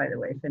about this, by the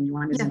way, if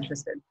anyone is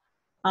interested.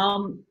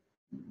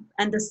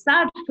 And the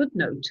sad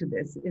footnote to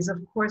this is, of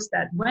course,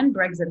 that when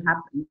Brexit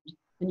happened,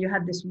 and you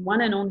had this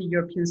one and only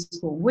European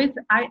school with,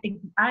 I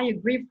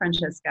agree,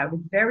 Francesca,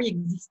 with very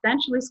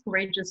existentialist,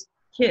 courageous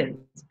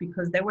kids,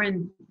 because they were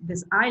in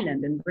this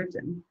island in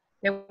Britain.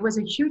 There was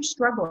a huge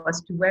struggle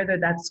as to whether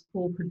that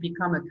school could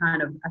become a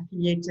kind of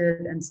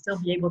affiliated and still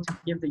be able to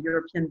give the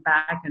European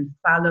back and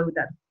follow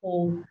that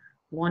whole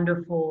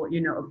wonderful, you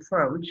know,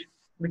 approach,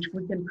 which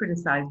we can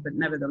criticize, but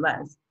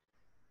nevertheless.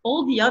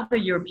 All the other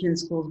European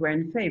schools were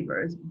in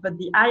favor, but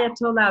the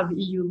Ayatollah of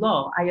EU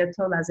law,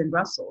 Ayatollahs in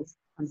Brussels,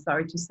 I'm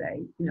sorry to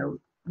say, you know,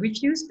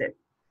 refused it.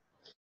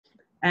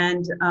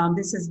 And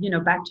this is, you know,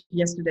 back to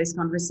yesterday's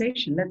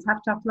conversation. Let's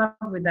have tough love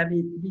with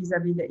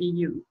vis-a-vis the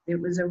EU. It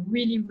was a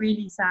really,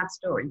 really sad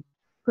story,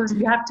 because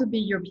you have to be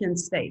European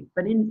state.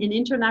 But in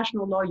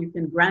international law, you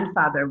can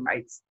grandfather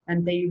rights,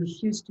 and they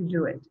refused to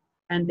do it.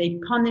 And they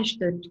punished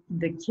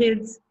the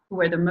kids who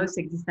were the most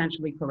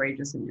existentially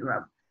courageous in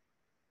Europe.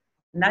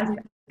 And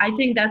I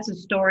think that's a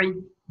story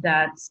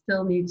that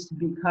still needs to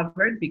be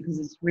covered, because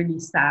it's really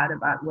sad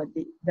about what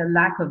the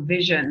lack of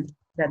vision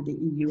that the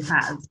EU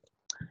has.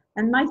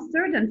 And my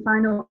third and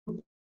final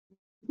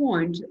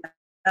point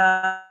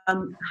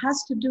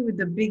has to do with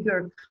the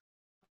bigger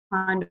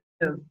kind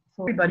of,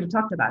 everybody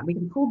talked about, we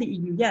can call the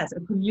EU, yes, a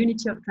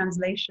community of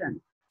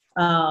translation,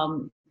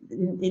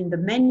 in the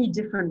many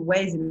different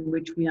ways in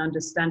which we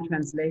understand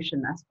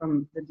translation, as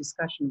from the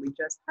discussion we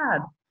just had.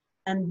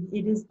 And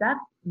it is that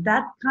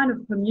kind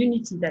of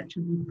community that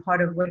should be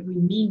part of what we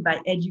mean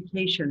by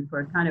education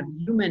for a kind of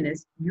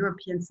humanist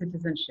European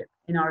citizenship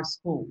in our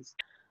schools.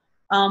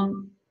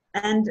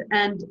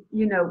 And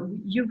you know,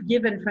 you've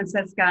given,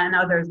 Francesca and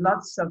others,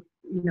 lots of,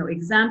 you know,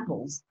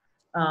 examples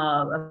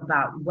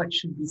about what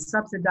should be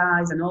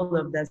subsidized and all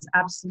of this.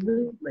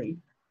 Absolutely.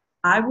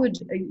 I would,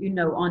 you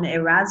know, on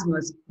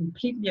Erasmus,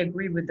 completely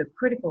agree with the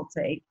critical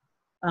take,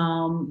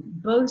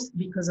 both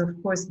because, of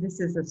course, this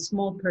is a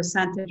small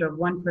percentage of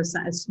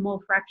 1%, a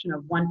small fraction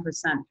of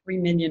 1%, 3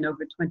 million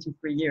over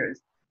 23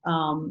 years.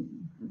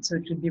 So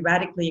it should be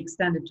radically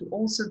extended to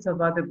all sorts of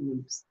other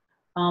groups.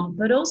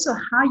 But also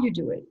how you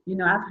do it. You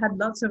know, I've had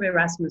lots of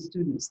Erasmus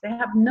students. They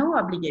have no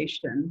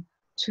obligation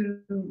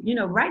to, you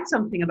know, write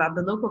something about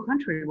the local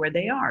country where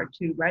they are,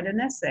 to write an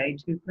essay,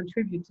 to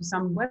contribute to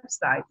some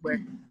website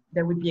where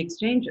there would be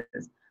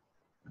exchanges.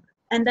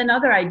 And then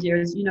other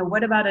ideas, you know,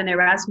 what about an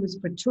Erasmus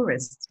for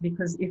tourists?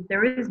 Because if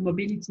there is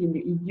mobility in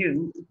the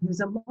EU, there's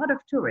a lot of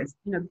tourists.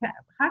 You know,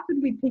 how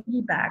could we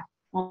piggyback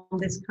on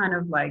this kind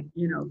of, like,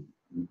 you know,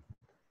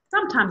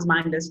 sometimes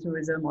mindless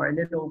tourism or a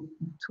little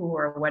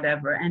tour or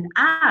whatever, and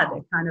add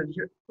a kind of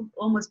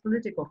almost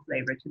political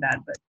flavor to that,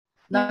 but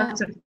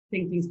lots of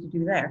things to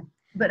do there.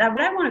 But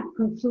what I want to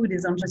conclude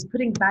is I'm just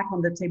putting back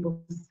on the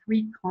table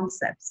 3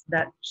 concepts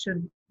that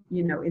should,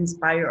 you know,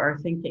 inspire our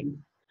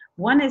thinking.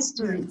 One is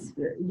to,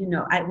 you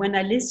know, when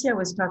Alicia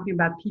was talking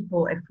about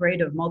people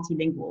afraid of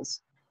multilinguals,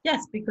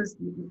 yes, because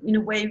in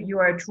a way you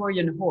are a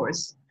Trojan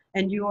horse,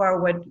 and you are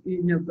what,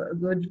 you know,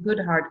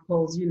 Goodhart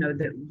calls, you know,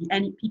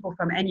 any people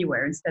from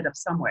anywhere instead of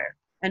somewhere.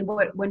 And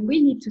when we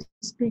need to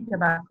speak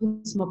about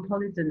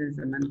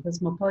cosmopolitanism and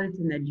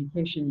cosmopolitan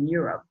education in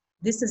Europe,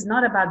 this is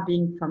not about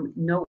being from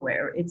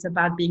nowhere. It's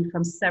about being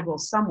from several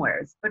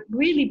somewheres, but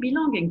really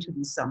belonging to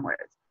these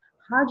somewheres.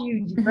 How do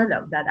you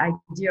develop that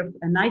idea?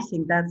 And I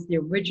think that's the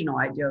original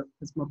idea of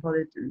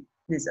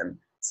cosmopolitanism.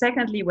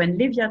 Secondly, when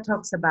Livia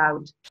talks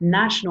about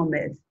national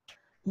myth,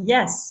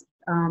 yes,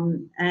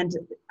 and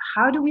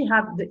how do we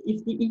have,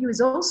 if the EU is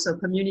also a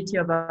community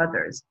of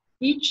others,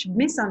 each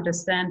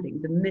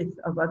misunderstanding the myth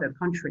of other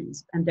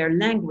countries and their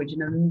language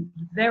in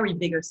a very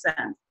bigger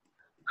sense,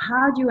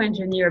 how do you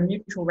engineer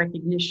mutual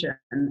recognition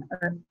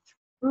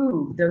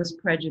through those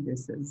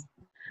prejudices?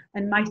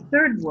 And my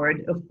third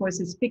word, of course,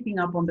 is picking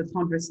up on the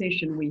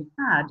conversation we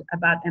had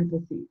about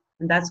empathy.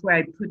 And that's where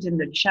I put in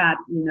the chat,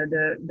 you know,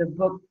 the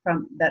book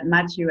that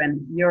Matthew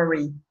and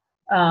Yuri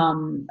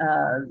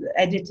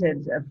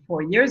edited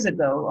 4 years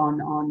ago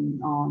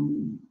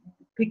on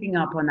picking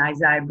up on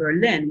Isaiah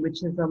Berlin,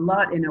 which is a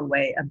lot in a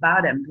way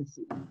about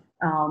empathy.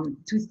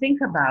 To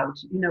think about,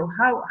 you know,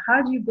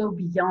 how do you go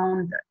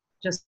beyond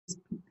just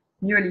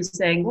merely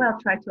saying, well,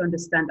 try to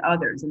understand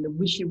others, and the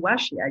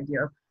wishy-washy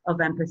idea of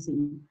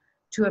empathy,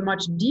 to a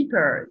much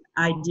deeper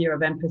idea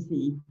of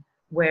empathy,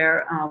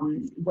 where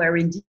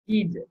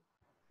indeed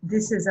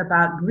this is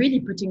about really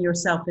putting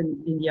yourself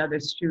in the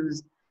other's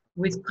shoes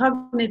with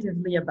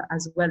cognitively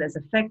as well as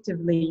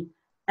effectively,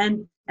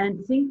 and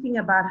thinking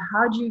about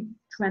how do you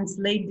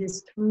translate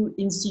this through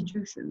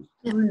institutions,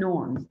 through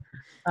norms,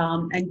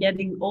 and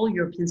getting all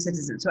European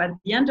citizens. So at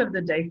the end of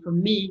the day, for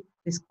me,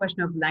 this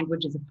question of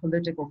language is a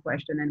political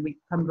question, and we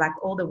come back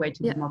all the way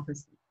to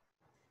democracy.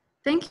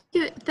 Thank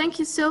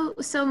you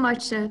so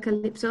much,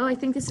 Calypso. I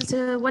think this is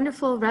a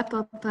wonderful wrap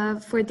up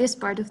for this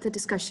part of the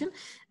discussion.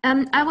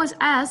 I was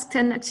asked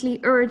and actually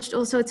urged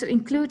also to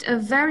include a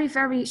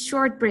very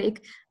short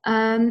break.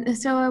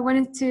 So I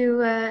wanted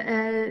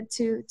to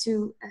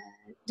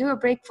do a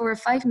break for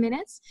 5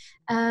 minutes,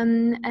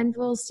 and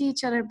we'll see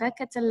each other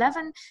back at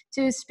 11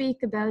 to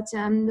speak about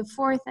the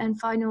fourth and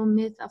final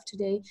myth of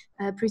today,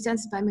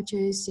 presented by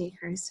Mathieu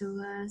Seger.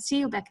 So see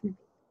you back in a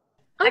bit.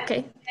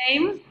 Okay.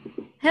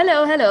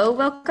 Hello,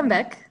 welcome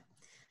back.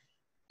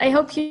 I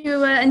hope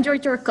you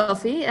enjoyed your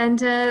coffee,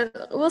 and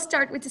we'll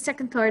start with the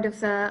second part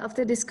of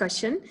the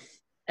discussion.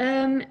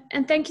 And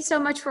thank you so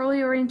much for all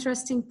your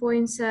interesting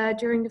points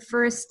during the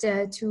first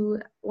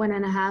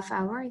 1.5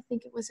 hours. I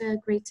think it was a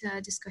great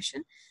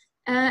discussion.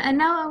 And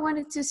now I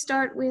wanted to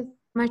start with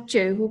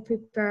Mathieu, who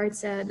prepared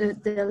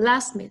the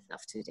last myth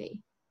of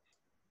today.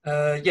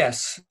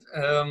 Yes,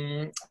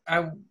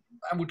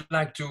 I would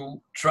like to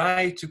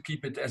try to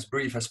keep it as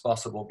brief as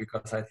possible,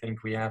 because I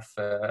think we have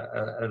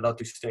a lot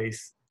to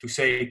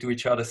say to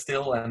each other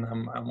still, and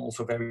I'm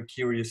also very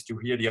curious to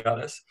hear the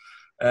others.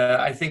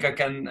 I think I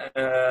can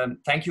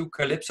thank you,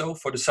 Calypso,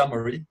 for the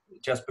summary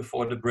just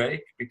before the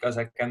break, because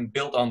I can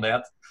build on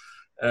that.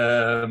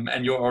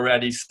 And you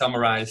already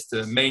summarized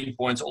the main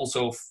points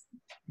also,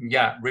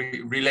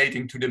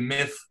 relating to the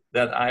myth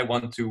that I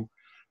want to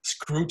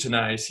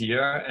scrutinize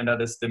here, and that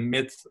is the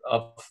myth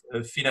of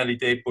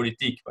finalité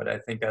politique. But I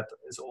think that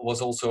was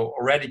also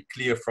already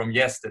clear from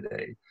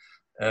yesterday.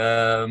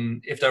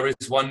 If there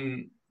is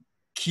one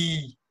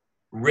key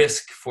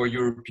risk for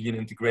European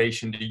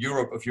integration, the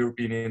Europe of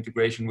European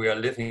integration we are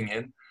living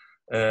in,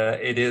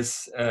 it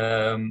is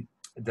the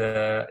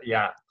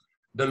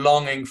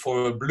longing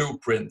for a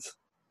blueprint.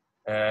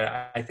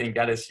 I think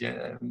that is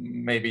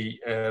maybe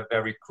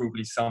very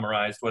crudely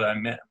summarized what I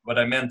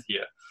meant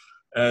here.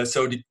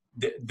 So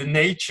the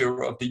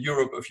nature of the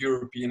Europe of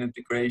European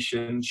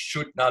integration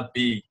should not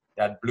be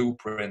that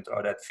blueprint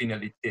or that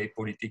finalité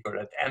politique or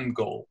that end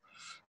goal.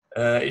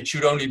 It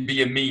should only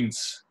be a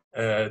means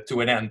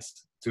to an end,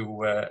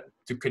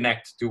 to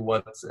connect to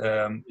what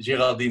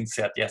Geraldine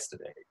said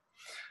yesterday.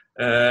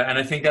 And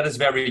I think that is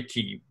very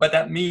key. But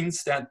that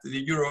means that the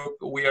Europe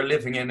we are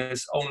living in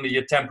is only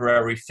a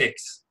temporary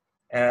fix,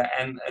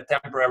 and a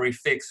temporary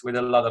fix with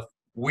a lot of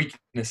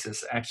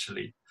weaknesses,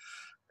 actually.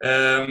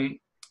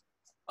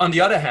 On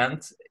the other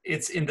hand,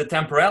 it's in the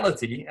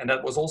temporality, and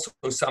that was also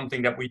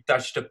something that we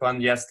touched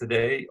upon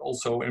yesterday,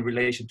 also in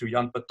relation to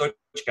Jan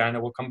Patočka, and I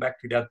will come back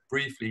to that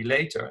briefly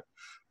later.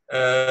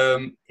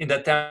 In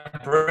that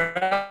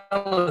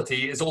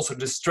temporality is also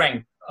the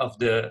strength of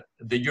the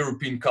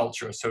European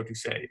culture, so to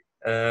say.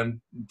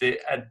 The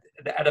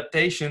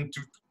adaptation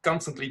to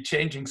constantly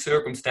changing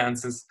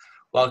circumstances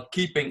while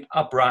keeping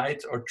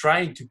upright or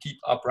trying to keep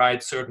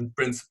upright certain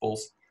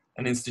principles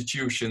and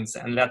institutions,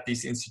 and let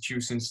these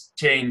institutions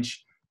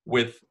change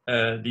with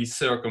these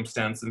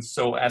circumstances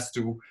so as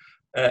to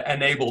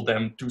enable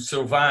them to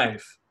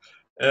survive.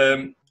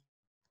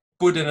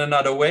 Put in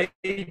another way,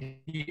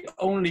 the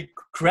only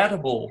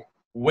credible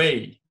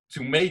way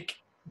to make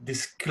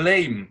this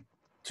claim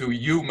to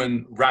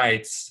human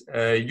rights,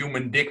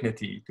 human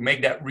dignity, to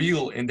make that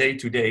real in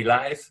day-to-day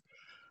life,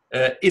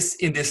 is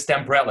in this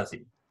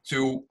temporality.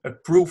 To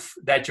prove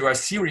that you are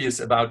serious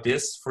about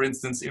this, for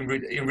instance, in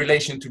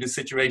relation to the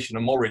situation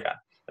of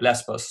Moria,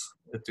 Lesbos,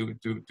 to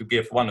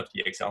give one of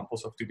the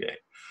examples of today.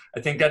 I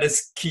think that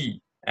is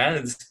key. And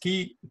it's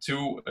key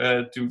to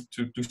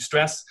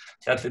stress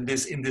that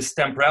in this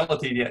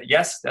temporality,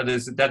 yes, that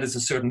is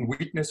a certain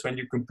weakness when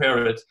you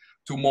compare it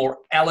to more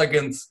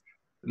elegant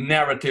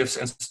narratives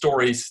and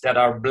stories that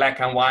are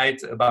black and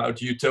white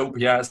about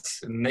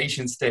utopias and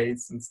nation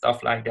states and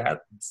stuff like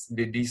that.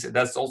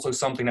 That's also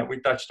something that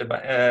we touched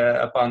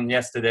upon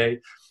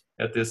yesterday.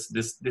 That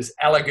this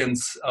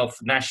elegance of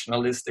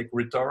nationalistic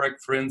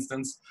rhetoric, for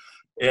instance,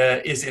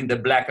 is in the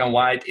black and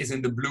white, is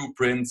in the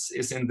blueprints,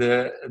 is in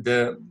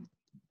the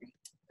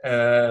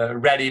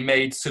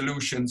ready-made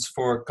solutions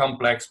for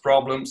complex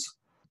problems,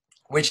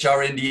 which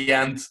are in the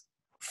end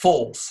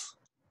false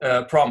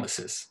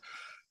promises.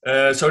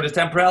 So the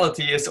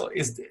temporality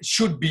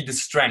should be the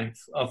strength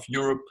of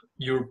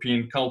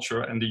European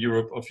culture and the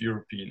Europe of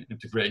European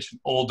integration,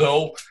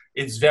 although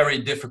it's very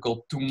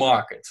difficult to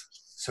market,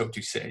 so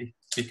to say,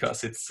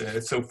 because it's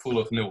so full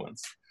of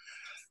nuance.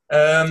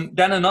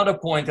 Then another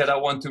point that I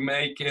want to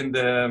make in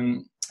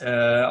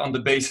on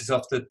the basis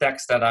of the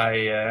text that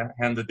I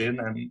handed in,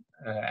 and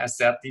as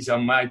said, these are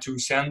my 2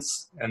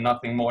 cents and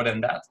nothing more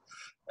than that,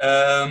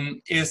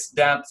 is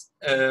that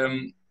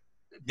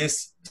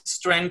this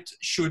strength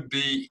should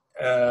be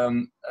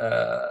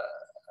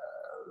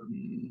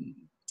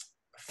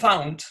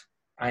found,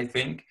 I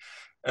think,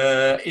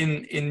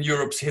 in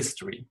Europe's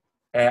history.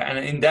 And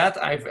in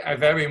that, I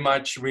very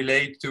much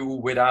relate to,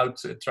 without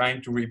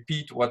trying to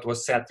repeat what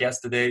was said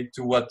yesterday,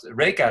 to what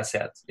Reka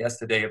said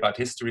yesterday about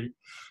history,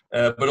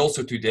 but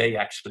also today,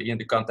 actually, in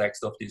the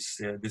context of this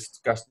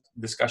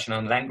discussion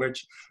on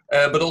language.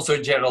 But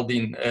also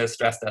Geraldine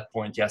stressed that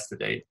point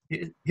yesterday.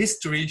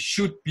 History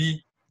should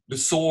be the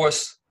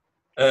source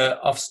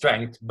of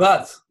strength,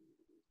 but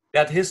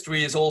that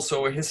history is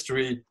also a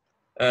history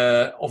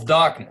of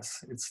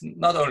darkness. It's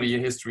not only a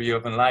history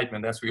of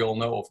enlightenment, as we all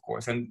know, of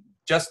course. And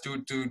just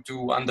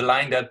to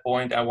underline that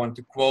point, I want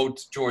to quote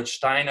George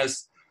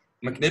Steiner's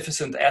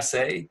magnificent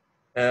essay,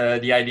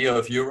 The Idea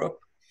of Europe,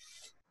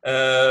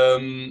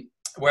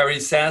 where he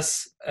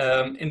says,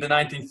 in the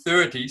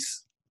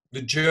 1930s,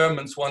 the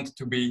Germans wanted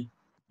to be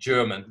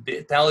German, the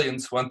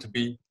Italians wanted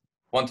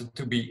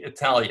to be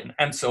Italian,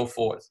 and so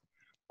forth.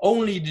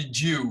 Only the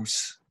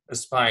Jews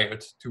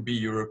aspired to be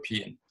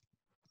European.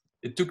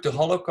 It took the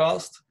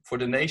Holocaust for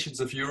the nations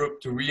of Europe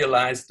to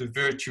realize the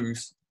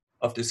virtues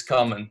of this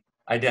common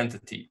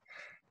identity.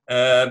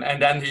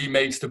 And then he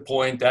makes the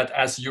point that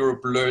as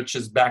Europe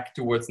lurches back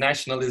towards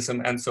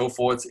nationalism and so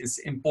forth, it's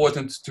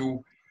important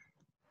to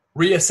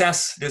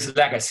reassess this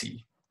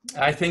legacy.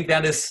 I think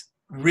that is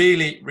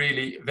really,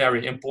 really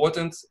very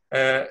important.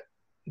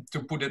 To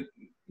put it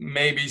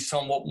maybe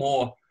somewhat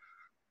more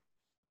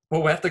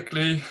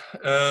poetically,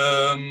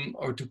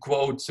 or to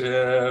quote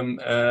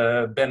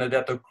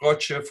Benedetto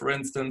Croce, for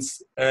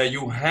instance,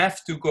 you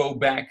have to go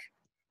back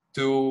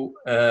to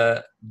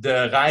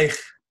the Reich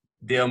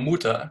der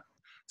Mutter,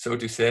 so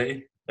to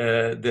say,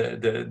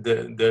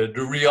 the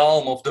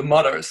realm of the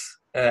mothers,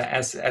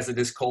 as it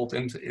is called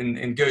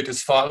in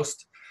Goethe's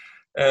Faust,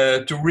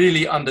 to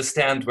really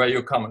understand where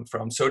you're coming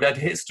from. So that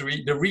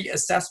history, the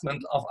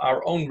reassessment of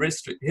our own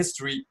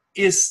history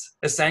is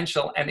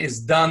essential and is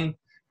done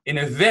in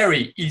a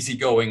very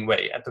easygoing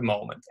way at the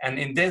moment. And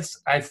in this,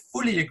 I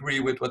fully agree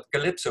with what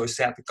Calypso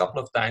said a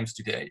couple of times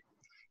today.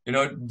 You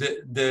know,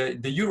 the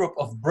Europe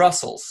of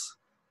Brussels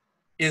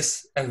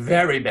is a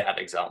very bad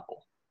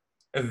example,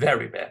 a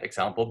very bad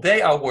example.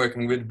 They are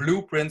working with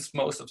blueprints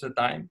most of the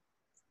time,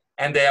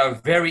 and they are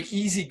very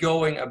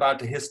easygoing about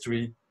the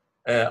history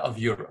of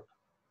Europe.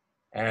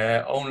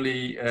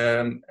 Only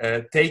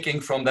taking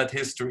from that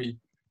history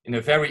in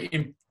a very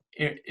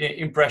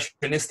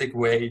impressionistic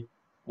way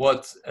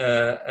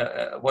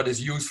what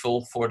is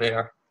useful for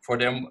their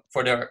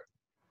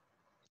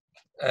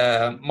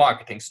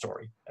marketing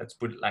story. Let's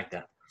put it like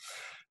that.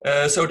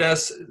 So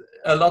there's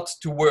a lot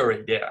to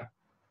worry there.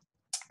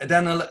 And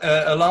then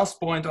a last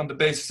point on the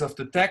basis of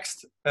the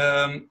text.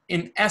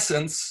 In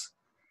essence,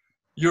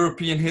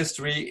 European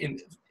history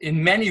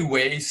in many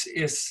ways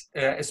is,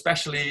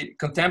 especially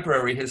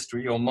contemporary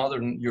history or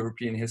modern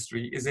European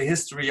history, is a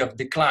history of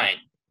decline.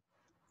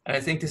 And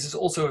I think this is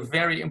also a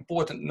very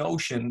important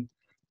notion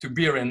to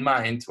bear in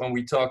mind when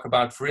we talk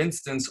about, for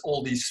instance,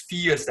 all these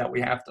fears that we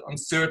have, the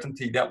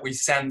uncertainty that we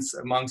sense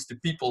amongst the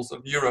peoples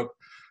of Europe.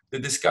 The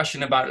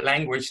discussion about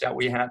language that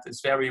we had is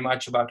very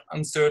much about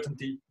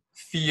uncertainty,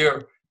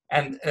 fear,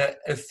 and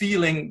a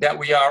feeling that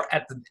we are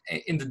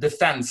in the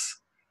defense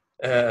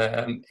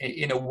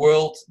in a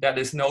world that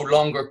is no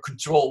longer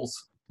controlled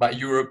by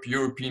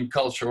European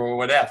culture or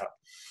whatever.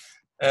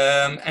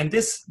 And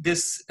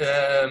this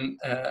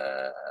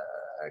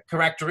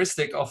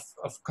characteristic of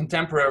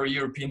contemporary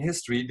European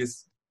history,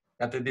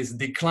 this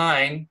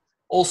decline,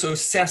 also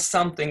says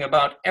something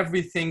about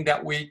everything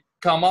that we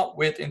come up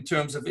with in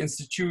terms of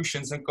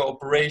institutions and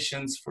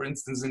cooperations, for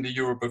instance, in the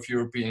Europe of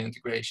European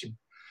integration.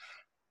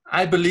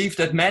 I believe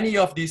that many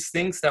of these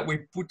things that we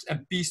put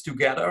and piece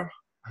together,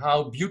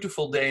 how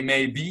beautiful they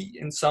may be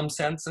in some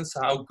senses,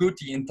 how good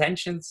the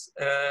intentions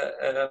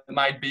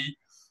might be,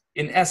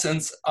 in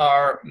essence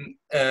are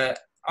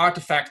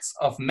artifacts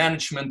of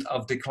management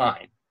of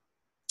decline.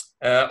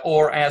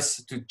 Or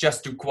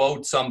just to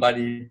quote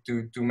somebody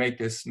to make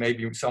this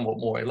maybe somewhat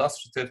more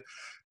illustrative,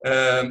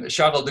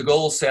 Charles de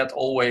Gaulle said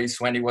always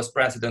when he was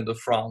president of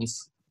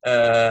France,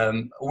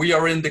 we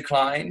are in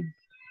decline.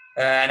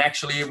 And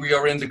actually we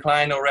are in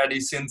decline already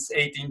since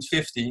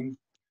 1815,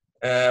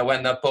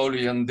 when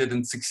Napoleon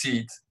didn't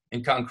succeed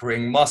in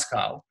conquering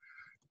Moscow.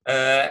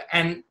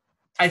 And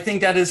I think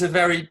that is a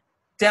very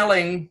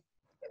telling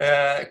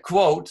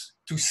quote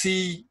to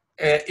see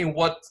in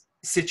what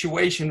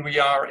situation we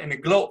are in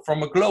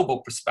from a global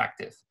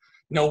perspective.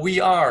 You know, we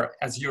are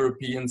as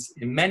Europeans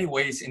in many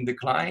ways in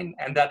decline,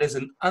 and that is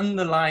an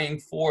underlying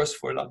force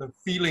for a lot of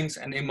feelings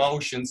and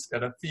emotions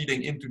that are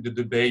feeding into the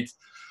debate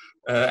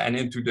and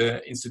into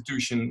the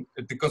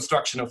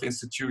construction of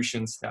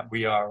institutions that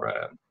we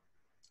are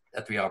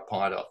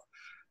part of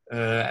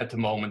at the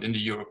moment in the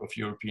Europe of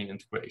European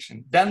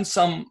integration. Then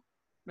some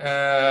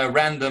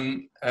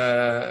random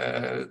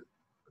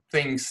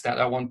things that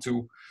I want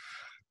to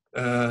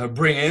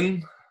bring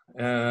in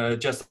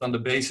just on the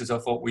basis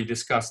of what we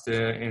discussed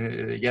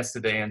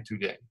yesterday and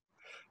today.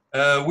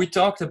 We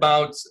talked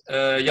about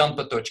Jan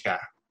Patočka,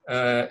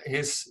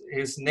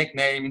 his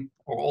nickname,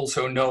 or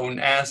also known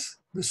as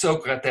the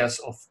Socrates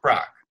of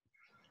Prague.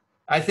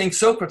 I think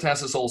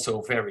Socrates is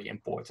also very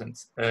important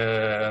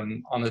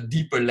on a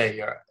deeper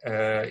layer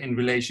in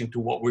relation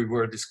to what we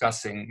were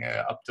discussing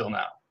up till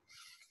now.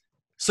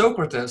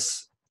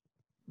 Socrates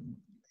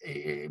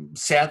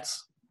said,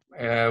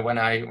 when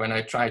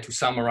I try to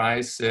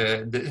summarize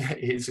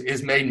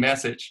his main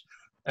message,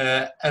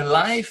 a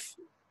life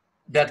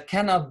that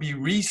cannot be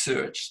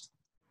researched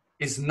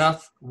is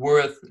not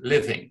worth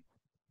living.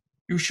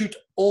 You should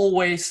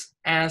always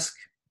ask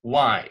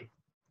why.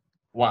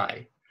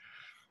 Why?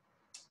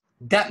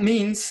 That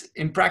means,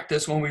 in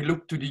practice, when we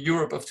look to the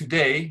Europe of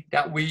today,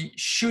 that we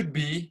should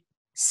be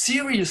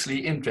seriously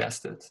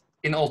interested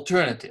in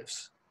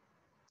alternatives.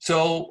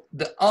 So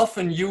the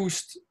often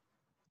used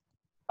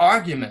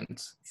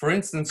argument, for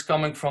instance,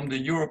 coming from the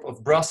Europe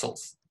of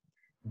Brussels,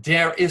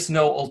 there is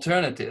no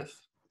alternative,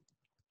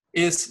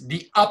 is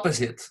the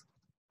opposite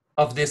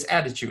of this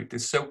attitude,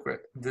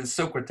 the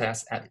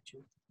Socrates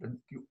attitude. That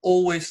you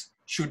always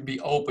should be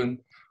open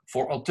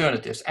for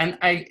alternatives. And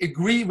I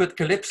agree with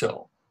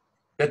Calypso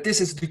that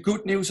this is the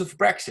good news of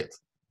Brexit.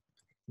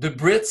 The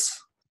Brits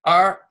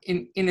are,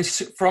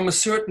 from a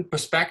certain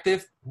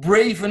perspective,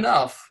 brave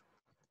enough,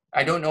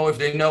 I don't know if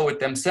they know it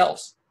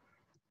themselves,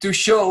 to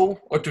show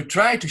or to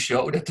try to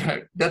show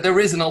that there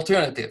is an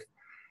alternative.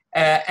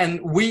 And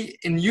we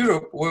in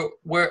Europe,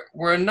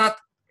 we're not,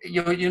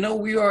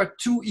 we are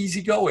too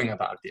easygoing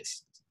about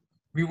this.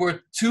 We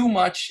were too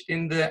much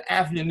in the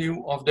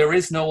avenue of there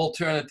is no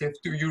alternative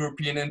to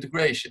European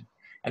integration.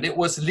 And it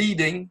was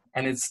leading,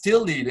 and it's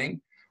still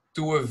leading,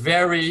 to a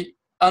very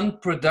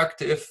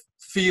unproductive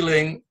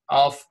feeling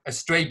of a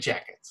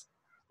straitjacket,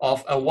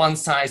 of a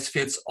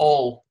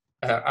one-size-fits-all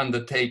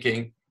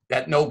undertaking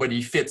that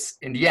nobody fits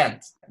in the end.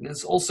 And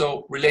it's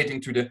also relating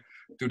to the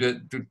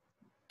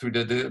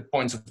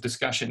points of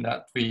discussion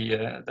that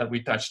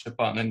we touched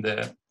upon in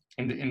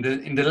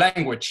the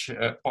language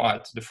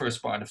part, the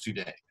first part of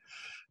today.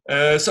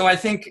 So I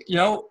think,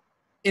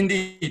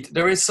 indeed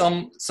there is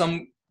some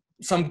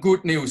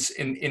good news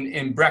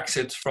in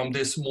Brexit from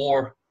this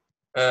more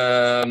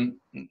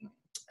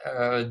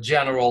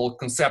general,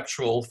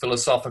 conceptual,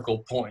 philosophical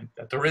point,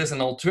 that there is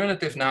an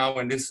alternative now,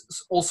 and this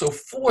also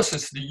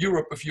forces the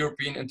Europe of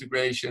European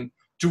integration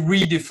to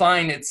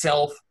redefine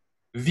itself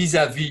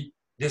vis-a-vis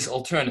this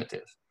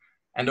alternative.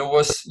 And there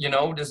was,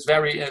 this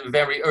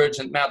very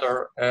urgent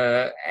matter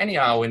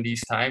anyhow in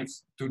these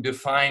times to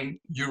define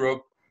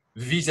Europe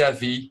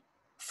vis-a-vis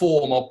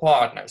former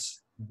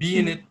partners,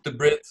 being it the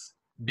Brits,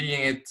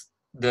 being it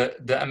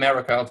the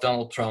America of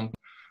Donald Trump,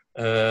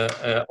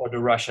 or the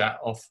Russia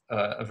of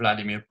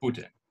Vladimir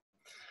Putin.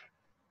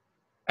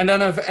 And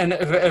then a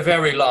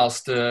very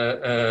last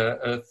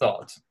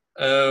thought.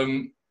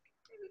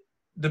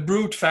 The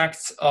brute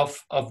facts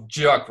of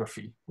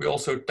geography. We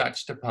also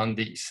touched upon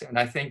these. And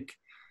I think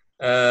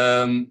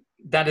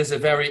that is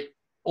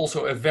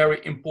also a very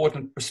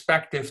important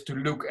perspective to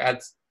look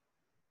at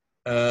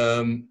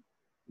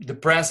the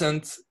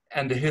present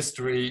and the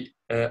history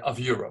of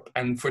Europe.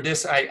 And for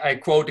this, I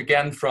quote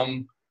again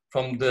from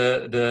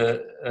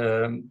the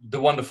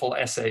wonderful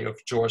essay of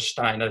George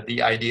Steiner,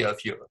 The Idea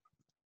of Europe.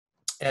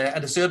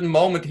 At a certain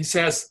moment, he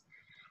says,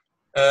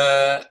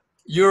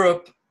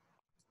 Europe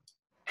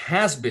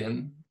has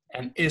been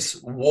and is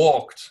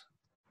walked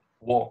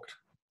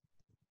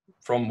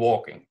from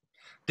walking.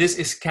 This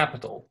is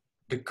capital.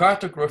 The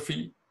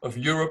cartography of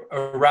Europe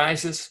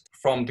arises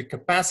from the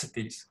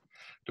capacities,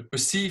 the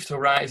perceived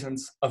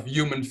horizons of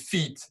human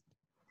feet.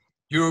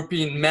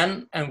 European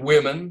men and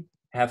women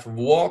have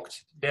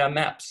walked their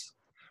maps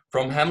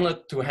from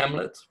hamlet to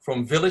hamlet,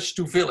 from village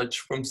to village,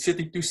 from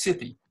city to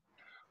city.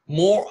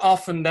 More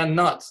often than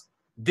not,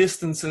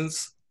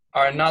 distances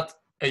are on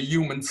a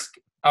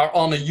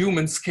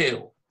human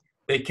scale.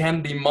 They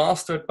can be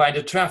mastered by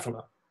the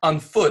traveler, on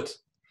foot,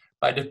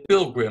 by the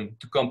pilgrim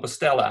to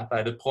Compostela,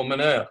 by the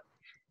promeneur,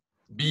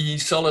 be he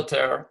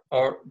solitaire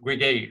or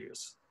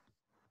gregarious.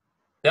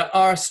 There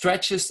are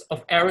stretches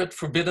of arid,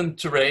 forbidden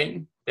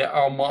terrain. There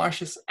are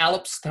marshes,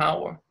 Alps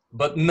tower,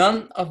 but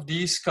none of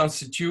these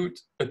constitute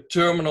a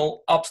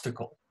terminal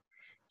obstacle.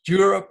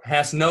 Europe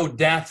has no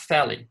Death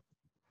Valley,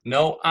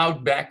 no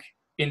outback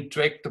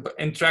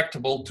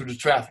intractable to the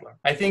traveler.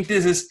 I think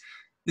this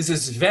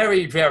is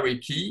very, very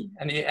key.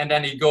 And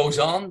then he goes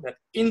on that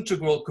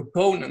integral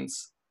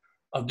components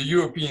of the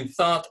European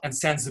thought and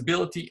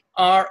sensibility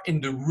are in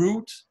the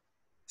root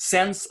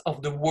sense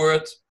of the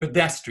word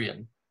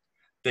pedestrian.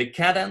 Their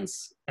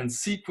cadence and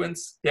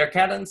sequence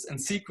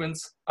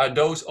are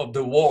those of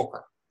the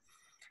walker.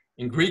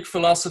 In Greek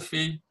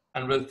philosophy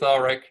and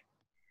rhetoric,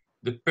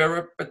 the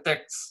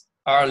peripatetics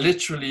are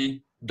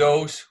literally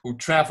those who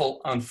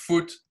travel on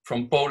foot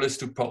from polis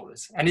to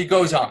polis. And he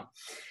goes on.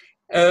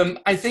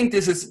 I think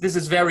this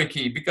is very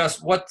key,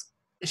 because what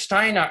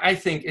Steiner, I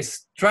think,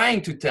 is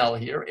trying to tell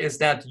here is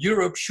that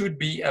Europe should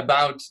be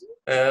about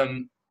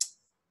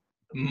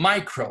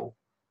micro,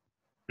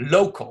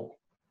 local,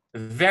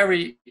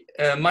 very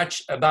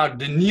much about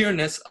the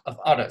nearness of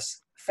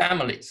others,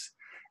 families.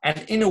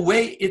 And in a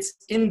way, it's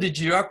in the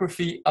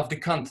geography of the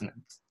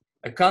continent,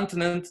 a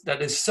continent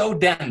that is so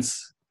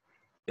dense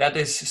that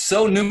is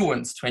so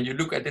nuanced when you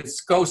look at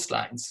its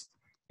coastlines,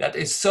 that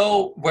is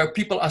so, where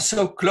people are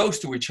so close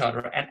to each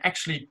other and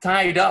actually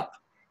tied up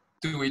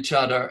to each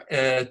other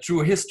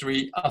through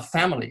history of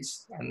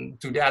families. And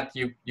to that,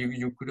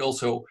 you could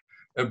also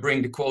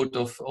bring the quote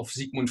of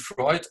Sigmund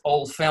Freud,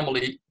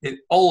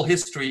 all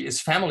history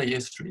is family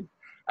history.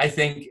 I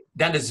think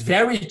that is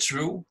very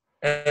true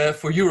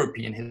for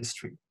European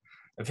history.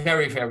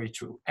 Very, very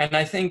true. And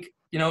I think,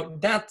 you know,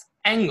 that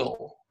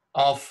angle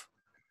of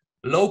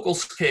local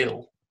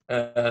scale,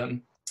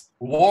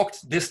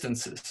 walked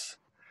distances,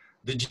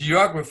 the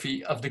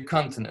geography of the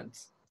continent,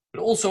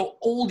 but also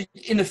all the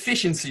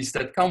inefficiencies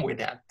that come with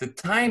that, the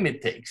time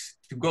it takes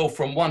to go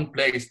from one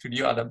place to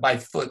the other by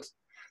foot,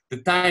 the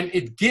time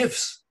it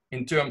gives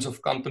in terms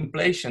of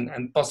contemplation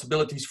and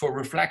possibilities for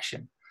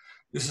reflection.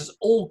 This is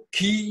all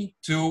key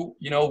to,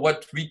 you know,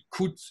 what we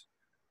could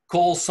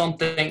call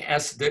something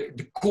as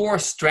the core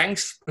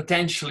strengths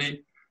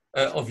potentially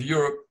of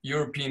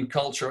European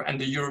culture and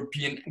the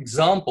European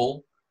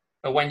example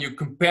when you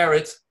compare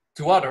it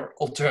to other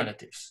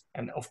alternatives.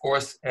 And of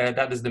course,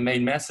 that is the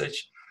main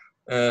message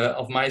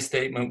of my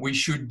statement. We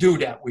should do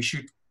that. We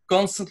should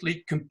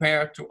constantly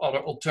compare to other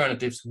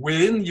alternatives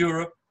within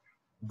Europe,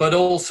 but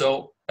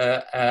also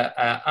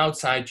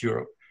outside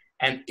Europe.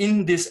 And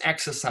in this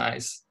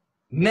exercise,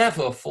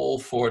 never fall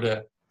for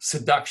the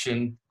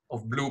seduction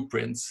of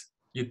blueprints,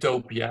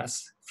 utopias,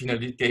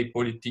 finalité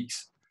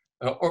politiques,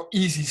 or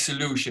easy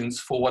solutions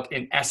for what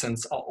in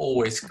essence are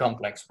always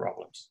complex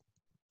problems.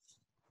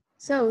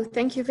 So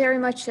thank you very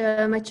much,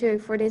 Mathieu,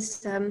 for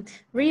this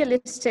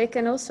realistic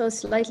and also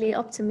slightly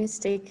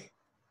optimistic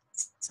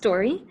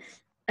story.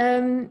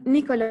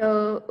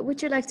 Nicolo,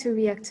 would you like to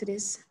react to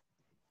this?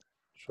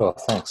 Sure,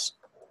 thanks.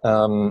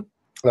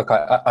 Look,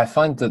 I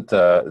find that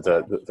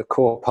the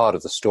core part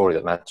of the story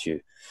that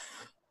Mathieu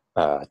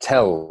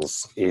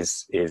tells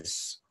is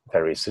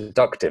very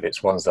seductive.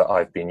 It's ones that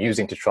I've been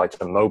using to try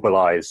to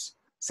mobilize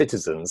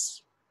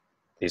citizens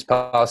these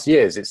past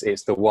years.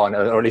 It's the one,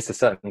 or at least a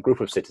certain group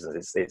of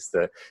citizens. It's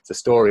the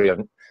story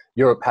of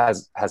Europe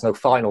has no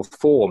final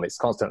form. It's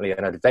constantly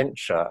an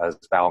adventure, as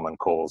Bauman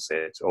calls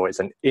it, or it's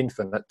an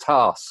infinite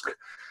task,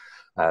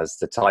 as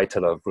the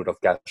title of Rudolf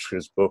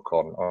Gaschke's book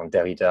on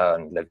Derrida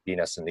and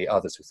Levinas and the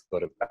others who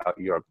thought about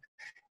Europe.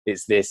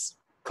 It's this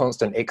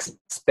constant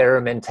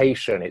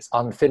experimentation. It's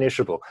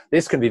unfinishable.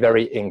 This can be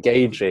very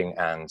engaging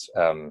and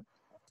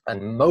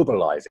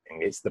mobilizing.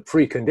 It's the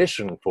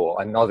precondition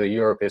for another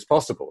Europe is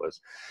possible,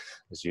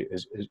 as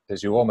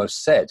you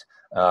almost said.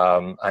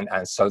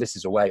 And so this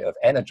is a way of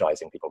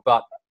energizing people.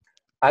 But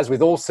as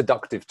with all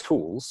seductive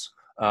tools,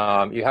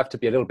 you have to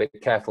be a little bit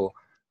careful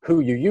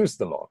who you use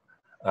them on.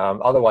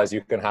 Otherwise,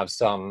 you can have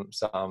some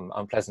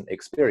unpleasant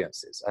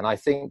experiences. And I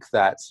think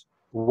that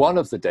one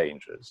of the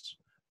dangers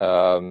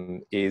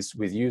is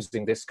with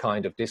using this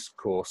kind of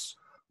discourse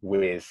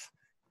with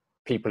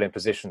people in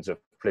positions of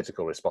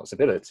political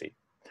responsibility.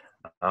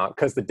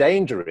 Because the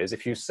danger is,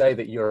 if you say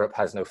that Europe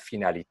has no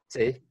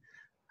finalité,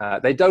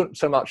 they don't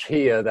so much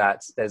hear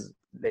that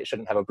they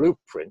shouldn't have a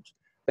blueprint.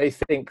 They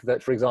think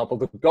that, for example,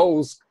 the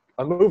goals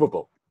are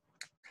movable.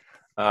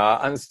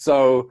 And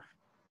so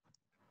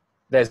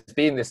there's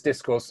been this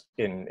discourse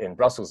in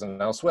Brussels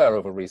and elsewhere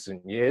over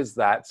recent years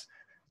that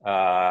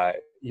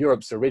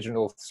Europe's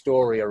original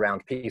story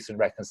around peace and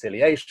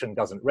reconciliation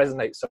doesn't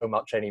resonate so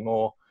much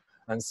anymore,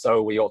 and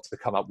so we ought to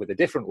come up with a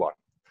different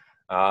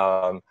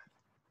one,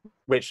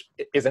 which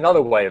is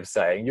another way of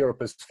saying Europe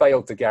has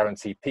failed to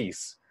guarantee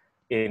peace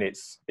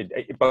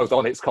both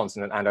on its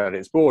continent and at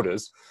its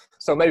borders,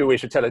 so maybe we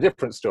should tell a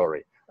different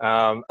story.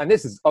 And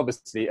this is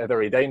obviously a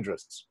very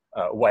dangerous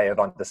way of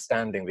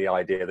understanding the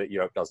idea that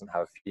Europe doesn't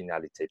have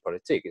finalité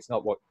politique. It's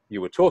not what you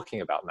were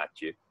talking about,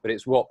 Mathieu, but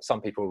it's what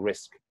some people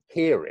risk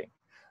hearing.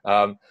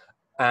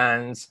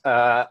 And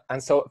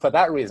so for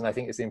that reason, I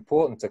think it's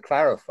important to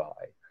clarify,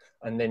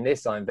 and in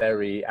this I'm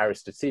very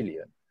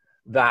Aristotelian,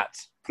 that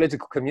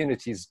political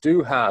communities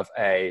do have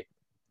a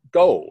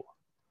goal.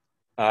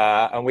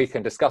 And we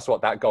can discuss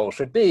what that goal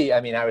should be.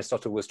 I mean,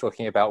 Aristotle was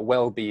talking about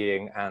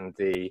well-being and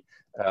the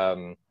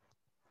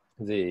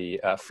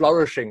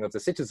flourishing of the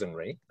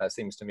citizenry. That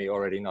seems to me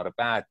already not a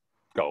bad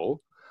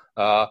goal.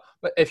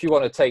 But if you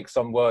want to take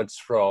some words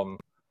from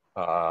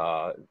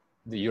the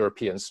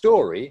European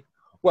story,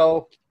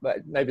 well,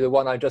 maybe the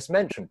one I just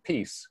mentioned,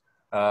 peace,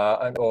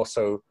 and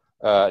also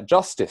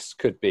justice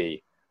could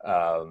be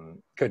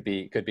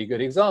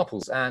good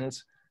examples. And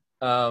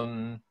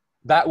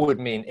that would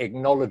mean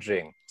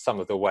acknowledging some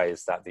of the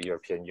ways that the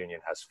European Union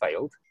has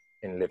failed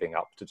in living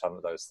up to some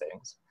of those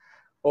things.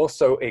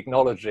 Also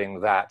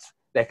acknowledging that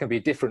there can be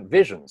different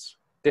visions,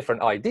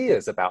 different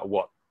ideas about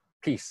what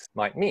peace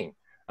might mean.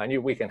 And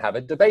we can have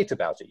a debate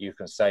about it. You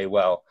can say,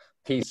 well,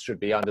 peace should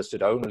be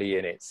understood only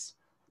in its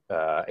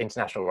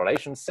international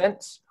relations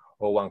sense.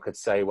 Or one could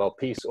say, well,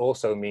 peace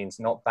also means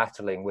not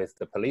battling with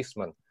the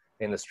policemen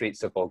in the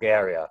streets of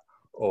Bulgaria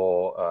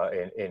or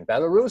in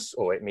Belarus,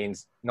 or it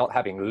means not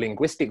having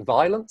linguistic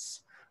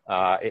violence.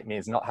 It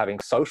means not having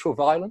social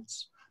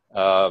violence.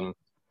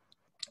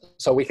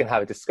 So we can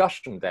have a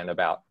discussion then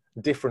about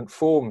different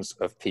forms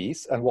of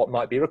peace and what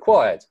might be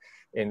required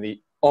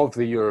of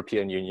the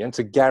European Union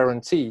to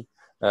guarantee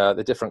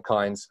the different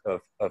kinds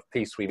of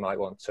peace we might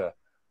want to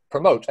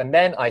promote. And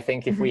then I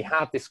think if we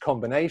have this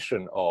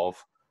combination of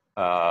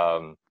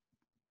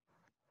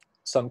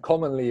some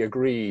commonly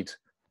agreed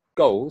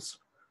goals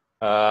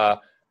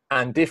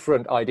and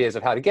different ideas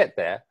of how to get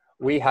there,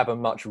 we have a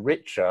much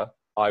richer,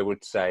 I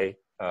would say,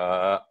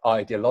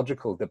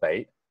 ideological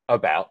debate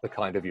about the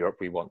kind of Europe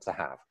we want to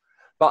have.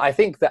 But I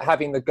think that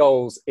having the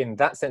goals in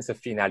that sense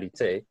of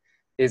finalité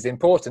is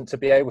important to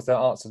be able to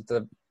answer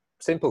the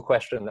simple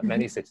question that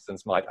many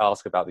citizens might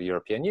ask about the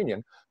European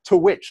Union, to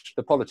which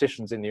the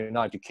politicians in the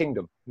United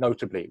Kingdom,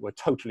 notably, were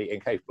totally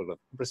incapable of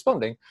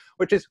responding,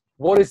 which is,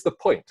 what is the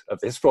point of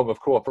this form of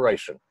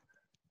cooperation?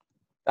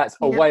 That's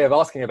a way of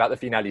asking about the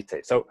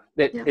finalité. So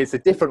it's a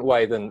different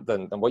way than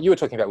what you were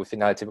talking about with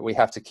finalité, but we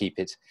have to keep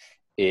it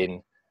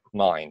in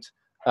mind.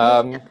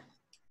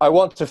 I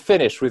want to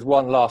finish with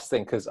one last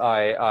thing, because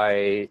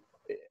I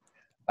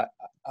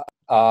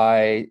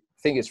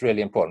think it's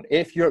really important.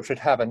 If Europe should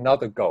have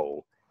another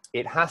goal,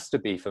 it has to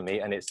be, for me,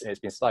 and it's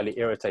been slightly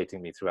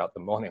irritating me throughout the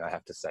morning, I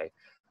have to say,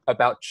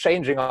 about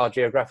changing our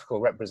geographical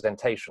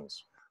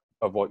representations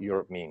of what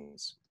Europe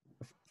means.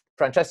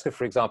 Francesca,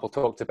 for example,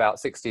 talked about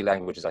 60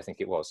 languages, I think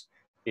it was,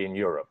 in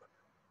Europe.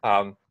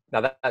 Now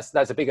that's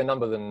a bigger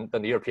number than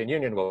the European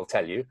Union will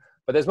tell you,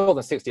 but there's more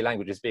than 60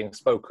 languages being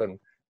spoken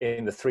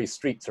in the 3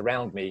 streets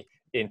around me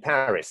in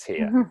Paris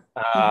here.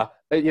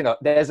 You know,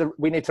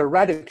 we need to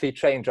radically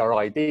change our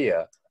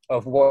idea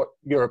of what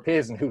Europe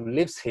is and who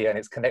lives here and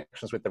its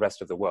connections with the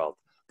rest of the world.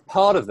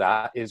 Part of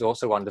that is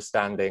also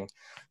understanding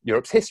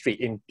Europe's history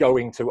in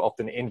going to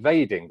often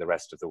invading the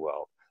rest of the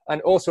world,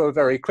 and also a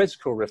very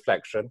critical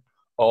reflection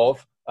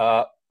of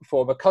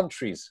former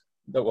countries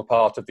that were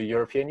part of the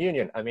European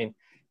Union. I mean,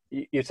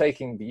 you're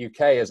taking the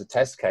UK as a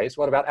test case.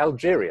 What about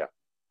Algeria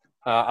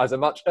as a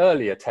much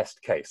earlier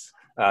test case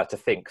to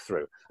think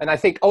through? And I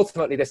think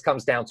ultimately this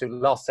comes down to,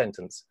 last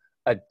sentence,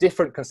 a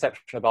different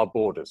conception of our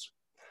borders.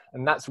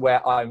 And that's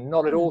where I'm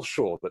not at all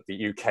sure that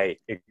the UK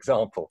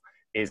example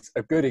is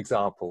a good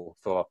example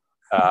for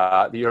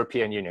the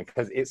European Union,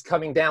 because it's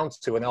coming down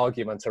to an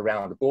argument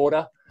around a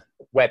border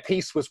where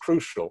peace was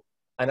crucial.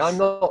 And I'm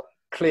not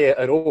clear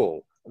at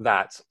all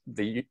that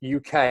the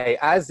UK,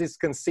 as is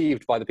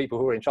conceived by the people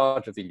who are in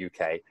charge of the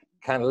UK,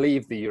 can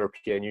leave the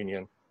European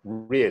Union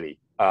really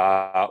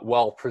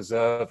while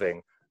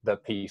preserving the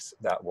peace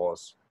that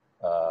was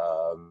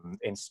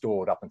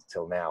installed up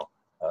until now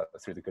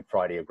through the Good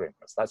Friday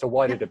agreements. That's a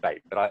wider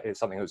debate, but it's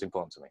something that's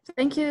important to me.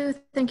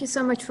 Thank you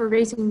so much for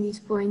raising these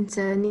points,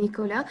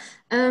 Nicola.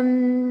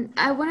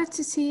 I wanted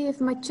to see if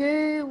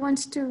Mathieu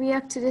wants to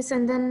react to this,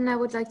 and then I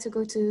would like to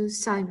go to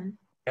Simon.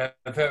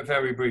 Very,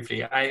 very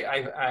briefly,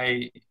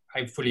 I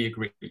fully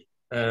agree.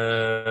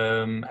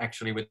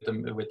 Actually,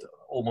 with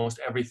almost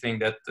everything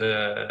that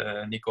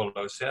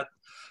Nicola said.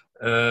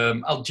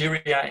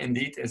 Algeria,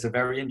 indeed, is a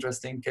very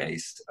interesting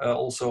case,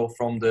 also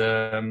from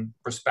the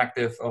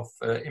perspective of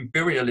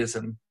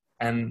imperialism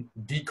and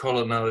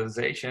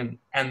decolonization,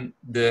 and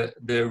the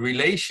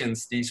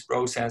relations these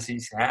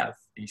processes have,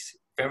 these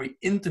very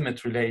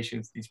intimate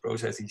relations these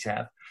processes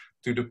have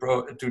to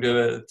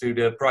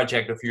the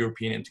project of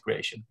European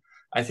integration.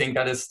 I think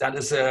that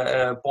is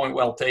a point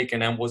well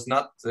taken, and was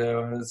not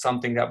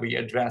something that we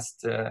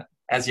addressed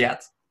as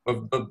yet,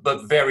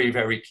 but very,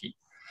 very key.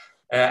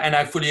 And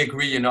I fully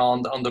agree, you know,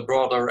 on the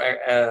broader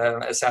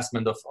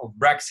assessment of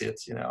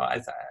Brexit. You know,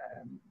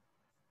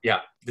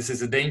 this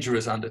is a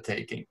dangerous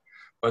undertaking,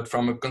 but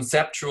from a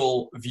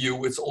conceptual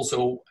view, it's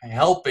also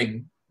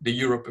helping the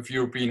Europe of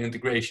European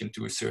integration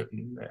to a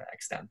certain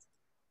extent.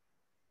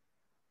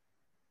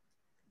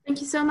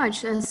 Thank you so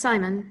much,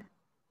 Simon.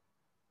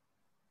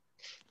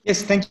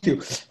 Yes, thank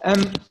you.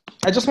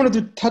 I just wanted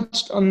to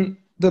touch on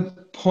the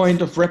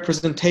point of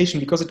representation,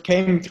 because it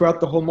came throughout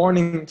the whole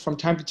morning. From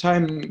time to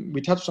time,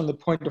 we touched on the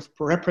point of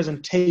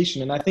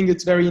representation. And I think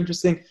it's very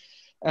interesting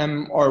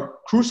or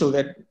crucial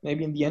that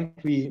maybe in the end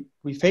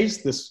we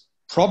face this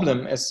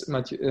problem, as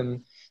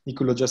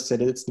Nicola just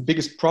said. It's the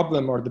biggest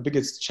problem or the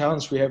biggest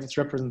challenge we have with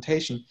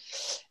representation.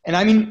 And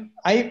I mean,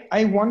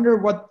 I wonder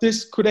what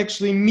this could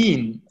actually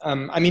mean.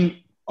 I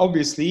mean,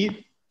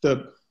 obviously,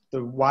 the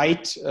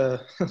white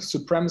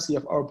supremacy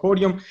of our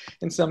podium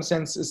in some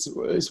sense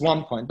is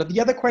one point. But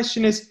the other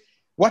question is,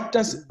 what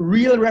does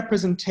real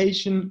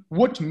representation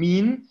would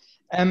mean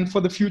for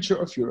the future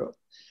of Europe?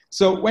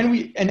 So when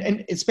we,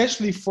 and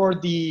especially for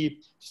the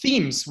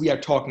themes we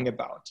are talking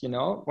about, you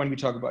know, when we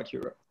talk about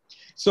Europe.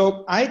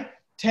 So I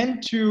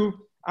tend to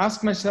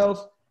ask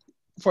myself,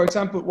 for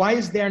example, why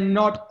is there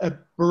not a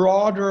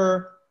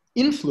broader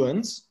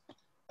influence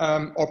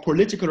or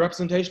political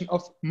representation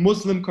of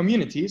Muslim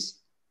communities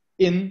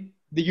in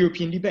the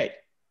European debate?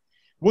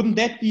 Wouldn't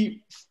that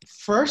be a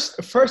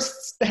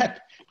first step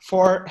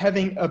for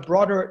having a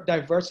broader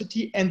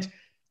diversity and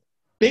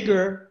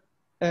bigger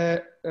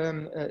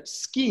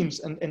schemes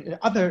and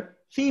other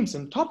themes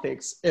and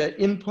topics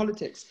in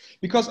politics?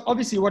 Because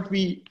obviously what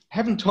we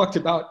haven't talked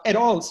about at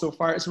all so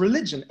far is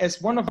religion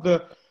as one of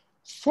the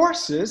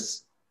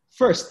forces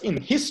first in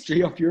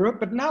history of Europe,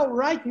 but now,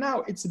 right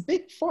now, it's a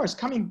big force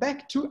coming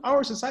back to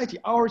our society,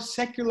 our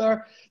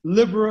secular,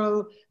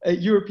 liberal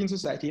European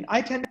society. And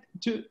I tend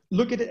to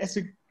look at it as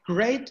a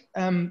great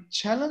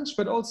challenge,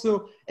 but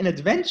also an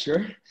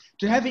adventure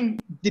to having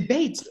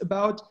debates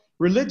about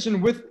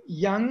religion with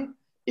young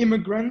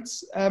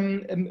immigrants,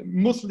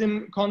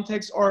 Muslim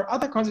context or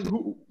other contexts,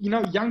 who,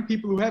 young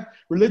people who have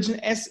religion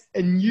as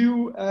a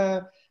new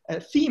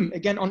theme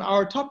again on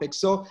our topic.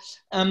 So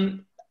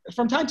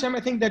from time to time,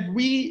 I think that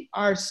we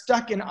are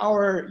stuck in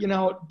our,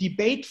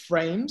 debate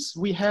frames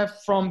we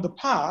have from the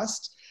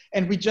past,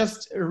 and we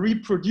just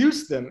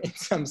reproduce them in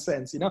some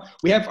sense.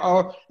 We have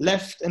our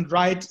left and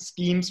right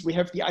schemes, we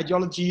have the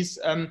ideologies,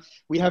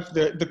 we have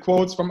the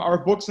quotes from our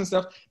books and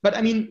stuff. But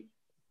I mean,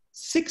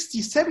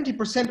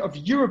 60–70% of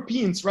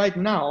Europeans right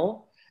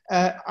now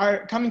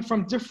are coming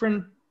from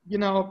different,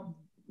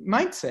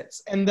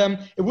 mindsets, and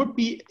it would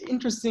be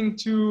interesting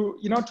to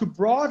to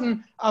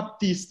broaden up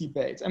these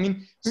debates. I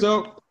mean,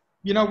 so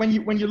when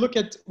you look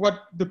at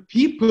what the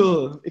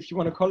people, if you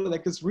want to call it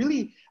like this,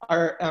 really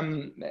are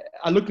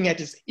looking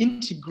at as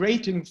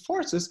integrating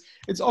forces,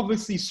 it's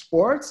obviously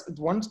sports at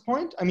one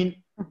point. I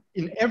mean,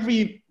 in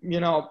every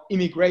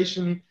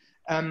immigration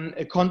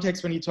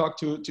context, when you talk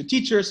to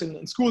teachers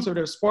in schools or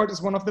their sport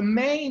is one of the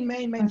main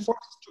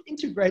forces to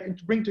integrate and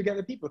to bring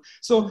together people.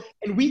 So,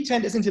 and we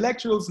tend as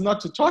intellectuals not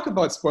to talk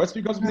about sports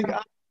because we think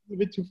it's a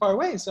bit too far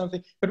away or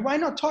something, but why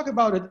not talk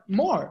about it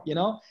more,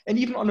 and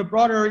even on a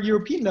broader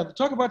European level,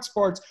 talk about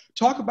sports,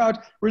 talk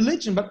about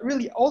religion, but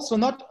really also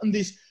not on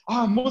this,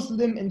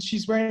 Muslim and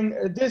she's wearing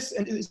this,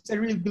 and is it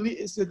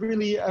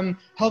really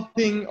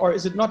helping or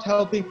is it not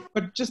helping,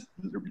 but just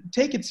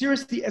take it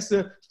seriously as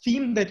a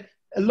theme that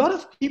a lot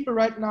of people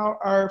right now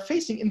are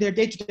facing in their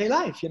day-to-day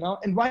life,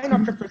 and why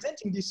not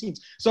representing these scenes?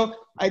 So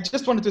I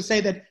just wanted to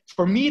say that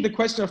for me, the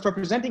question of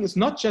representing is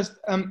not just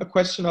a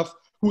question of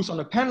who's on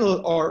a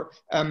panel or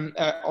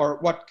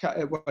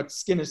what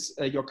skin is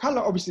your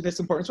color. Obviously, that's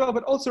important as well,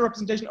 but also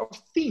representation of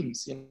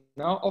themes,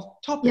 of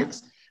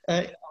topics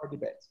in our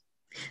debates.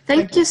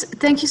 Thank you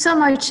so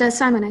much,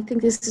 Simon. I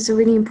think this is a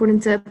really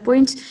important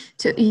point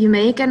you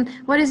make. And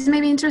what is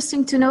maybe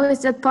interesting to know is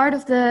that part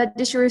of the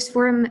Discourse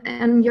Forum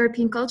on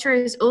European Culture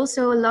is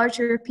also a large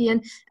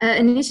European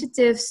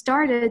initiative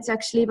started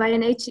actually by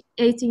an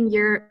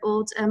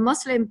 18-year-old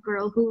Muslim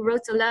girl who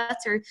wrote a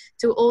letter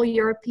to all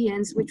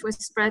Europeans, which was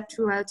spread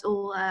throughout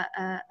all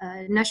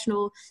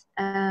national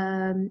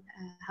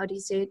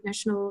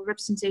national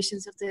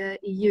representations of the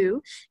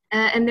EU.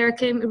 And there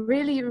came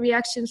really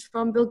reactions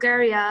from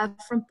Bulgaria,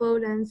 from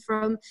Poland,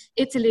 from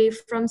Italy,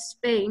 from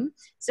Spain.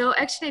 So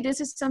actually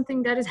this is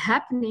something that is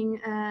happening,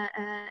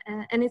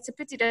 and it's a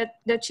pity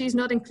that she's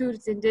not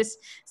included in this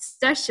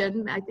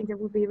session. I think that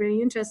would be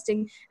really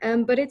interesting.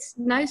 But it's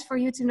nice for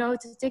you to know,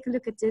 to take a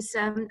look at this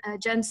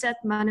Gen Z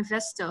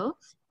manifesto,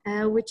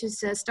 which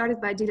is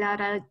started by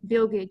Dilara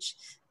Bilgic,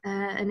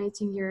 an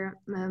 18-year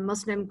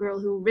Muslim girl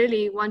who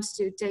really wants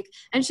to take,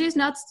 and she's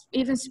not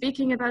even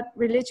speaking about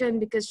religion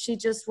because she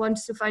just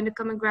wants to find a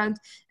common ground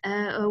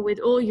with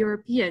all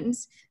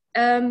Europeans.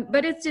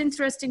 But it's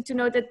interesting to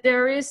know that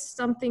there is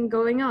something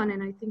going on,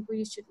 and I think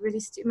we should really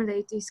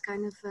stimulate these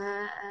kind of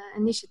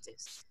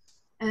initiatives.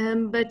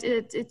 But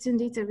it's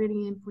indeed a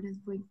really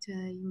important point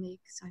you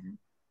make, Simon.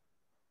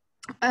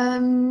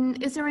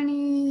 Is there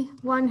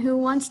anyone who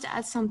wants to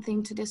add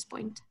something to this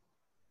point?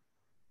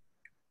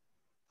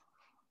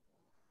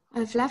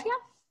 Flavia?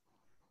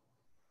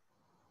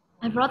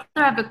 I'd rather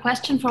have a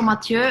question for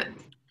Mathieu,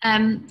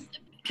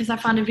 because I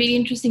found it really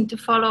interesting to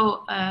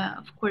follow,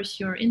 of course,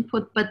 your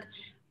input, but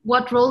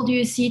what role do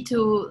you see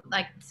to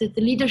the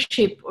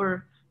leadership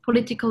or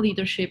political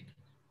leadership?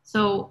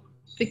 So,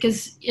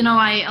 because,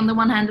 I, on the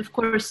one hand, of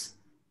course,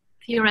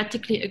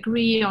 theoretically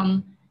agree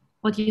on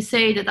what you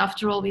say, that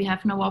after all, we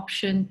have no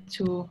option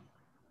to,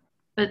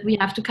 but we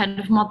have to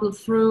kind of model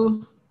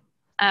through,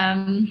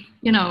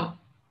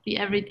 the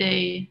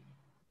everyday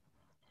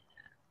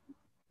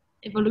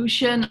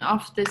evolution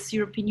of this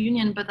European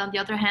Union. But on the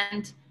other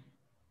hand,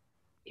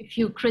 if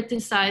you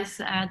criticize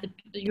the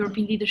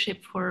European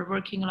leadership for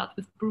working a lot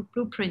with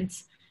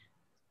blueprints,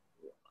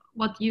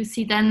 what do you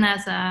see then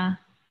as a,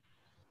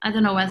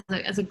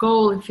 as a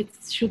goal, if it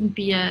shouldn't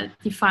be a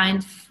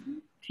defined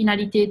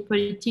finalité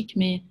politique,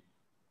 mais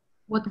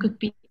what could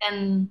be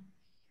then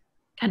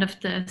kind of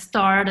the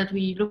star that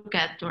we look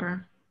at?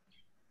 Or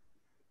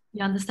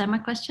you understand my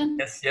question?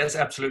 Yes,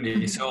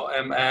 absolutely. So,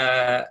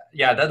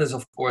 that is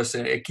of course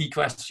a key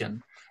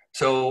question.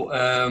 So,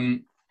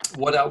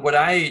 what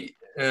I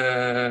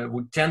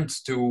would tend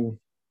to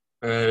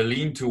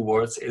lean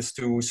towards is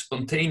to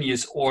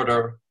spontaneous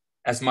order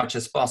as much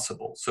as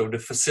possible. So the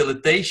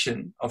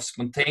facilitation of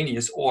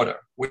spontaneous order,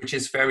 which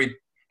is very,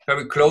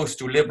 very close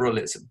to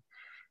liberalism,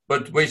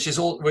 but which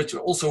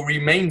also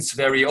remains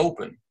very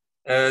open.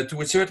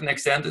 To a certain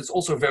extent, it's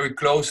also very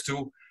close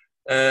to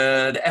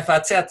the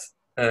FAZ.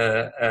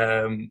 A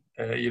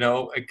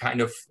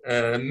kind of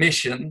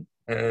mission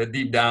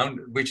deep down,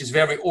 which is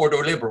very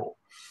ordoliberal.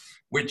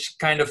 which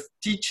kind of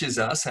teaches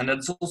us, and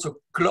it's also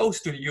close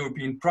to the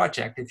European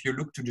project if you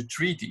look to the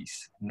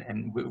treaties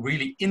and we're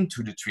really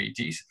into the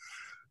treaties.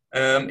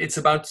 It's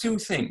about two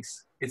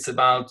things. It's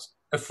about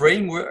a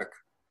framework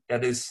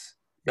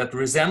that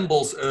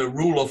resembles a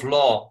rule of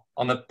law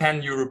on a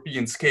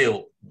pan-European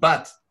scale,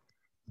 but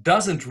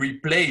doesn't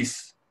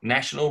replace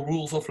national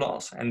rules of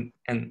laws and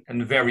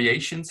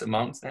variations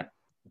amongst them.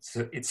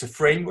 It's a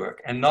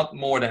framework and not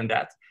more than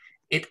that.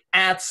 It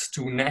adds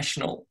to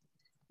national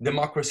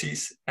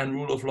democracies and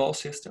rule of law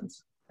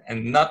systems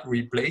and not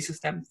replaces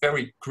them,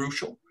 very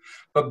crucial.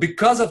 But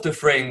because of the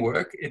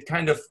framework, it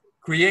kind of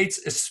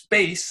creates a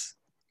space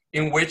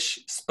in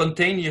which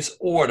spontaneous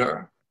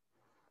order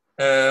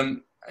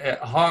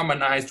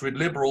harmonized with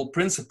liberal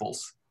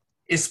principles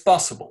is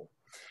possible.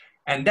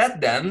 And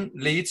that then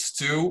leads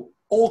to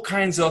all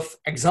kinds of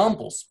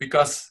examples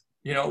because,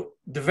 you know,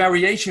 the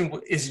variation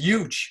is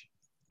huge.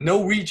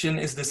 No region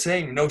is the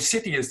same, no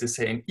city is the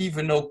same,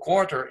 even no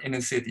quarter in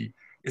a city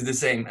is the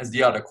same as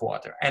the other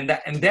quarter. And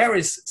there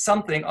is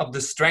something of the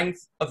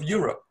strength of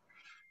Europe.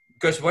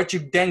 Because what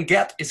you then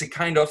get is a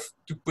kind of,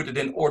 to put it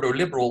in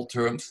ordoliberal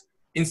terms,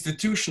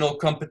 institutional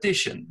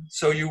competition.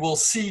 So you will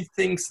see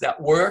things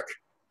that work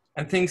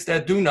and things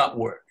that do not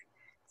work.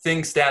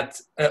 Things that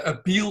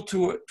appeal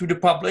to the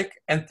public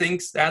and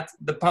things that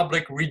the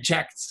public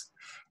rejects.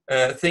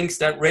 Things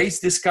that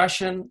raise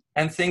discussion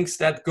and things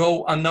that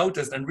go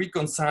unnoticed and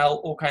reconcile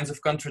all kinds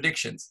of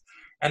contradictions.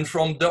 And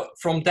from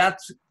that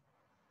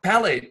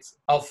palette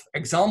of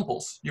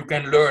examples, you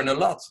can learn a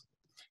lot.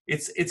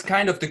 It's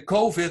kind of the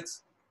COVID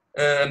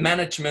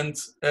management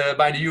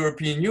by the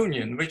European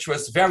Union, which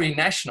was very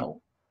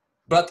national,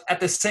 but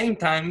at the same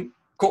time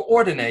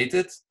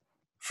coordinated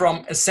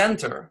from a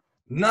center,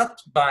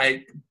 not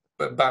by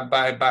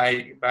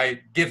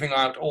giving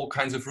out all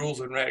kinds of rules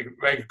and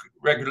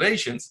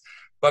regulations,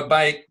 but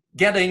by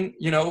gathering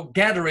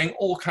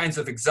all kinds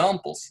of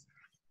examples,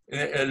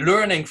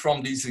 learning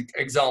from these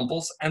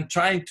examples and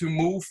trying to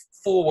move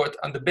forward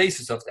on the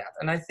basis of that.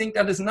 And I think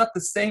that is not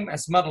the same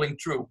as muddling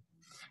through.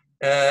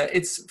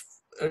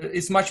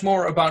 It's much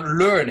more about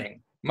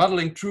learning.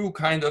 Muddling through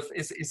kind of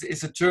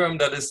is a term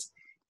that is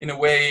in a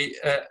way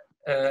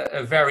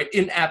a very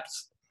inept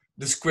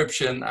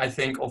description, I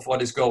think, of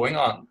what is going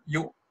on.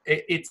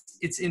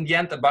 It's in the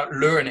end about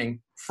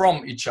learning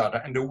from each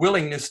other and the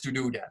willingness to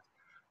do that.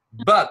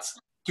 But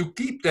to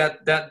keep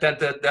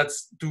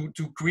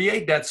to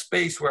create that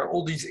space where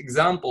all these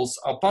examples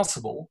are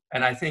possible,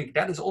 and I think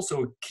that is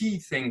also a key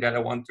thing that I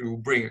want to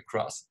bring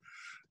across.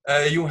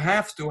 You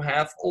have to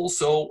have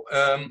also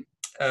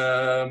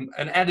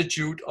an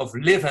attitude of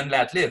live and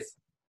let live.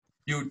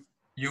 You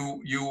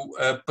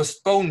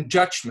postpone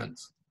judgment.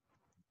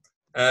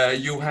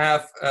 You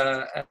have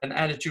an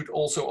attitude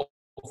also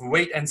of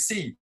wait and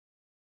see.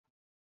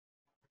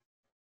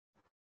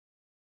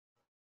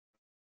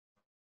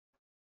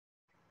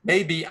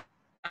 Maybe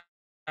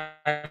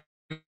I'm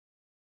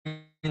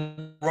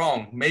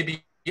wrong.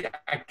 Maybe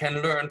I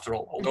can learn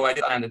through, although I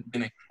didn't understand at the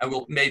beginning. I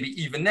will maybe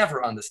even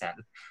never understand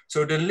it.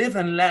 So the live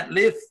and let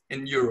live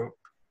in Europe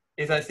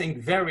is, I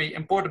think, very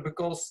important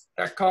because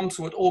that comes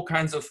with all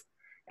kinds of,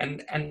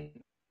 and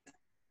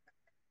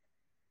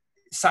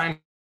Simon,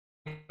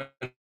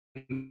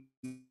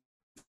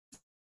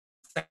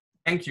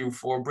 thank you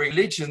for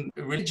bringing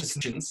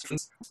religions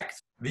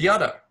the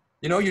other.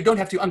 You know, you don't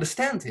have to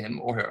understand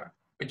him or her,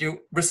 but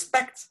you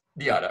respect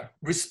the other,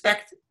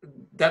 respect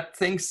that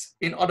things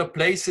in other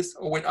places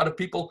or with other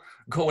people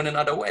go in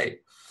another way.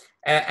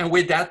 And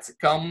with that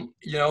come,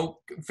 you know,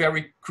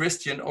 very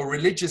Christian or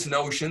religious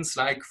notions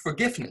like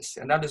forgiveness.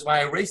 And that is why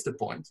I raised the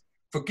point.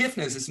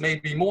 Forgiveness is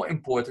maybe more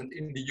important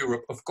in the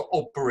Europe of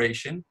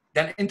cooperation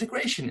than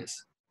integration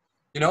is.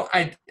 You know,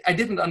 I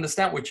didn't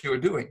understand what you were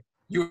doing.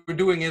 You were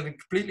doing it in a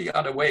completely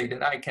other way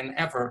that I can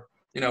ever,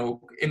 you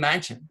know,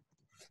 imagine.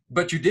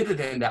 But you did it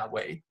in that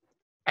way.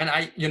 And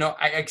I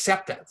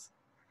accept that.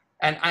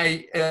 And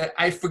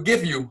I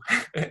forgive you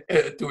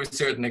to a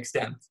certain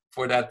extent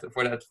for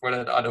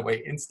that other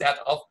way, instead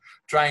of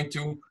trying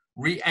to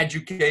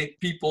re-educate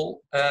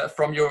people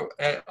from your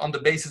on the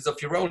basis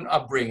of your own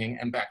upbringing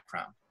and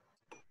background.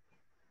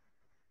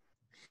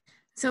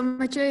 So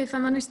Mathieu, if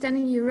I'm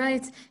understanding you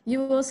right,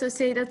 you also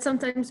say that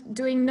sometimes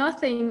doing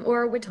nothing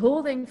or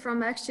withholding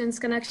from actions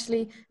can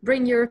actually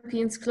bring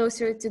Europeans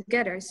closer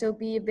together. So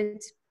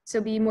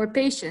be more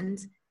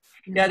patient.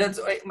 Yeah,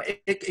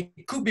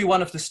 it could be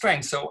one of the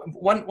strengths. So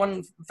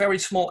one very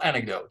small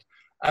anecdote.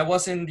 I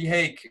was in The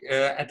Hague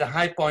at the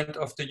high point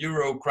of the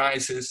Euro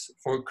crisis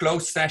for a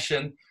closed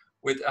session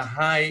with a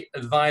high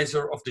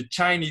advisor of the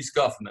Chinese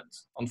government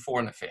on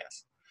foreign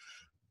affairs.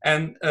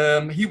 And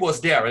he was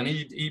there and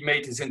he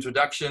made his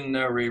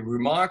introductory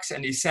remarks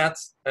and he said,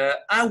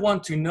 I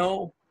want to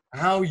know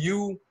how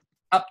you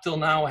up till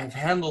now have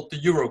handled the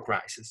Euro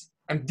crisis.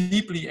 I'm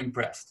deeply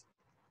impressed.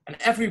 And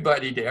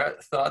everybody there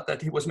thought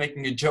that he was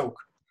making a joke.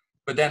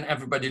 But then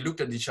everybody looked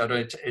at each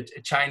other,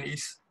 a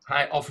Chinese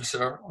high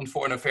officer on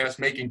foreign affairs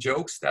making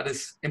jokes. That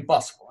is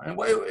impossible. And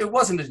it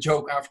wasn't a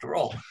joke after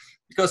all.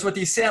 Because what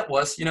he said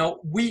was, you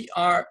know, we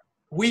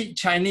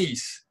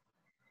Chinese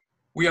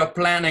we are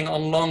planning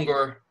on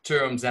longer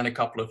terms than a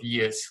couple of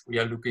years. We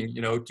are looking,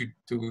 you know,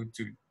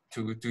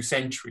 to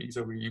centuries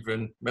or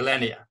even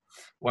millennia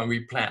when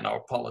we plan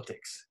our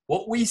politics.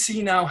 What we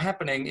see now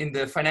happening in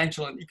the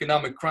financial and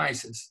economic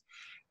crisis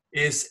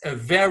is a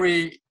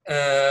very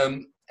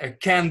a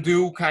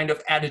can-do kind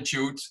of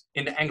attitude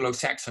in the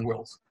Anglo-Saxon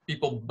world.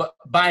 People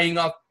buying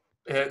up,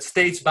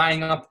 states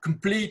buying up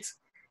complete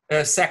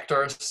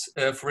sectors,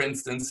 for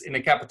instance, in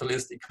a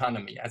capitalist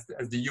economy, as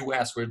the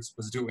US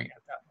was doing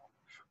at that moment.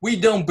 We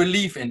don't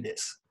believe in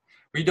this.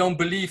 We don't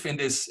believe in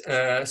this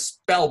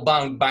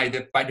spellbound by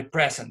the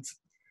present.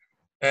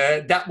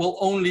 That will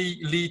only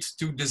lead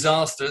to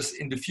disasters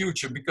in the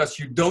future because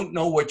you don't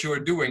know what you are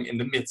doing in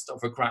the midst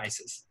of a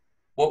crisis.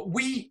 What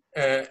we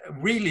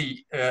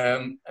really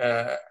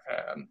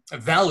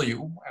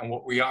value and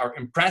what we are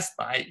impressed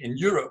by in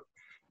Europe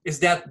is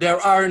that there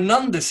are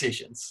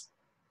non-decisions.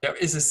 There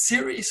is a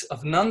series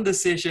of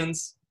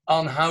non-decisions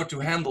on how to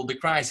handle the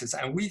crisis.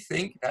 And we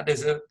think that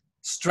is a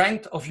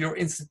strength of your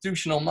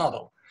institutional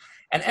model.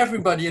 And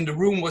everybody in the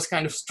room was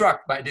kind of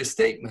struck by this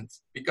statement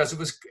because it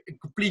was a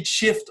complete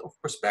shift of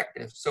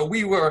perspective. So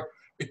we were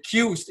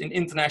accused in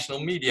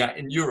international media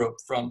in Europe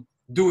from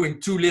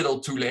doing too little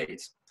too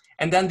late.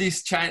 And then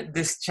this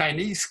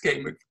Chinese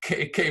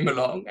came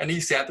along and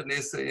he said in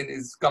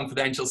his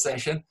confidential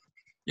session,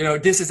 you know,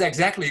 this is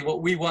exactly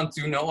what we want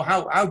to know.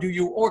 How do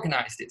you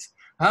organize this?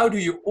 How do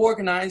you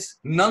organize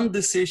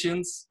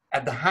non-decisions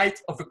at the height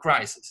of a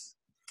crisis?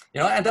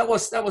 You know, and that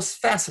was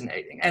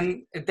fascinating.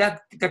 And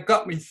that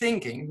got me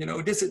thinking, you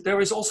know,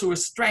 there is also a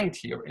strength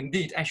here,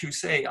 indeed, as you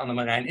say,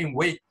 Annemarijn, in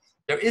wait.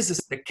 There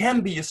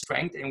can be a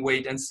strength in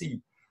wait and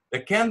see.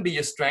 There can be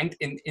a strength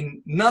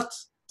in not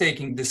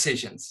taking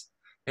decisions.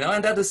 You know,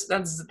 and that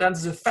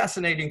is a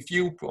fascinating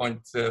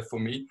viewpoint for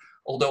me.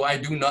 Although I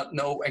do not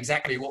know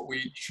exactly what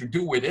we should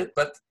do with it,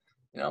 but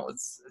you know,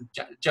 it's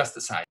just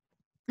a side.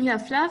 Yeah,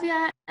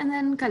 Flavia, and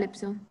then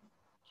Calypso.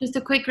 Just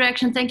a quick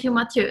reaction. Thank you,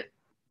 Mathieu.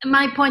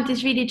 My point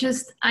is really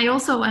just, I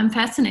also am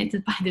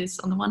fascinated by this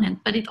on the one hand,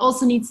 but it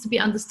also needs to be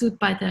understood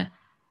by the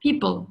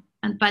people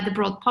and by the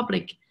broad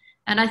public.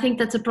 And I think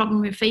that's a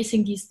problem we're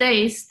facing these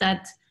days,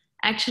 that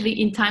actually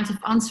in times of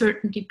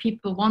uncertainty,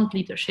 people want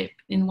leadership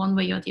in one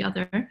way or the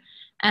other.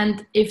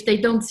 And if they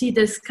don't see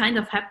this kind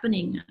of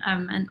happening,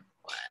 and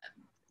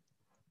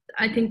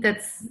I think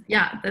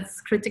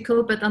that's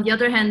critical. But on the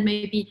other hand,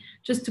 maybe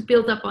just to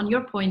build up on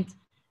your point,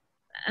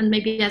 and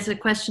maybe as a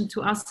question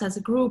to us as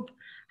a group,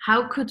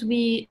 how could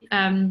we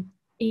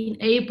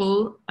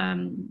enable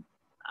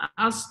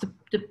us,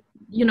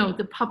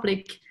 the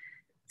public,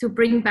 to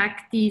bring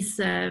back these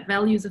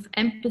values of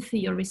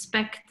empathy or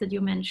respect that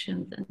you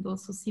mentioned, and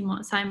also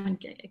Simon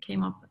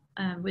came up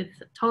with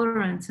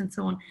tolerance and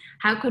so on.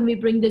 How can we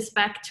bring this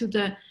back to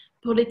the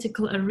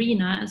political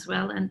arena as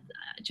well? And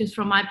just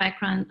from my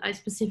background, I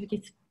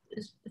specifically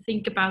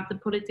think about the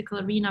political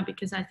arena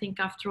because I think,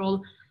 after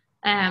all,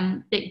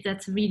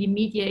 that's a really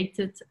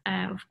mediated,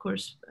 of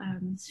course,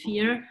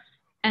 sphere.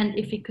 And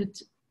if we could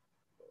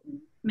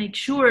make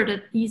sure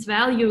that these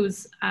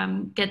values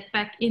get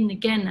back in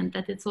again, and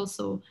that it's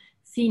also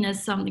seen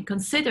as something,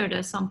 considered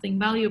as something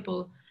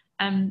valuable,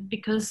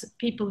 because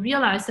people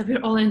realize that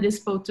we're all in this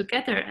boat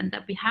together and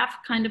that we have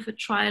kind of a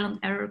trial and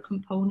error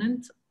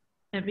component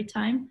every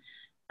time.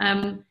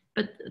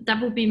 But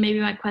that would be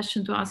maybe my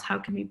question to us: how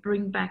can we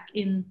bring back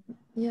in?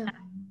 Yeah.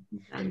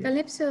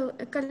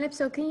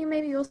 Calypso, can you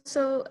maybe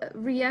also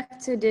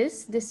react to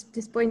this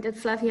point that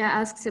Flavia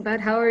asks about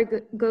how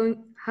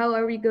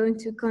are we going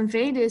to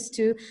convey this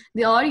to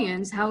the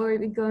audience? How are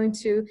we going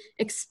to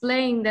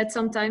explain that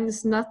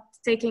sometimes not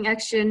taking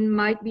action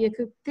might be a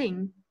good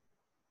thing?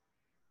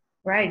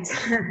 Right.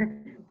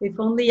 If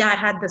only I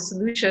had the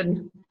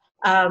solution,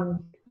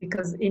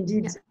 because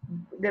indeed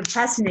the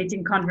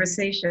fascinating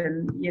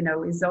conversation, you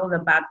know, is all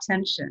about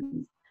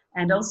tensions.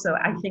 And also,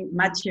 I think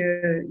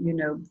Mathieu, you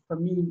know, for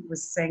me,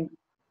 was saying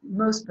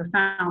most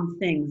profound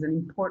things, an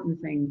important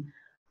thing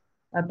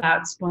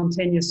about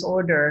spontaneous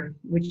order,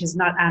 which is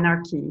not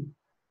anarchy.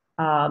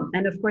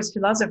 And of course,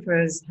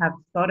 philosophers have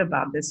thought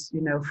about this, you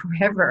know,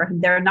 forever.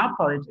 They're not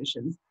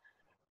politicians.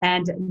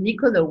 And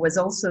Niccolo was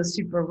also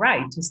super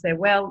right to say,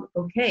 well,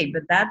 okay,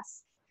 but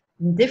that's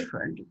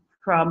different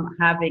from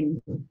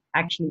having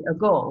actually a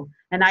goal.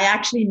 And I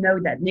actually know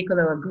that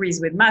Niccolo agrees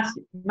with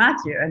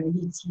Mathieu, and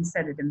he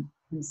said it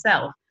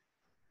himself.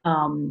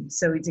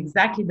 So it's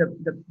exactly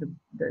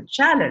the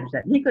challenge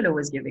that Niccolo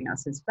was giving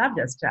us, is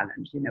Flavia's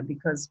challenge, you know,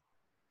 because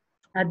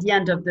at the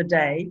end of the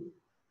day,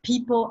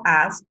 people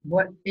ask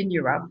what in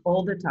Europe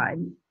all the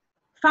time,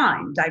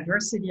 fine,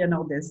 diversity and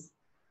all this,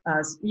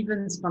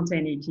 even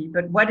spontaneity,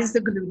 but what is the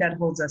glue that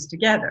holds us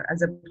together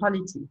as a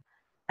polity?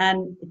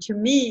 And to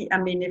me, I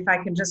mean, if I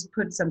can just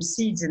put some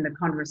seeds in the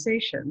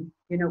conversation,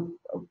 you know,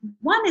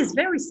 one is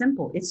very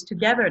simple. It's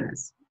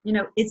togetherness. You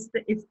know, it's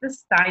the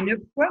Steiner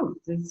quote.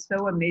 It's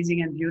so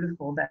amazing and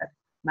beautiful that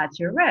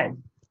Mathieu read.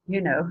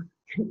 You know,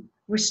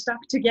 we're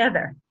stuck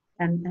together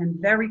and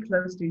very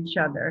close to each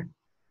other.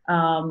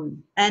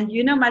 And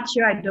you know,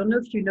 Mathieu, I don't know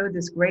if you know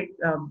this great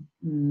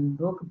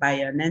book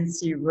by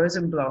Nancy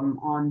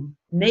Rosenblum on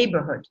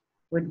neighborhood.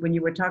 When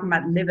you were talking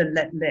about live and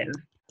let live,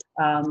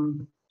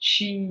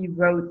 she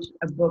wrote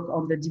a book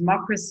on the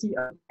democracy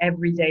of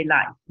everyday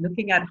life,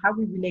 looking at how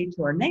we relate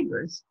to our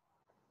neighbors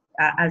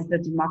as the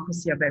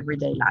democracy of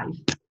everyday life.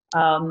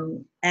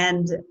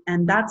 And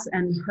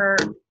her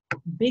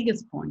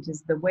biggest point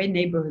is the way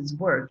neighborhoods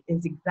work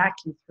is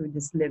exactly through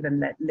this live and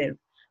let live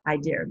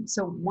idea.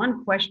 So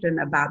one question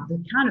about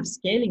the kind of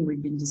scaling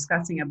we've been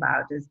discussing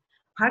about is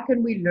how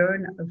can we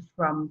learn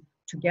from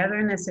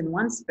togetherness in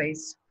one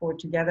space for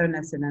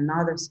togetherness in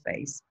another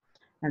space?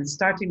 And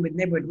starting with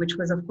neighborhood, which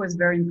was of course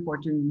very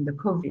important in the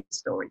COVID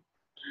story.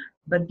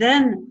 But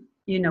then,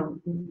 you know,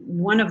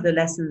 one of the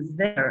lessons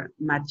there,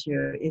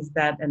 Mathieu, is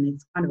that, and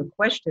it's kind of a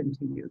question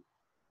to you,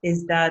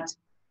 is that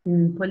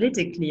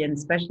politically, and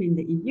especially in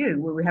the EU,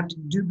 where we have to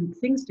do big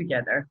things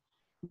together,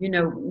 you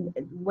know,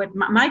 what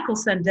Michael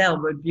Sandel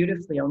wrote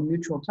beautifully on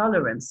mutual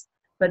tolerance,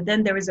 but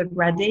then there is a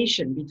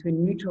gradation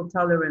between mutual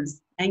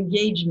tolerance,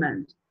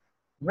 engagement,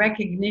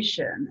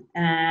 recognition,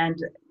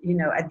 and, you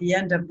know, at the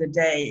end of the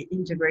day,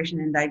 integration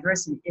and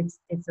diversity.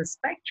 It's a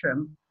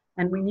spectrum,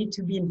 and we need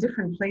to be in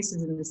different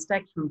places in the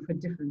spectrum for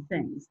different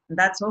things. And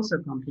that's also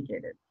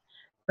complicated.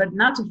 But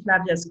now to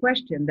Flavia's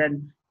question,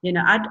 then, you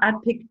know,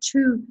 I'd pick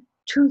two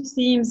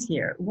themes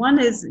here. One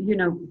is, you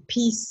know,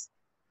 peace,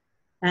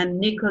 and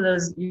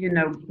Nicola's, you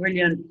know,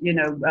 brilliant, you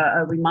know,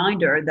 a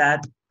reminder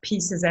that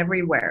peace is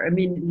everywhere. I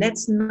mean,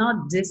 let's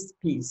not diss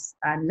peace,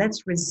 and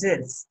let's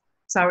resist.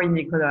 Sorry,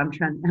 Nicola,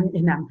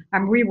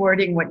 I'm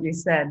rewording what you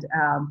said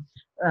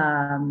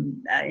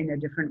in a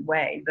different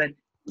way. But,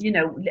 you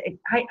know,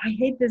 I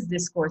hate this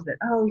discourse that,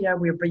 oh yeah,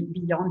 we're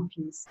beyond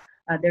peace.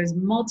 There's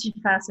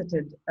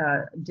multifaceted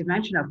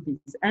dimension of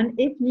peace. And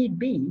if need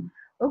be,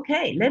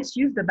 okay, let's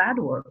use the bad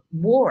word,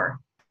 war.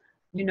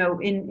 You know,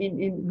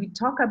 we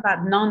talk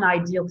about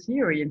non-ideal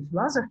theory in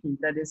philosophy.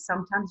 That is,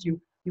 sometimes you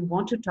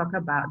want to talk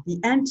about the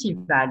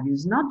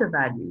anti-values, not the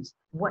values.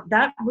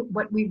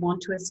 What we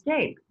want to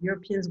escape.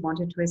 Europeans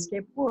wanted to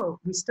escape war.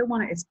 We still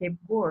want to escape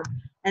war.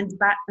 And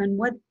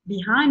what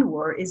behind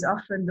war is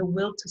often the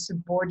will to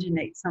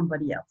subordinate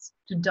somebody else,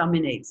 to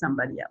dominate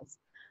somebody else.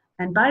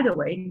 And by the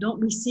way, don't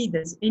we see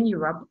this in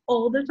Europe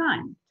all the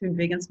time, between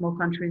big and small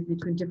countries,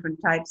 between different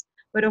types?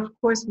 But of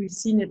course, we've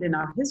seen it in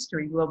our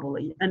history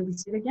globally, and we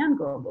see it again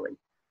globally.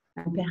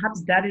 And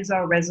perhaps that is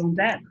our raison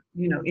d'etre,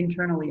 you know,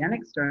 internally and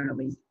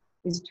externally,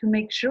 is to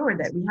make sure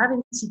that we have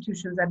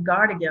institutions that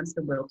guard against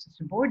the will to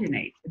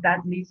subordinate.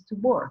 That leads to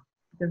war,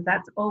 because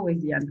that's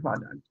always the end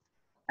product.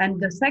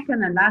 And the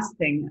second and last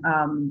thing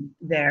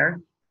there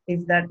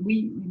is that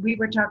we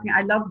were talking,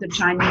 I love the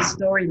Chinese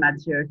story,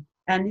 Mathieu,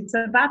 and it's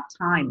about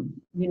time.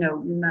 You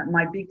know,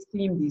 my big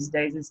theme these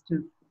days is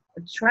to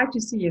try to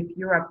see if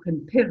Europe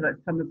can pivot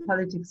from a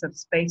politics of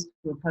space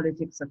to a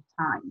politics of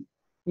time.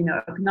 You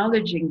know,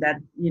 acknowledging that,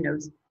 you know,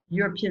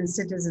 European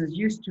citizens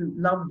used to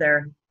love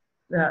their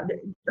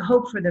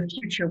hope for the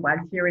future while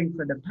fearing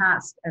for the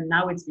past, and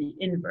now it's the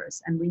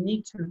inverse. And we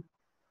need to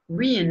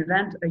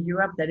reinvent a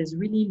Europe that is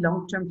really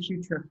long-term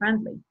future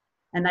friendly.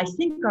 And I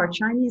think our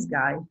Chinese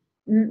guy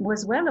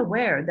was well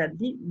aware that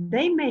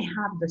they may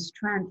have the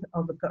strength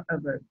of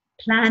a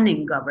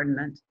planning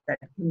government that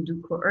can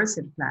do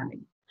coercive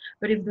planning.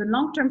 But if the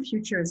long-term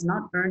future is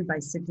not earned by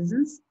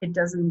citizens, it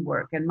doesn't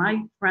work. And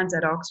my friends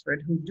at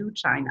Oxford who do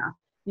China,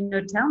 you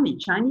know, tell me,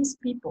 Chinese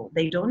people,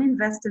 they don't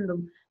invest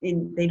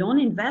they don't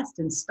invest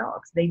in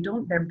stocks.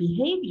 Their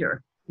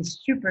behavior is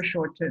super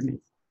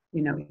short-termist,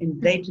 you know, in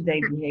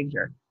day-to-day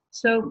behavior.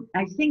 So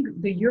I think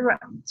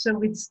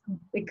so it's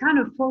a kind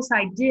of false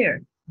idea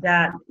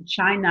that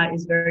China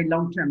is very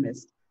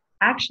long-termist.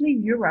 Actually,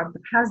 Europe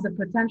has the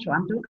potential.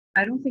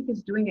 I don't think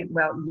it's doing it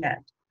well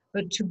yet,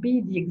 but to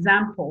be the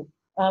example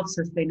of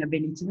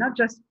sustainability, not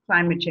just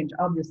climate change,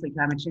 obviously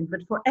climate change,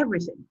 but for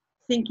everything,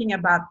 thinking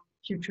about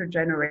future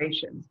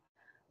generations.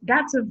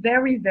 That's a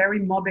very, very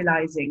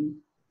mobilizing,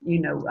 you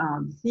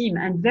know, theme.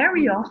 And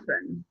very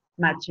often,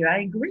 Mathieu, I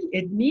agree,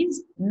 it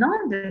means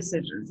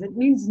non-decisions. It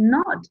means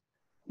not,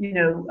 you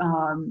know,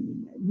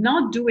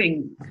 not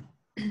doing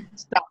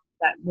stuff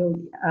that will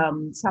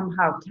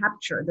somehow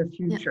capture the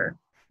future.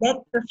 Let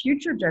the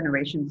future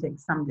generation take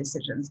some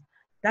decisions.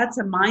 That's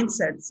a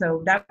mindset.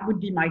 So that would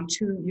be my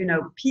two, you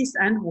know, peace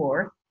and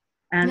war,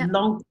 and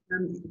long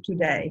term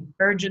today,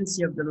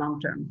 urgency of the long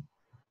term.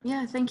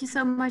 Yeah, thank you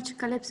so much,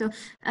 Calypso.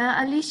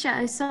 Alicia,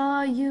 I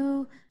saw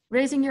you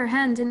raising your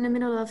hand in the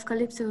middle of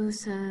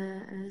Calypso's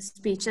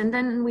speech, and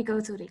then we go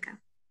to Rika.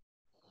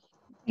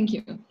 Thank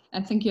you,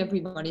 and thank you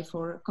everybody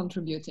for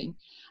contributing.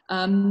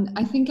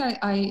 I think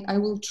I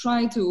will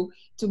try to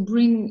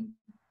bring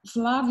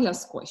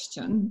Flavia's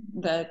question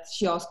that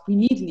she asked. We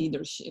need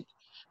leadership,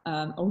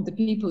 or the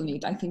people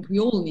need. I think we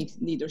all need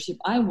leadership.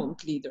 I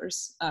want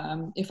leaders.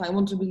 If I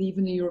want to believe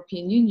in the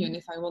European Union,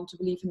 if I want to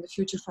believe in the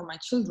future for my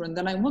children,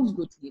 then I want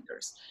good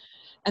leaders.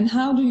 And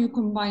how do you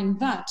combine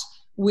that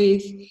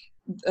with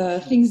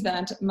things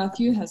that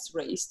Matthew has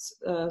raised,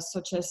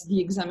 such as the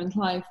examined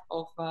life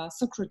of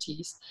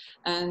Socrates,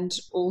 and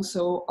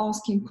also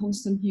asking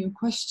constant new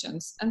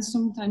questions, and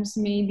sometimes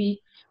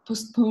maybe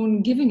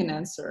postpone giving an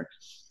answer.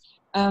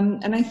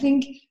 And I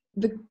think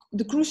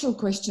the crucial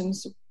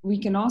questions we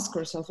can ask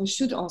ourselves, or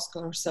should ask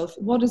ourselves,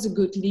 what is a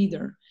good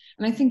leader?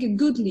 And I think a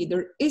good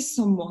leader is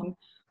someone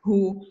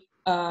who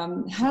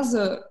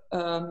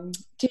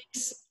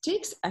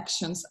takes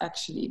actions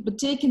actually, but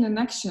taking an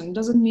action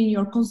doesn't mean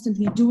you're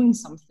constantly doing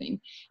something.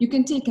 You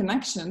can take an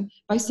action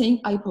by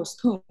saying, I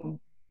postpone,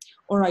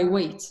 or I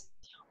wait,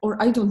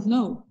 or I don't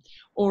know.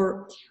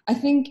 Or I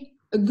think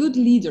a good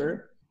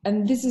leader,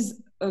 and this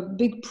is a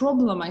big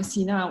problem I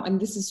see now, and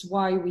this is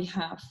why we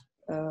have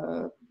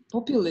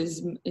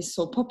populism is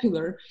so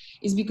popular,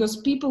 is because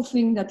people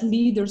think that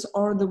leaders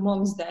are the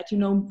ones that, you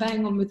know,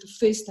 bang on with the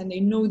fist and they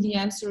know the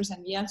answers,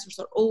 and the answers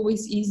are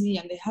always easy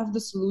and they have the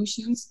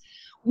solutions.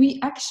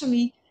 We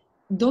actually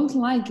don't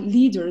like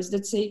leaders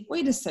that say,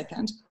 wait a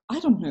second,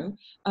 I don't know,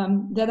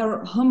 that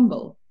are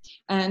humble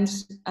and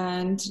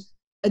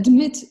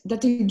admit that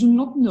they do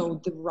not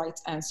know the right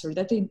answer,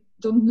 that they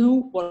don't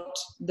know what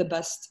the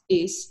best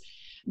is,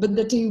 but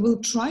that they will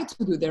try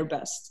to do their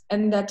best,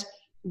 and that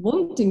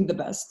wanting the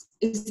best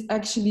is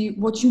actually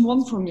what you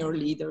want from your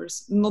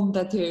leaders, not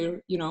that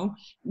they, you know,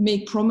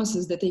 make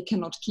promises that they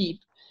cannot keep.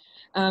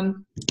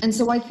 And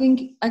so I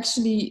think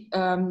actually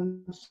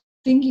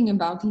thinking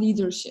about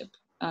leadership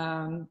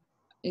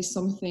is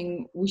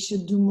something we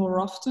should do more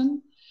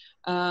often.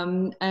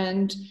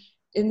 And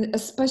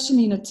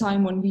especially in a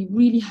time when we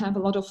really have a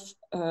lot of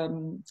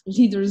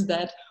leaders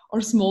that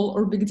are small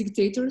or big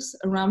dictators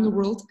around the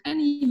world, and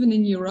even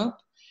in Europe.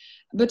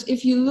 But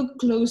if you look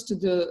close to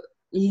the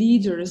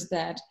leaders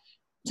that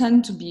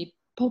tend to be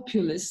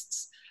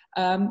populists,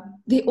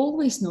 they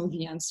always know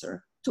the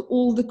answer to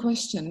all the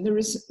questions. There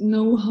is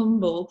no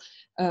humble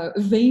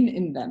vein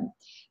in them.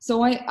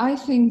 So I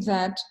think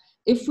that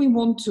if we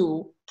want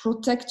to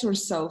protect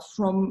ourselves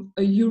from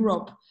a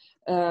Europe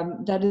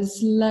that is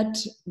led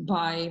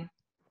by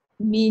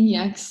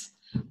maniacs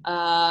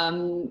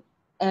and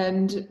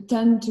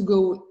tend to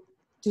go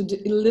to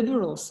the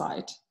illiberal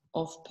side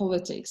of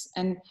politics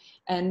and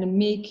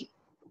make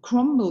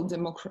crumble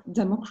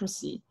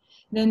democracy,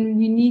 then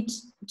we need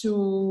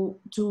to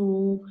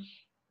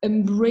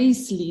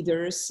embrace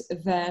leaders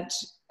that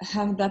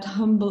have that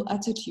humble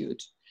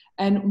attitude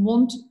and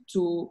want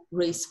to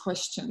raise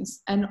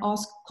questions and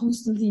ask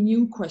constantly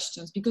new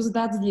questions, because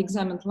that's the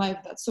examined life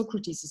that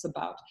Socrates is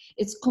about.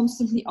 It's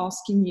constantly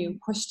asking new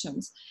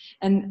questions.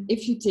 And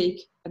if you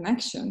take an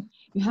action,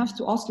 you have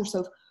to ask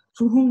yourself,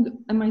 for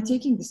whom am I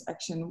taking this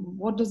action?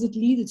 What does it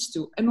lead us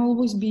to? And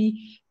always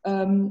be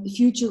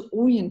future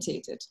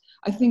orientated.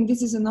 I think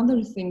this is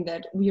another thing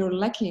that we are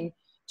lacking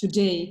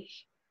today,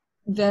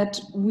 that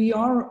we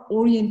are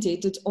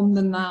orientated on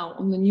the now,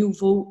 on the new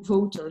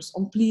voters,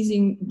 on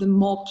pleasing the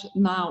mob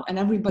now and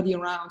everybody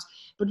around.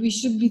 But we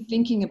should be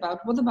thinking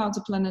about, what about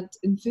the planet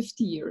in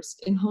 50 years,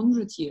 in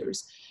 100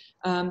 years?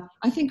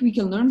 I think we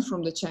can learn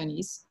from the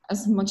Chinese.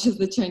 As much as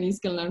the Chinese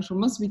can learn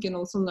from us, we can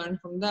also learn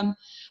from them.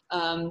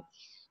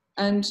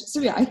 And so,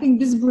 yeah, I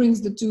think this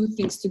brings the two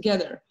things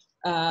together,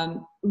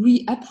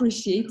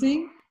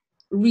 reappreciating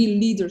real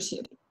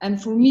leadership.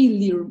 And for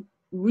me,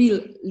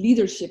 real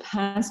leadership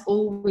has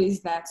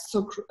always that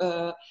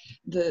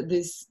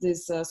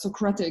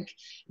Socratic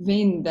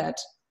vein, that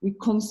we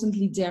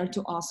constantly dare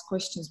to ask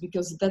questions,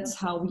 because that's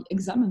how we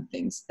examine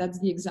things. That's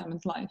the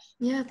examined life.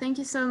 Yeah, thank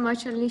you so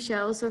much,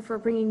 Alicia, also for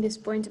bringing this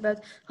point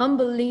about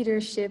humble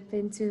leadership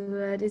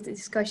into this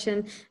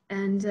discussion,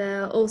 and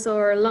also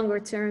our longer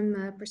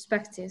term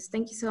perspectives.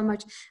 Thank you so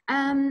much.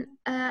 I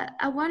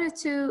wanted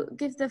to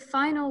give the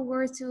final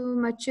word to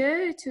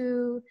Mathieu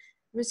to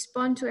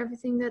respond to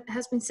everything that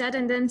has been said,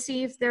 and then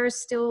see if there's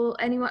still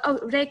anyone. Oh,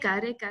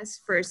 Reka is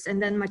first, and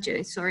then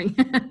Mathieu, sorry.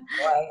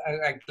 Well,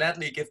 I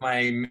gladly give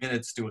my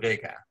minutes to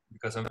Reka,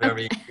 because I'm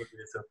very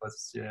curious of what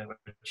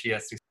she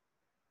has to say.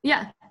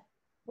 Yeah.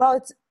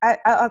 Well,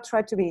 I'll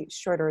try to be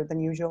shorter than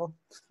usual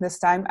this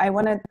time. I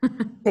want to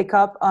pick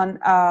up on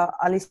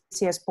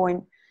Alicia's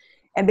point,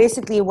 and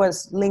basically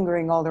was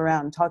lingering all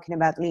around talking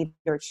about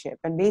leadership.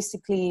 And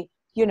basically,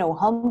 you know,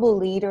 humble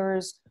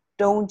leaders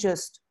don't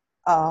just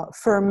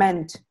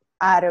ferment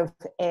out of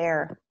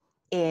air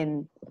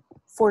in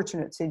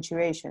fortunate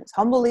situations.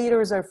 Humble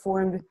leaders are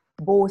formed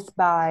both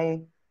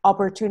by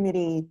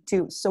opportunity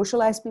to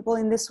socialize people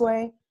in this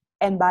way,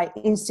 and by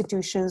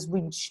institutions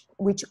which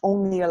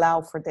only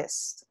allow for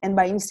this. And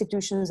by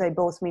institutions, I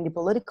both mean the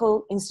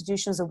political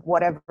institutions of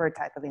whatever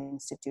type of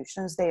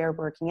institutions they are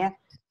working at.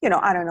 You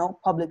know, I don't know,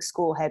 public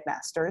school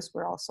headmasters,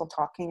 we're also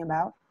talking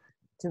about.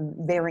 It's a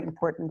very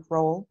important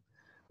role.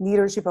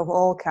 Leadership of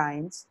all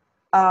kinds.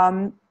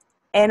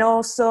 And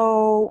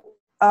also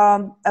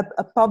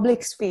a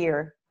public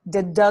sphere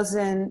that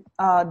doesn't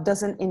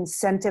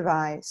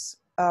incentivize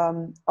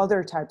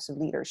other types of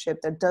leadership,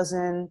 that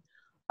doesn't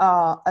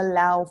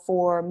allow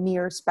for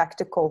mere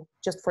spectacle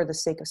just for the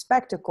sake of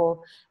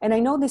spectacle. And I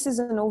know this is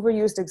an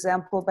overused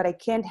example, but I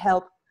can't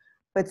help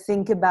but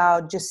think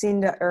about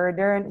Jacinda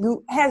Ardern,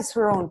 who has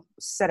her own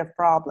set of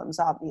problems,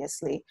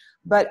 obviously.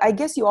 But I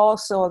guess you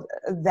also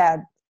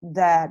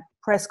that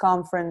press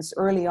conference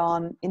early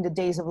on in the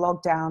days of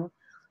lockdown,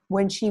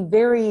 when she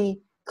very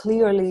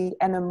clearly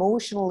and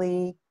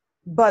emotionally,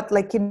 but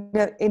like in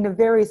a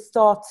very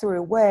thought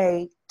through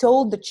way,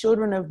 told the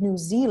children of New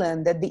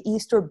Zealand that the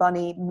Easter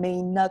Bunny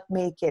may not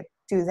make it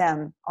to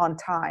them on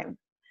time,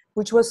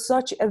 which was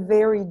such a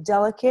very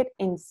delicate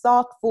and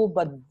thoughtful,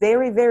 but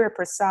very, very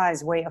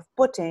precise way of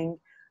putting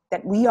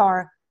that we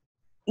are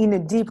in a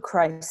deep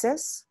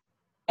crisis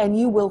and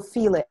you will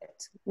feel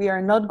it. We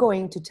are not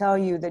going to tell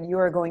you that you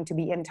are going to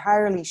be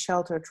entirely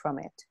sheltered from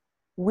it.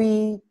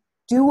 We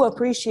do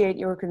appreciate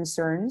your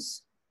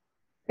concerns.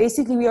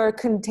 Basically, we are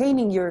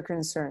containing your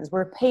concerns.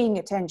 We're paying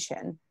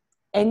attention.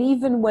 And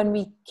even when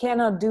we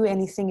cannot do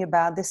anything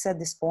about this at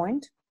this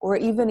point, or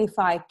even if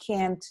I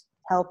can't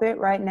help it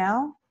right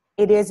now,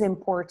 it is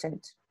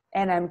important.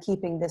 And I'm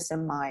keeping this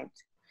in mind.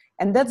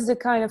 And that's the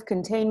kind of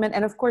containment.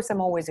 And of course,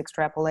 I'm always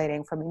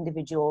extrapolating from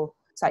individual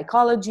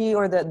psychology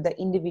or the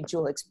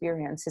individual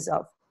experiences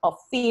of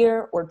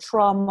fear or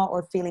trauma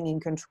or feeling in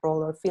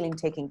control or feeling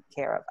taken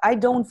care of. I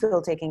don't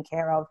feel taken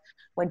care of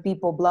when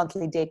people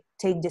bluntly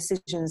take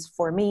decisions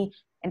for me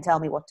and tell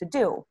me what to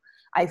do.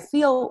 I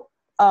feel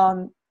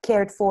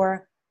cared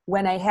for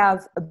when I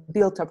have a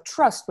built up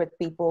trust with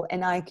people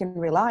and I can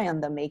rely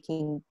on them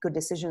making good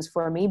decisions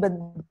for me,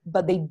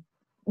 but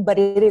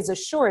it is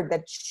assured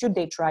that should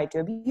they try to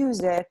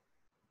abuse it,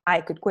 I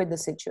could quit the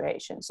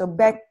situation. So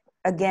back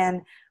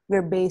again,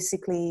 we're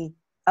basically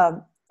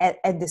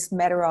at this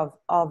matter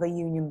of a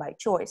union by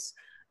choice.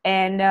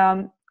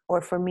 And,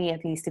 or for me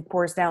at least, it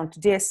pours down to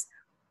this.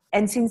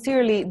 And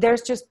sincerely,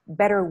 there's just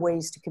better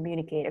ways to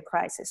communicate a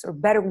crisis or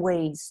better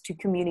ways to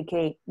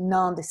communicate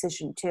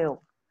non-decision too.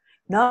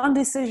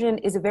 Non-decision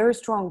is a very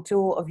strong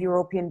tool of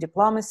European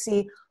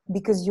diplomacy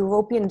because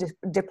European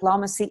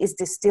diplomacy is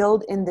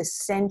distilled in the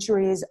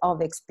centuries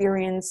of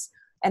experience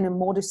and a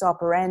modus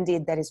operandi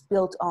that is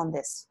built on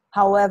this.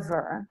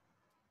 However,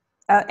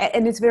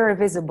 and it's very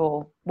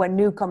visible when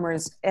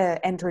newcomers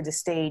enter the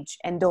stage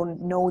and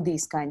don't know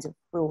these kinds of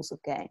rules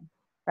of game,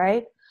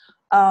 right?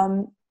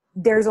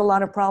 There's a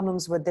lot of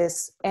problems with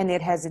this and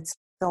it has its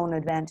own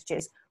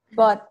advantages,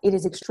 but it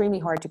is extremely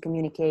hard to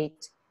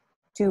communicate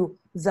to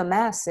the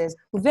masses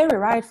who very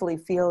rightfully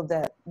feel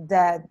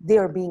that they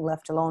are being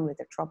left alone with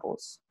their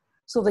troubles.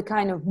 So the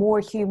kind of more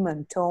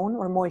human tone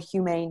or more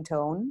humane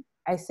tone,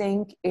 I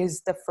think,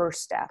 is the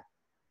first step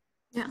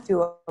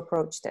to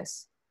approach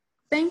this.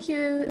 Thank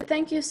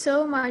you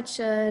so much,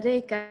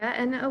 Reka.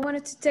 And I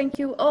wanted to thank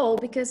you all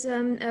because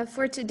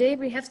for today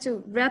we have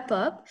to wrap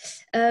up.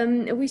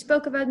 We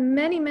spoke about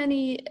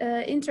many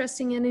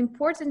interesting and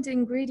important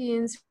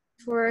ingredients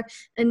for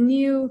a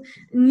new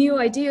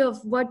idea of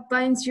what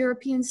binds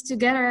Europeans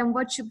together and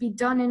what should be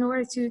done in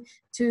order to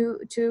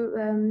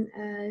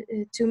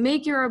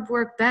make Europe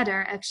work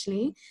better,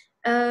 actually.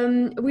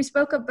 We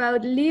spoke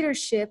about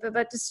leadership,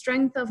 about the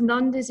strength of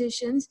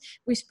non-decisions.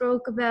 We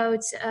spoke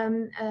about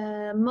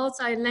a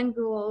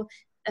multilingual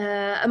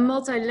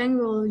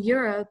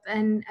Europe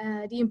and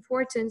the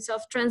importance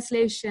of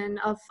translation,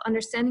 of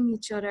understanding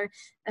each other.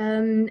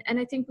 And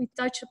I think we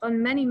touched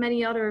upon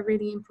many other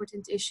really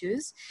important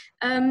issues.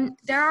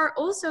 There are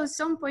also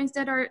some points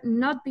that are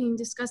not being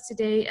discussed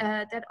today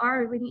that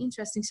are really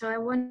interesting. So I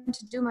want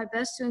to do my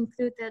best to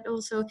include that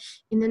also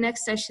in the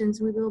next sessions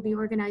we will be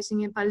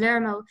organizing in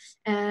Palermo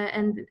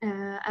and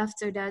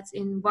after that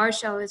in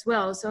Warsaw as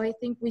well. So I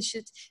think we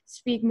should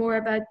speak more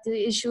about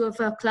the issue of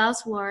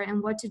class war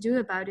and what to do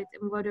about it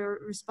and what our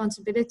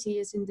responsibility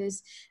is in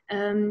this,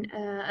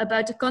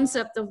 about the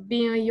concept of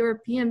being a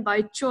European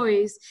by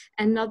choice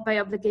and not by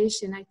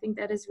obligation. I think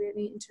that is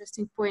really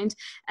interesting point.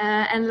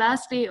 And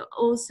lastly,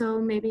 also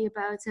maybe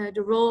about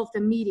the role of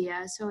the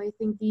media. So I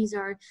think these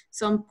are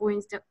some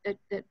points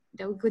that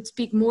we could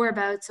speak more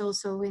about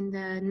also in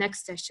the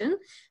next session.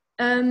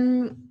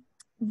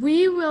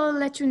 We will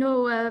let you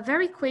know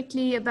very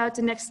quickly about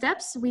the next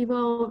steps. We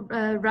will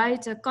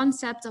write a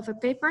concept of a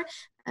paper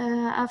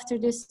after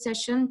this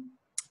session,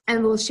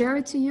 and we'll share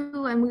it to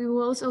you, and we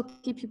will also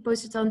keep you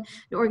posted on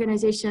the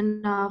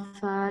organization of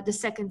the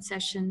second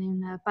session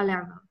in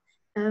Palermo.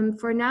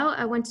 For now,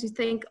 I want to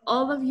thank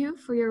all of you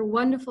for your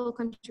wonderful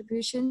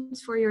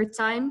contributions, for your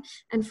time,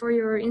 and for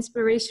your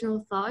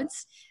inspirational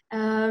thoughts.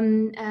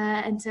 And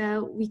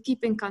we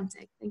keep in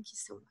contact. Thank you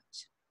so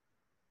much.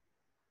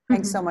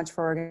 Thanks so much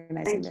for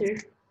organizing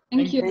this.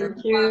 Thank you.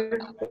 Thank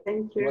you.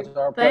 Thank you. It was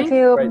our Thank pleasure.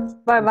 you.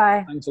 Great.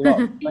 Bye-bye. Thanks a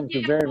lot. Thank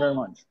you very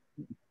much.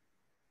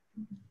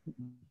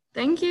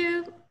 Thank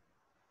you.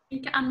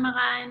 Thank you,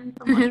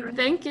 Anne-Marijn.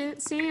 Thank you.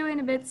 See you in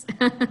a bit.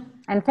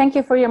 And thank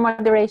you for your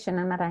moderation,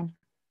 Anne-Marijn.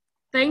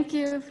 Thank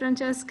you,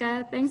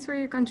 Francesca. Thanks for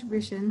your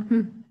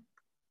contribution.